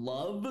don't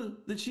love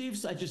the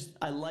Chiefs.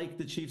 I like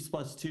the Chiefs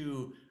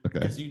 +2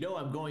 because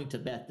I'm going to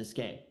bet this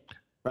game,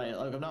 right?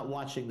 Like, I'm not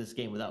watching this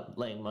game without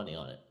laying money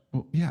on it.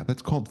 Well, yeah,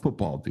 that's called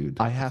football, dude.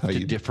 I have to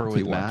differ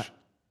with Matt.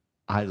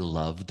 I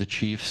love the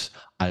Chiefs.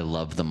 I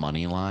love the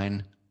money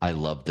line. I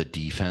love the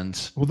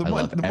defense. Well, the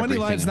money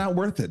line's not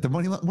worth it. The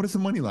money line. What is the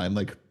money line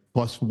like?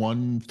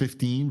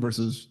 +115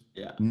 versus.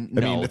 Yeah.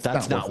 No,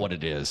 that's not what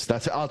it is.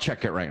 I'll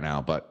check it right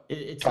now. But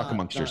it's talk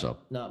amongst yourself.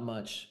 Not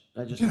much.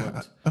 I just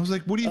I was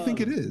like, what do you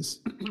think it is?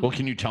 Well,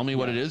 can you tell me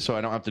what it is so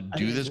I don't have to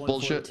do this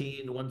bullshit?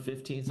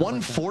 115.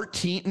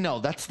 114? No,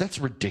 that's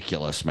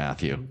ridiculous,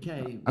 Matthew.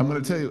 Okay. I'm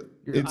going to tell you,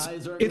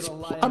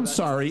 I'm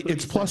sorry,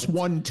 it's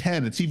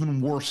 +110. It's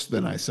even worse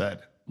than I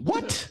said.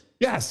 What?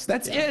 Yes,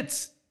 that's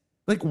it.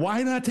 Like,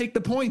 why not take the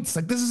points?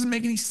 Like, this doesn't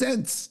make any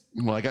sense.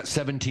 Well, I got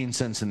 17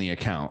 cents in the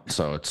account,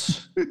 so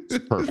it's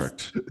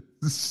perfect.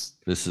 This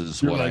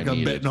is You're what like, I I'm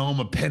needed. betting all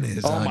my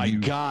pennies. Oh my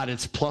God,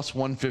 it's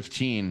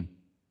 +115.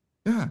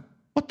 Yeah.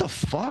 What the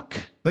fuck?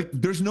 Like,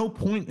 there's no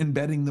point in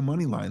betting the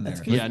money line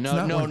there. Yeah,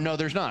 no,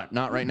 there's not.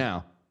 Not right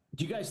now.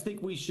 Do you guys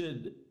think we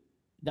should,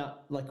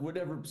 not like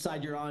whatever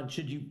side you're on,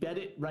 should you bet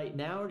it right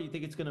now, or do you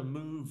think it's going to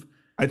move?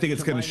 I think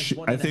it's going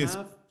to. I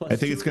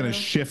think it's going to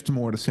shift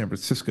more to San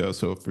Francisco.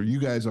 So if you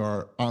guys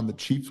are on the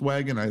Chiefs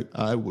wagon,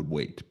 I would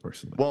wait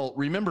personally. Well,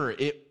 remember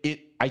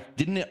I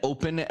didn't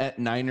open at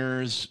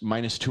Niners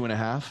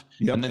 -2.5,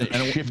 and then it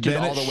shifted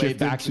all the way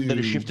back. Then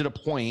it shifted a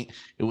point.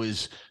 It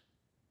was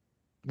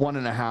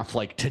 1.5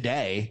 like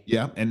today.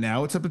 Yeah, and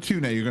now it's up to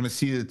 2. Now you're going to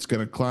see it's going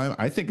to climb.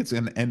 I think it's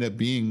going to end up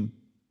being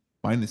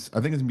minus.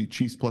 I think it's going to be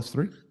Chiefs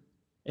 +3.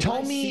 If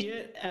I see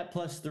it at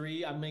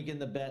 +3, I'm making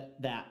the bet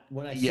that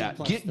when I see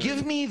 +3.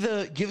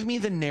 give me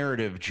the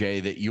narrative,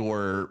 Jay, that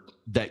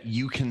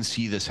you can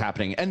see this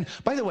happening. And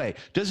by the way,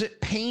 does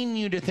it pain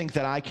you to think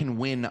that I can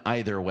win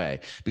either way?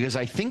 Because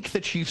I think the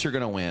Chiefs are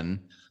going to win.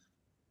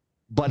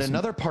 But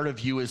another part of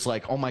you is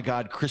like, oh my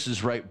God, Chris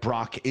is right.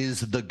 Brock is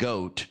the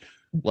GOAT.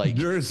 Like,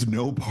 there is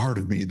no part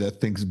of me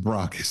that thinks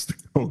Brock is the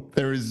GOAT.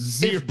 There is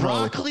zero. If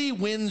Broccoli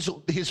wins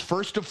his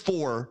first of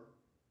 4,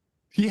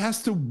 he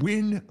has to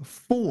win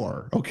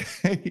 4.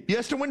 Okay, he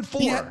has to win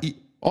 4.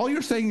 All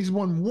you're saying he's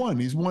won 1.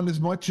 He's won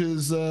as much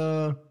as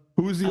who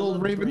was the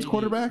old Ravens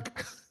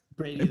quarterback?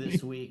 Brady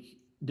this week,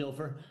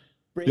 Dilfer.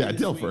 Brady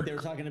Dilfer. Week, they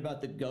were talking about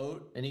the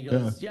GOAT, and he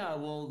goes, "Yeah,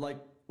 well, like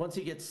once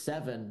he gets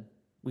 7,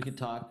 We could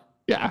talk.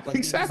 Yeah, Like,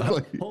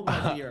 exactly. Hold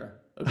my beer.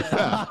 Okay.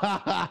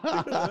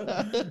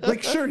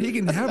 Like, sure, he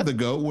can have the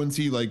GOAT once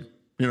he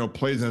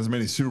plays in as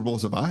many Super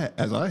Bowls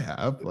as I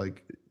have.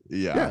 Like,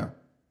 yeah.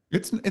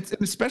 It's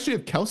especially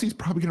if Kelsey's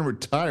probably going to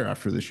retire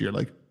after this year.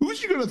 Like,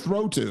 who's he going to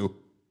throw to?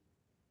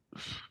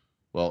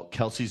 Well,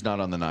 Kelsey's not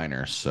on the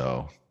Niners,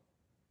 so.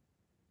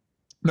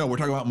 No, we're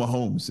talking about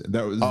Mahomes.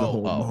 That was the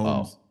whole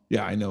Mahomes.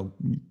 Yeah, I know.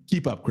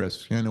 Keep up,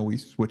 Chris. I know we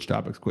switched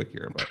topics quick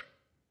here, but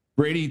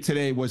Brady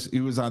today was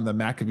on the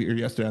McAfee, or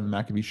yesterday on the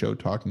McAfee show,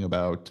 talking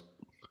about.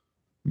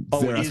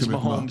 Is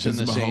Mahomes in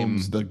the same?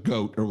 The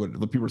GOAT, or what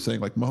the people are saying?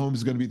 Like, Mahomes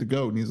is going to be the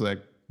GOAT, and he's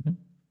like,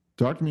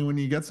 talk to me when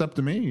he gets up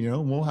to me.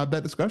 We'll have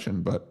that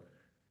discussion. But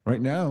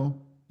right now,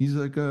 he's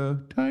like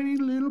a tiny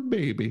little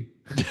baby.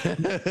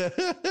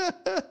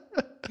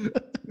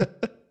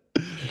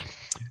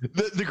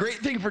 The great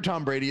thing for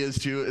Tom Brady is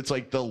too, it's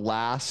like the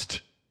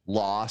last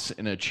loss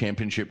in a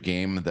championship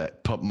game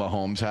that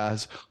Mahomes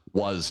has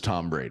was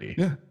Tom Brady.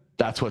 Yeah.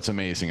 That's what's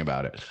amazing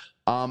about it.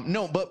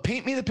 No, but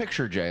paint me the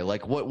picture, Jay.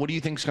 Like, what do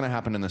you think is going to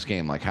happen in this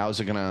game? Like, how's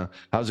it gonna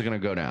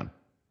go down?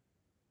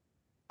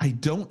 I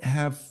don't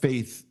have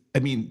faith. I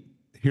mean,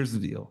 here's the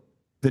deal.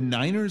 The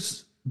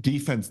Niners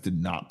defense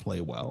did not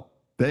play well.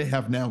 They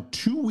have now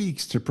 2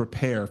 weeks to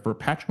prepare for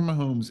Patrick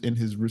Mahomes and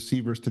his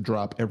receivers to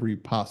drop every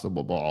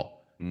possible ball.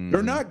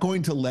 They're not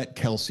going to let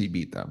Kelsey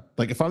beat them.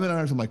 Like, if I'm the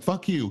Niners, I'm like,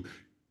 fuck you.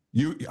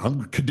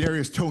 I'm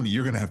Kadarius Toney.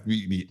 You're going to have to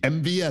beat me.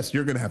 MVS,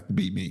 you're going to have to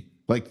beat me.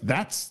 Like,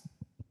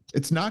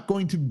 it's not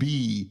going to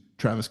be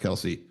Travis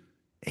Kelsey.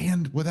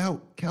 And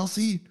without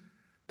Kelsey,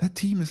 that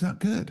team is not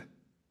good.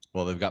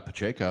 Well, they've got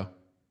Pacheco.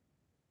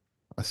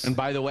 And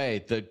by the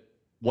way,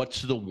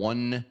 what's the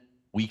one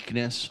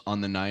weakness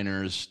on the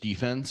Niners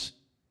defense?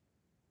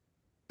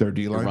 Their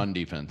D-line? The run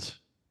defense.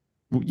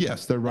 Well,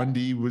 yes, their run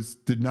D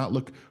did not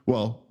look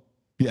well.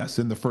 Yes,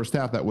 in the first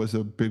half, that was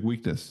a big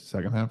weakness.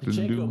 Second half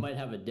didn't do. Pacheco might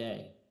have a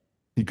day.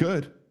 He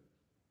could.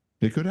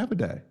 He could have a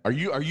day. Are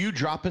you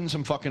dropping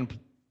some fucking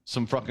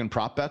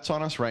prop bets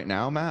on us right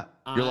now, Matt?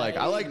 You're like,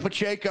 I like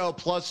Pacheco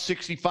plus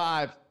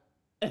 65.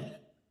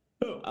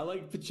 I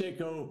like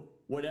Pacheco,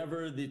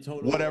 whatever the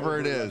total. Whatever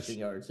it is.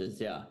 Yards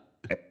is, yeah.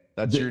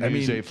 That's your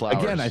new Zay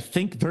Flowers. Again, I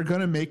think they're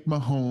going to make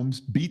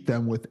Mahomes beat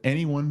them with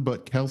anyone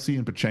but Kelsey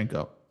and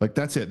Pacheco. Like,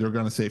 that's it. They're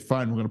going to say,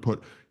 fine, we're going to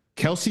put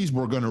Kelsey's,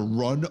 we're going to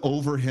run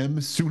over him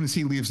as soon as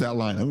he leaves that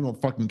line. I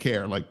don't fucking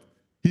care. Like,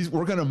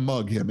 we're going to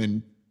mug him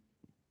and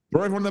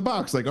throw everyone in the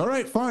box. Like, all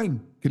right, fine.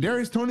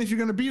 Kadarius Toney, if you're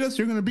going to beat us,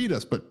 you're going to beat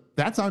us. But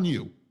that's on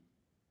you.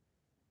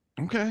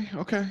 Okay.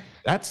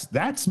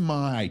 That's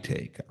my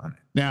take on it.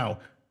 Now,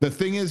 the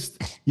thing is,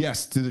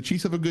 yes, do the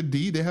Chiefs have a good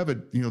D? They have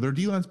their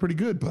D line's pretty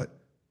good, but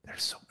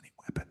there's so many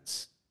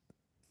weapons.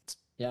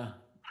 Yeah,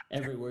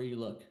 everywhere you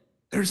look.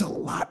 There's a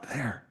lot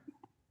there.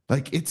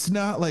 Like, it's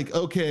not like,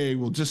 okay,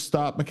 we'll just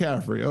stop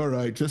McCaffrey. All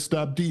right, just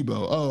stop Debo.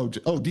 Oh,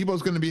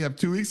 Debo's going to have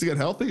 2 weeks to get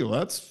healthy? Well,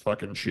 that's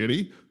fucking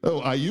shitty. Oh,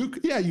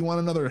 Ayuk? Yeah, you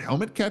want another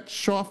helmet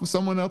catch off of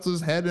someone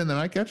else's head and then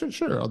I catch it?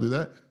 Sure, I'll do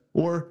that.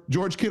 Or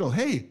George Kittle,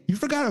 hey, you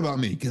forgot about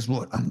me. Guess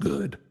what? I'm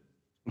good.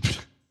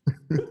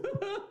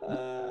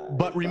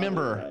 But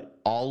remember,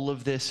 all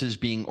of this is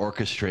being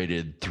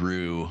orchestrated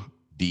through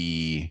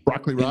the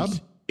Broccoli Rob?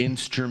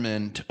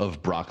 Instrument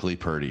of Broccoli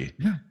Purdy.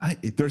 Yeah,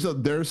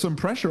 there's some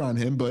pressure on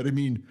him, but I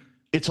mean,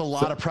 it's a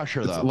lot of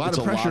pressure, though. It's a lot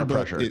of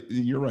pressure.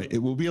 You're right. It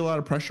will be a lot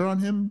of pressure on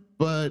him,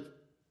 but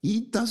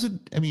he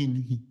doesn't. I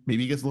mean,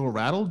 maybe he gets a little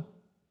rattled,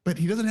 but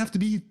he doesn't have to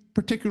be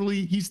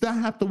particularly. He's not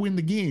have to win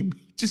the game.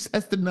 He just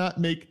has to not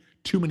make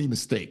too many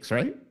mistakes,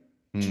 right?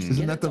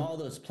 Isn't that all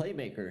those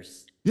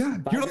playmakers? Yeah,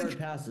 5-yard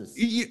passes.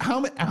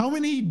 How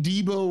many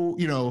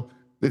Debo?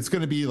 It's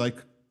going to be like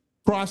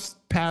cross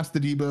pass to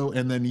Debo,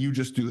 and then you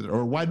just do it,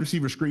 or wide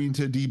receiver screen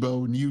to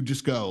Debo, and you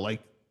just go.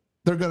 Like,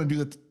 they're going to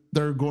do that.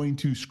 They're going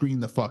to screen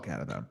the fuck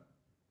out of them.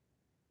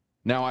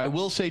 Now, I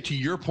will say, to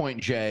your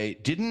point, Jay,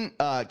 didn't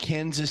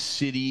Kansas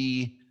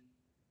City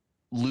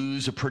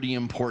lose a pretty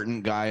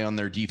important guy on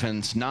their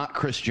defense? Not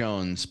Chris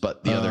Jones,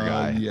 but the other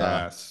guy.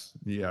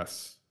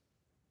 Yes.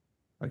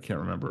 I can't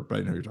remember, but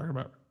I know who you're talking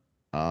about.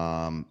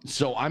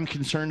 So I'm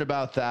concerned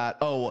about that.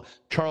 Oh,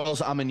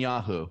 Charles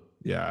Amanyahu.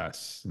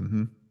 Yes.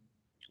 Mm-hmm.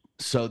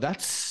 So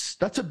that's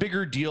a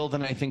bigger deal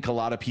than I think a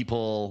lot of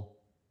people.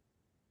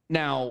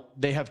 Now,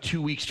 they have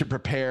 2 weeks to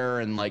prepare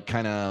and like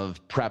kind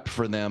of prep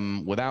for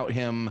them without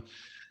him.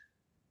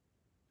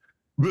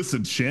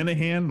 Listen,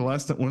 Shanahan,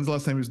 when's the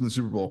last time he was in the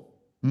Super Bowl?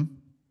 When's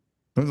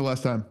the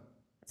last time?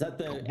 Is that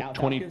the Al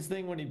Falcons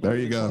thing when he? There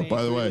you go.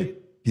 By the way,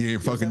 he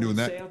ain't fucking doing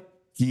that.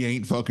 He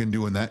ain't fucking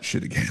doing that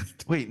shit again.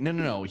 Wait,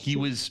 no.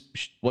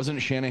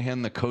 Wasn't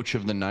Shanahan the coach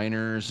of the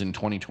Niners in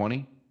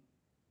 2020?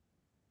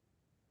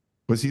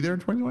 Was he there in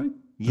 2020?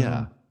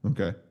 Yeah.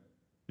 Okay.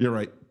 You're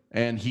right.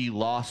 And he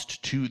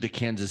lost to the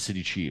Kansas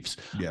City Chiefs.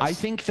 Yes. I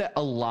think that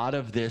a lot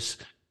of this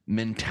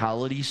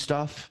mentality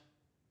stuff,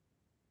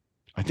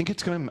 I think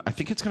it's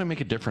gonna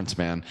make a difference,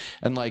 man.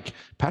 And like,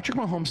 Patrick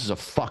Mahomes is a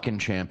fucking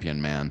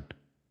champion, man.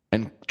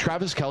 And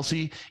Travis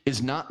Kelsey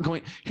is not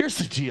going. Here's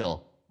the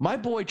deal. My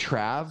boy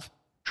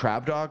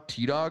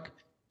T-Dog,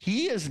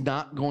 he is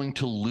not going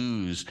to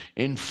lose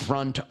in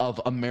front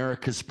of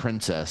America's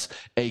princess,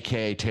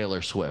 aka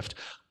Taylor Swift.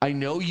 I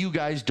know you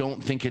guys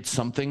don't think it's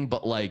something,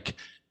 but like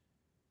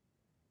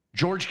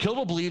George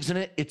Kittle believes in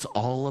it. It's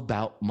all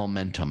about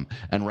momentum.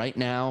 And right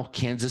now,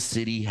 Kansas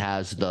City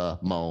has the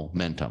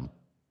momentum.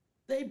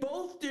 They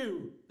both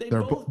do.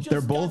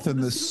 They're both in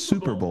the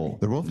Super Bowl.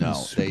 They're both in the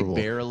Super Bowl.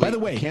 Barely. By the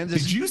way,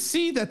 did you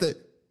see that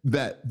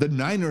the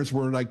Niners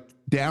were like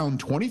down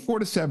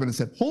 24-7 and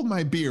said, "Hold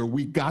my beer,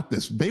 we got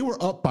this." They were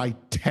up by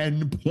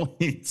 10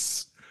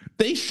 points.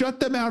 They shut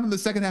them out in the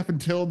second half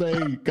until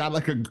they got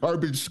like a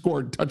garbage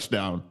scored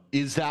touchdown.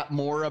 Is that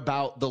more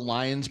about the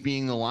Lions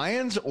being the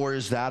Lions, or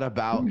is that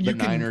about the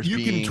Niners being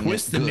You can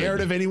twist the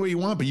narrative any way you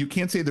want, but you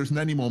can't say there's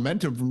any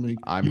momentum from me.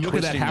 I'm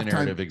twisting the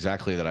narrative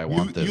exactly that I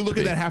want this. You look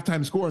at that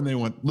halftime score and they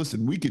went,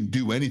 "Listen, we can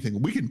do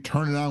anything. We can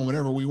turn it on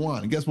whenever we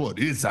want." And guess what?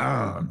 It's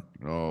on.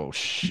 Oh,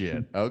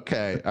 shit.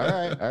 Okay. All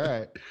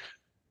right.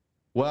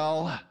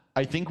 Well,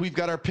 I think we've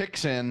got our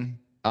picks in.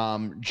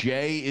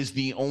 Jay is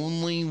the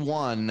only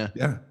one.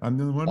 Yeah, I'm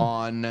the one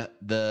on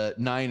the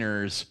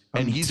Niners,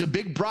 and he's a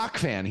big Brock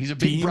fan. He's a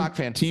big Brock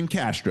fan. Team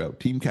Castro.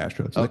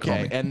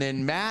 Okay, and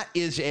then Matt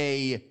is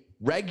a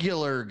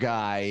regular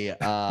guy,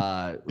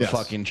 yes.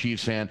 fucking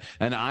Chiefs fan,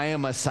 and I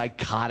am a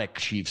psychotic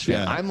Chiefs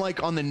fan. Yeah. I'm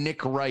like on the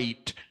Nick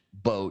Wright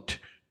boat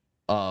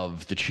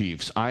of the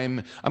Chiefs.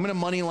 I'm gonna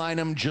money line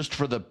them just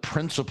for the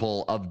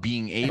principle of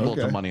being able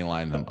to money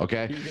line them.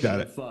 Okay, got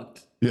it.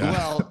 Fucked. Yeah.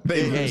 Well,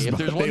 if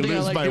there's one thing I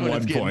like doing,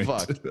 it's getting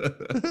fucked.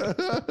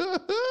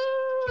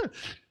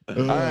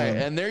 All right,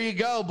 and there you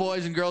go,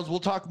 boys and girls. We'll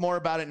talk more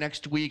about it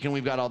next week, and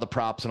we've got all the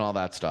props and all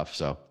that stuff.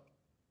 So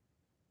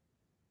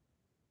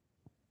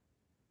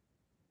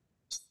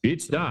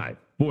It's time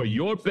for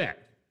your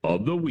bet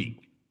of the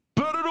week.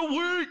 bet of the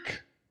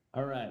week.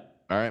 All right.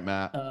 All right,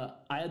 Matt.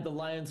 I had the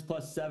Lions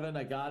 +7.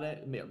 I got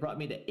it. It brought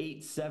me to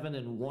 8, 7,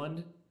 and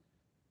 1.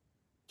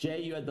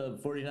 Jay, you had the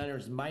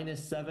 49ers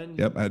 -7.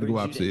 Yep, I had to go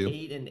opposite you.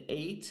 8 and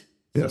 8.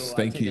 Yes, so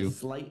thank I take you. A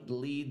slight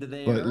lead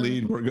there. But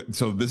lead, we're good.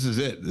 So this is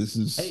it. This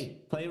is. Hey,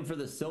 playing for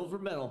the silver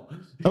medal.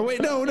 Oh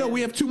wait, no,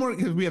 we have two more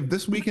because we have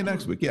this week and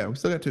next week. Yeah, we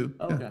still got two.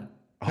 Okay. Yeah.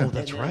 Oh,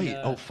 that's then, right.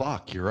 Oh,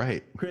 fuck, you're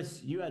right.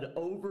 Chris, you had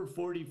over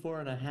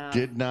 44.5.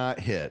 Did not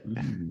hit.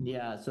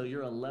 Yeah, so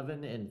you're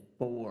 11 and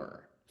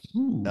 4.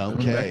 Ooh,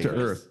 Okay. Back to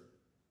earth.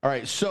 All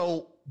right,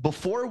 so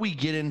before we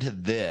get into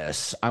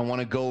this, I want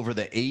to go over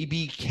the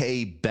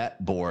ABK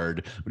bet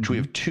board, which we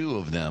have two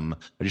of them.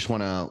 I just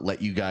want to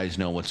let you guys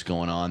know what's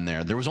going on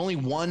there. There was only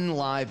one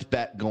live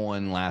bet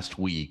going last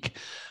week,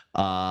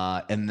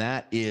 and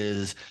that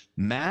is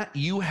Matt,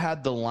 you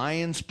had the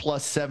Lions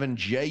 +7.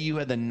 Jay, you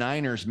had the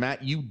Niners.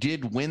 Matt, you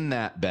did win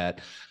that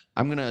bet.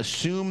 I'm going to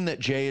assume that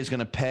Jay is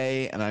going to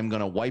pay, and I'm going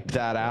to wipe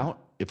that out,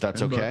 if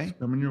that's okay.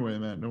 Coming your way,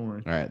 Matt. Don't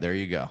worry. All right, there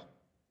you go.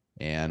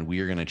 And we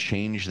are going to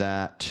change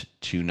that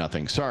to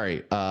nothing.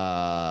 Sorry,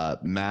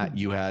 Matt,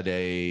 you had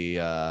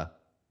a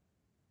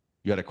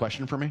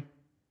question for me?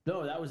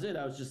 No, that was it.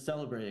 I was just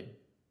celebrating.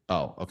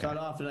 Oh, okay. Start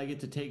off, and I get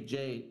to take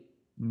Jay.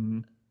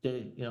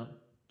 Jay,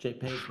 Jay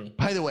pays me.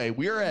 By the way,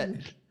 we're at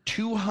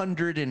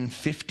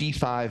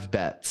 255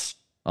 bets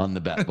on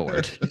the bet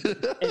board.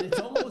 And it's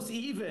almost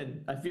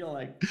even, I feel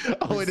like.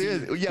 Oh, it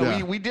is.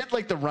 Yeah, we did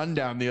like the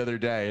rundown the other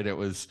day, and it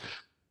was,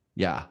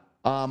 yeah.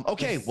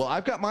 Okay, well,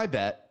 I've got my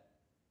bet.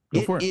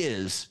 It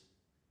is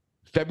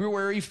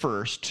February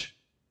 1st,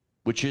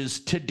 which is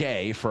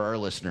today for our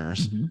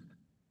listeners.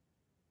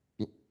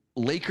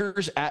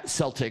 Lakers at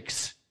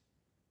Celtics.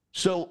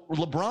 So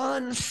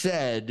LeBron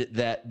said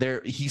that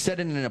he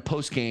said in a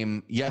post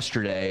game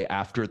yesterday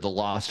after the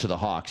loss to the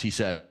Hawks, he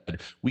said,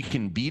 we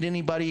can beat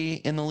anybody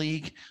in the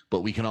league,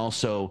 but we can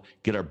also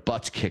get our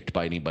butts kicked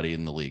by anybody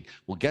in the league.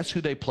 Well, guess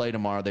who they play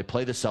tomorrow? They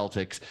play the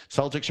Celtics.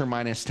 Celtics are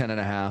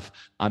 -10.5.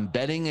 I'm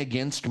betting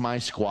against my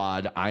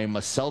squad. I'm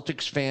a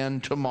Celtics fan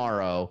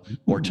tomorrow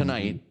or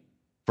tonight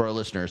for our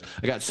listeners.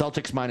 I got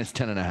Celtics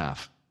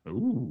 -10.5.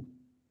 Ooh.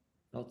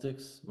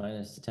 Celtics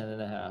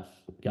 -10.5.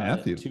 Got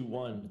Matthew. it.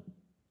 2-1.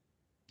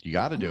 You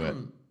got to do it.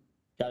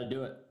 Got to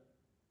do it.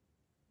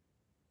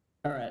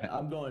 All right,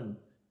 I'm going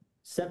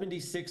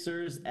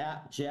 76ers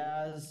at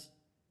Jazz.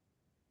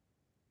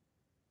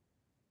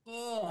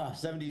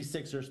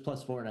 76ers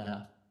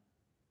 +4.5.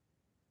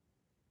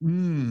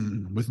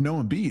 With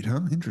no Embiid, huh?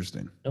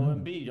 Interesting. No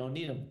Embiid, you don't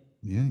need him.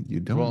 Yeah,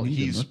 you don't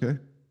need him. Okay.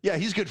 Yeah,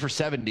 he's good for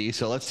 70,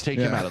 so let's take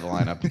him out of the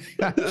lineup.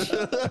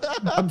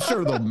 I'm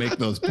sure they'll make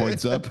those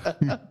points up.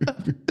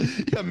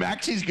 Yeah,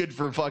 Maxi's good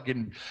for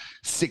fucking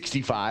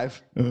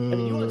 65. I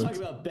mean, you want to talk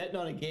about betting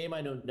on a game I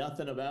know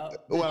nothing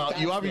about? Well,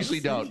 you obviously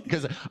don't,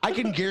 because I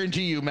can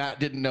guarantee you Matt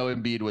didn't know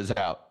Embiid was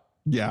out.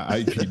 Yeah,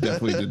 he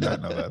definitely did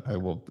not know that.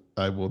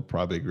 I will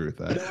probably agree with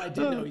that. No, I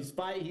did know.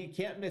 He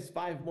can't miss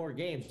 5 more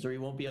games, or he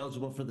won't be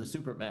eligible for the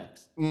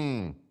Supermax.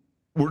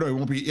 He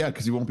won't be. Yeah,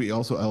 because he won't be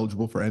also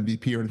eligible for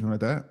MVP or anything like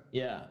that.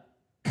 Yeah.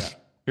 You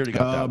already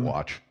got that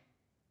watch.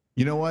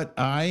 You know what?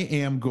 I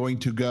am going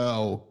to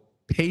go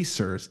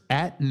Pacers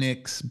at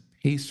Knicks.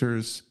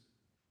 Pacers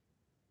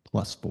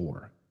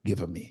 +4. Give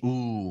them me.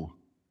 Ooh.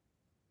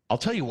 I'll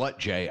tell you what,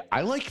 Jay.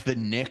 I like the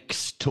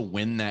Knicks to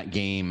win that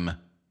game.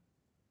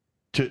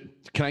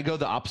 Can I go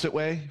the opposite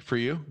way for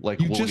you?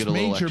 Like You just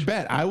made your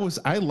bet. I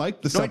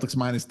like the Celtics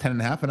minus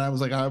 10.5, and I was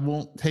like, I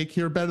won't take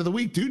your bet of the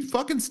week, dude.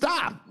 Fucking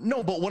stop.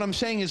 No, but what I'm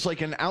saying is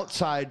like an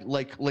outside,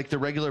 like the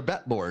regular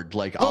bet board.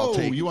 Like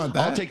you want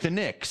that? I'll take the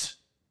Knicks.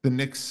 The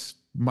Knicks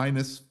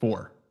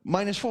 -4.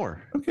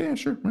 -4. Okay, yeah,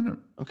 sure. Why not?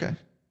 Okay.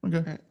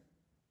 Okay.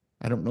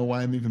 I don't know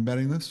why I'm even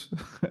betting this.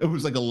 It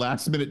was like a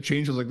last minute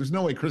change. I was like, there's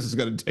no way Chris is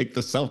going to take the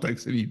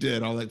Celtics. And he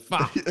did. I was like,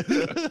 fuck.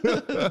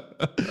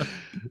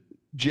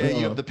 Jay,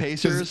 you have the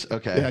Pacers?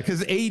 Okay. Yeah,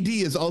 because AD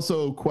is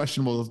also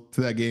questionable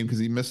to that game because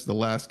he missed the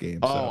last game.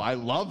 So. Oh, I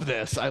love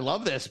this.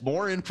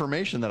 More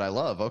information that I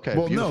love. Okay.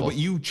 Well, beautiful. no, but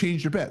you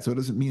changed your bet, so it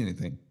doesn't mean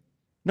anything.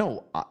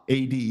 No.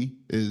 AD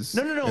is.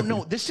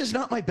 No. This is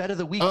not my bet of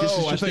the week. This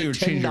is just a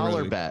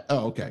 $10 bet.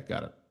 Oh, okay.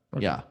 Got it.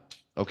 Okay. Yeah.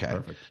 Okay.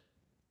 Perfect.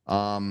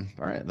 All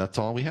right. That's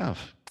all we have.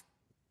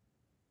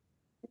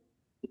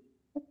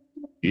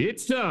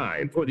 It's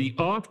time for the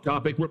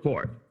off-topic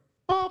report.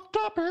 Off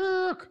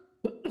topic.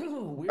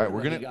 All right,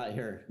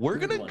 we're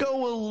gonna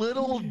go a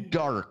little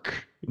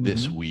dark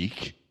this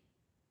week.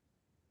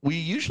 We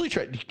usually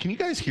try. Can you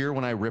guys hear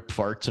when I rip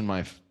farts in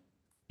my?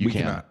 You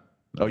cannot.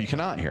 Oh, you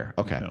cannot hear.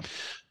 Okay.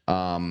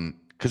 No.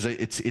 Because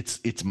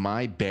it's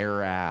my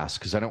bare ass.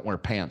 Because I don't wear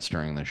pants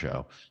during the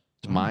show.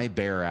 It's my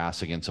bare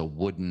ass against a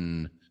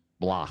wooden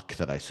block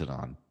that I sit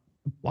on.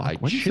 I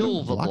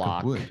chill the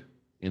block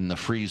in the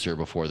freezer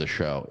before the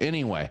show.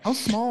 Anyway, how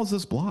small is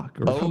this block?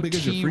 Or how big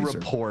is your freezer?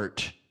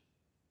 Report.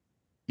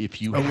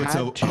 If you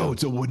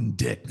it's a wooden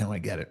dick. Now I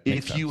get it.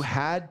 If you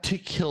had to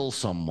kill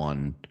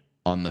someone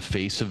on the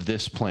face of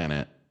this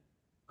planet,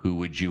 who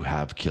would you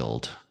have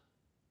killed?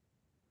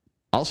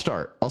 I'll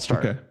start.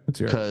 Okay, let's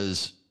hear it.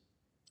 Because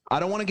I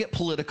don't want to get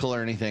political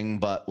or anything,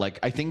 but like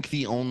I think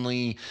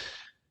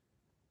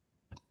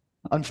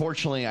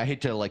unfortunately, I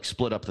hate to like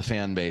split up the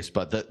fan base,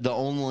 but the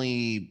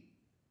only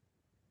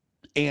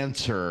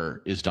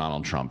answer is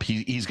Donald Trump.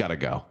 He's got to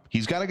go.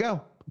 He's got to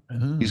go.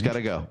 He's got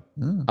to go.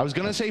 I was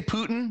gonna say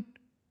Putin.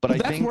 But I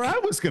think that's where I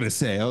was gonna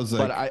say. I was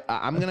like, but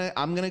I'm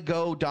gonna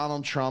go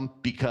Donald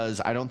Trump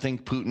because I don't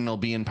think Putin will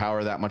be in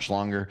power that much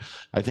longer.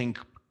 I think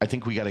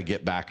we got to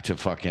get back to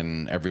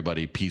fucking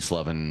everybody peace,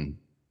 love, and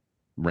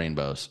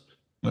rainbows.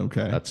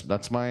 Okay,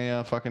 that's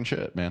my fucking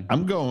shit, man.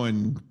 I'm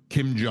going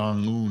Kim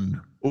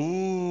Jong-un.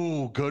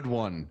 Ooh, good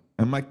one.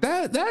 I'm like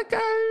that guy,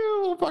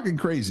 a little fucking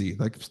crazy.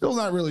 Like, still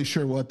not really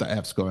sure what the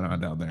F's going on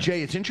down there.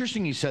 Jay, it's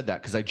interesting you said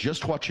that because I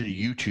just watched a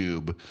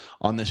YouTube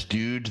on this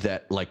dude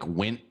that like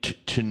went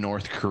to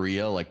North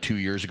Korea like 2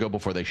 years ago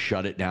before they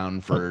shut it down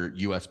for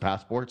U.S.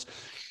 passports,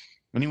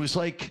 and he was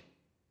like,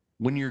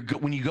 when you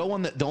go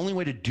on the only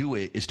way to do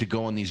it is to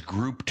go on these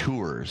group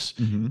tours,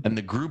 and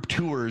the group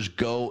tours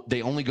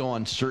they only go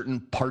on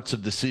certain parts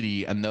of the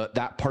city, and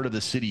that part of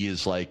the city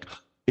is like.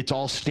 It's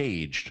all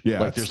staged. Yeah,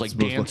 like there's like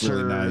dancers,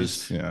 really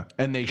nice. Yeah,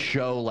 and they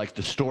show like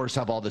the stores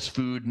have all this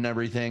food and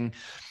everything.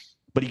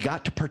 But he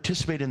got to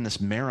participate in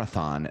this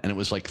marathon, and it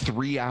was like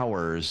 3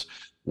 hours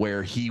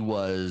where he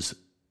was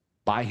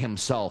by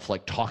himself,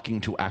 like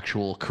talking to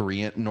actual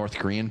North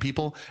Korean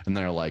people, and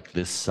they're like,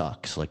 "This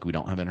sucks. Like we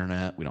don't have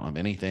internet, we don't have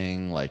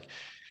anything. Like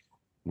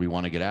we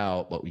want to get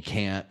out, but we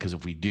can't because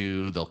if we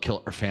do, they'll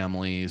kill our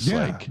families."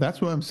 Yeah, like that's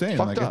what I'm saying.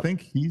 Like up. I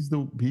think he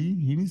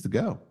needs to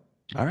go.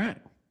 All right.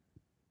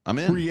 I'm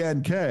in.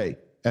 Pre-NK,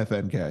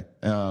 FNK.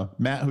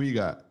 Matt, who you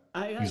got?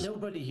 I got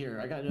nobody here.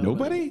 I got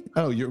nobody.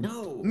 Oh,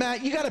 no.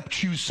 Matt, you got to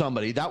choose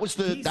somebody. That was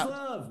the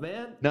love,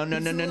 man.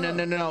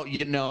 No.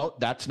 You know,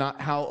 that's not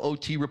how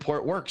OT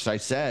report works. I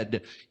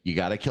said you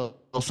got to kill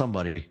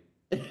somebody.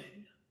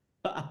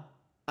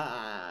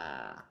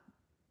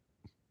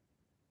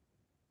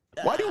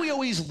 Why do we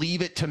always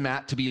leave it to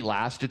Matt to be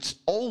last? It's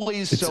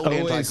always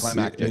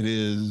anticlimactic. It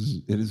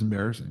is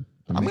embarrassing.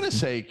 I'm going to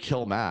say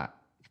kill Matt.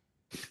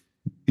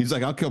 He's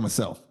like, I'll kill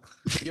myself.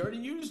 You already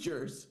used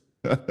yours.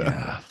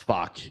 Yeah,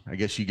 fuck. I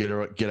guess you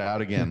get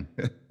out again.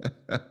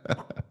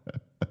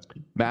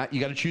 Matt, you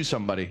got to choose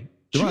somebody.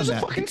 Choose a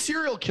fucking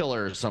serial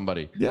killer or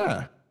somebody.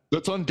 Yeah.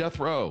 That's on death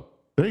row.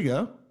 There you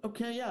go.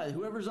 Okay, yeah.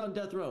 Whoever's on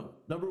death row.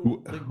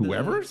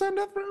 Whoever's on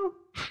death row?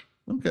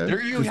 Okay.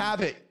 There you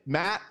have it.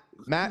 Matt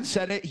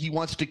said it. He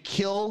wants to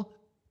kill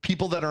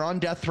people that are on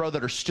death row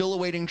that are still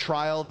awaiting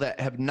trial that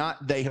have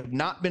not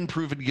been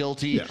proven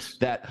guilty. Yes.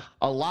 That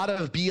a lot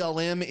of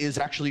BLM is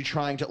actually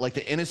trying to, like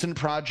the Innocent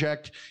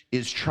Project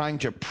is trying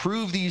to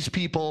prove these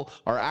people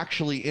are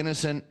actually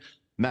innocent.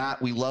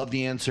 Matt, we love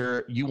the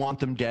answer. You want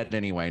them dead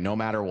anyway, no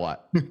matter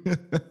what.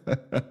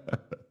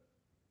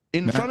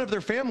 In front of their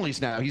families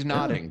now. He's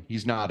nodding.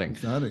 He's nodding.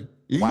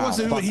 He wants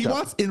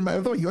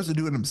to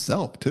do it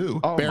himself too.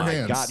 Oh Bare my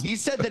hands. God. He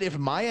said that if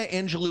Maya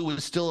Angelou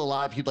was still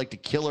alive, he'd like to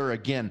kill her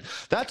again.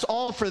 That's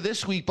all for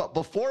this week. But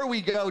before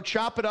we go,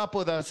 chop it up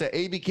with us at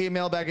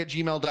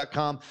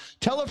abkmailbag@gmail.com.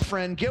 Tell a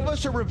friend, give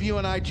us a review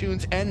on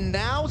iTunes and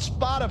now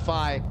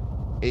Spotify.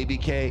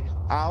 ABK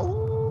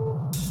out.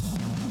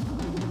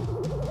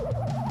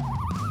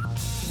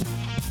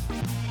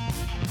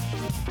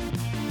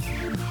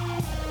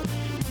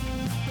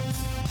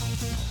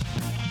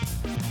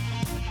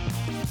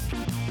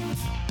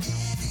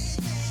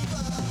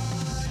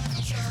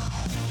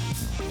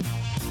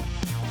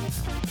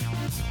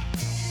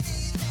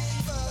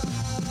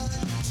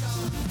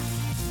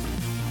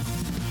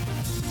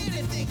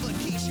 anything but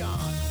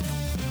Keyshawn.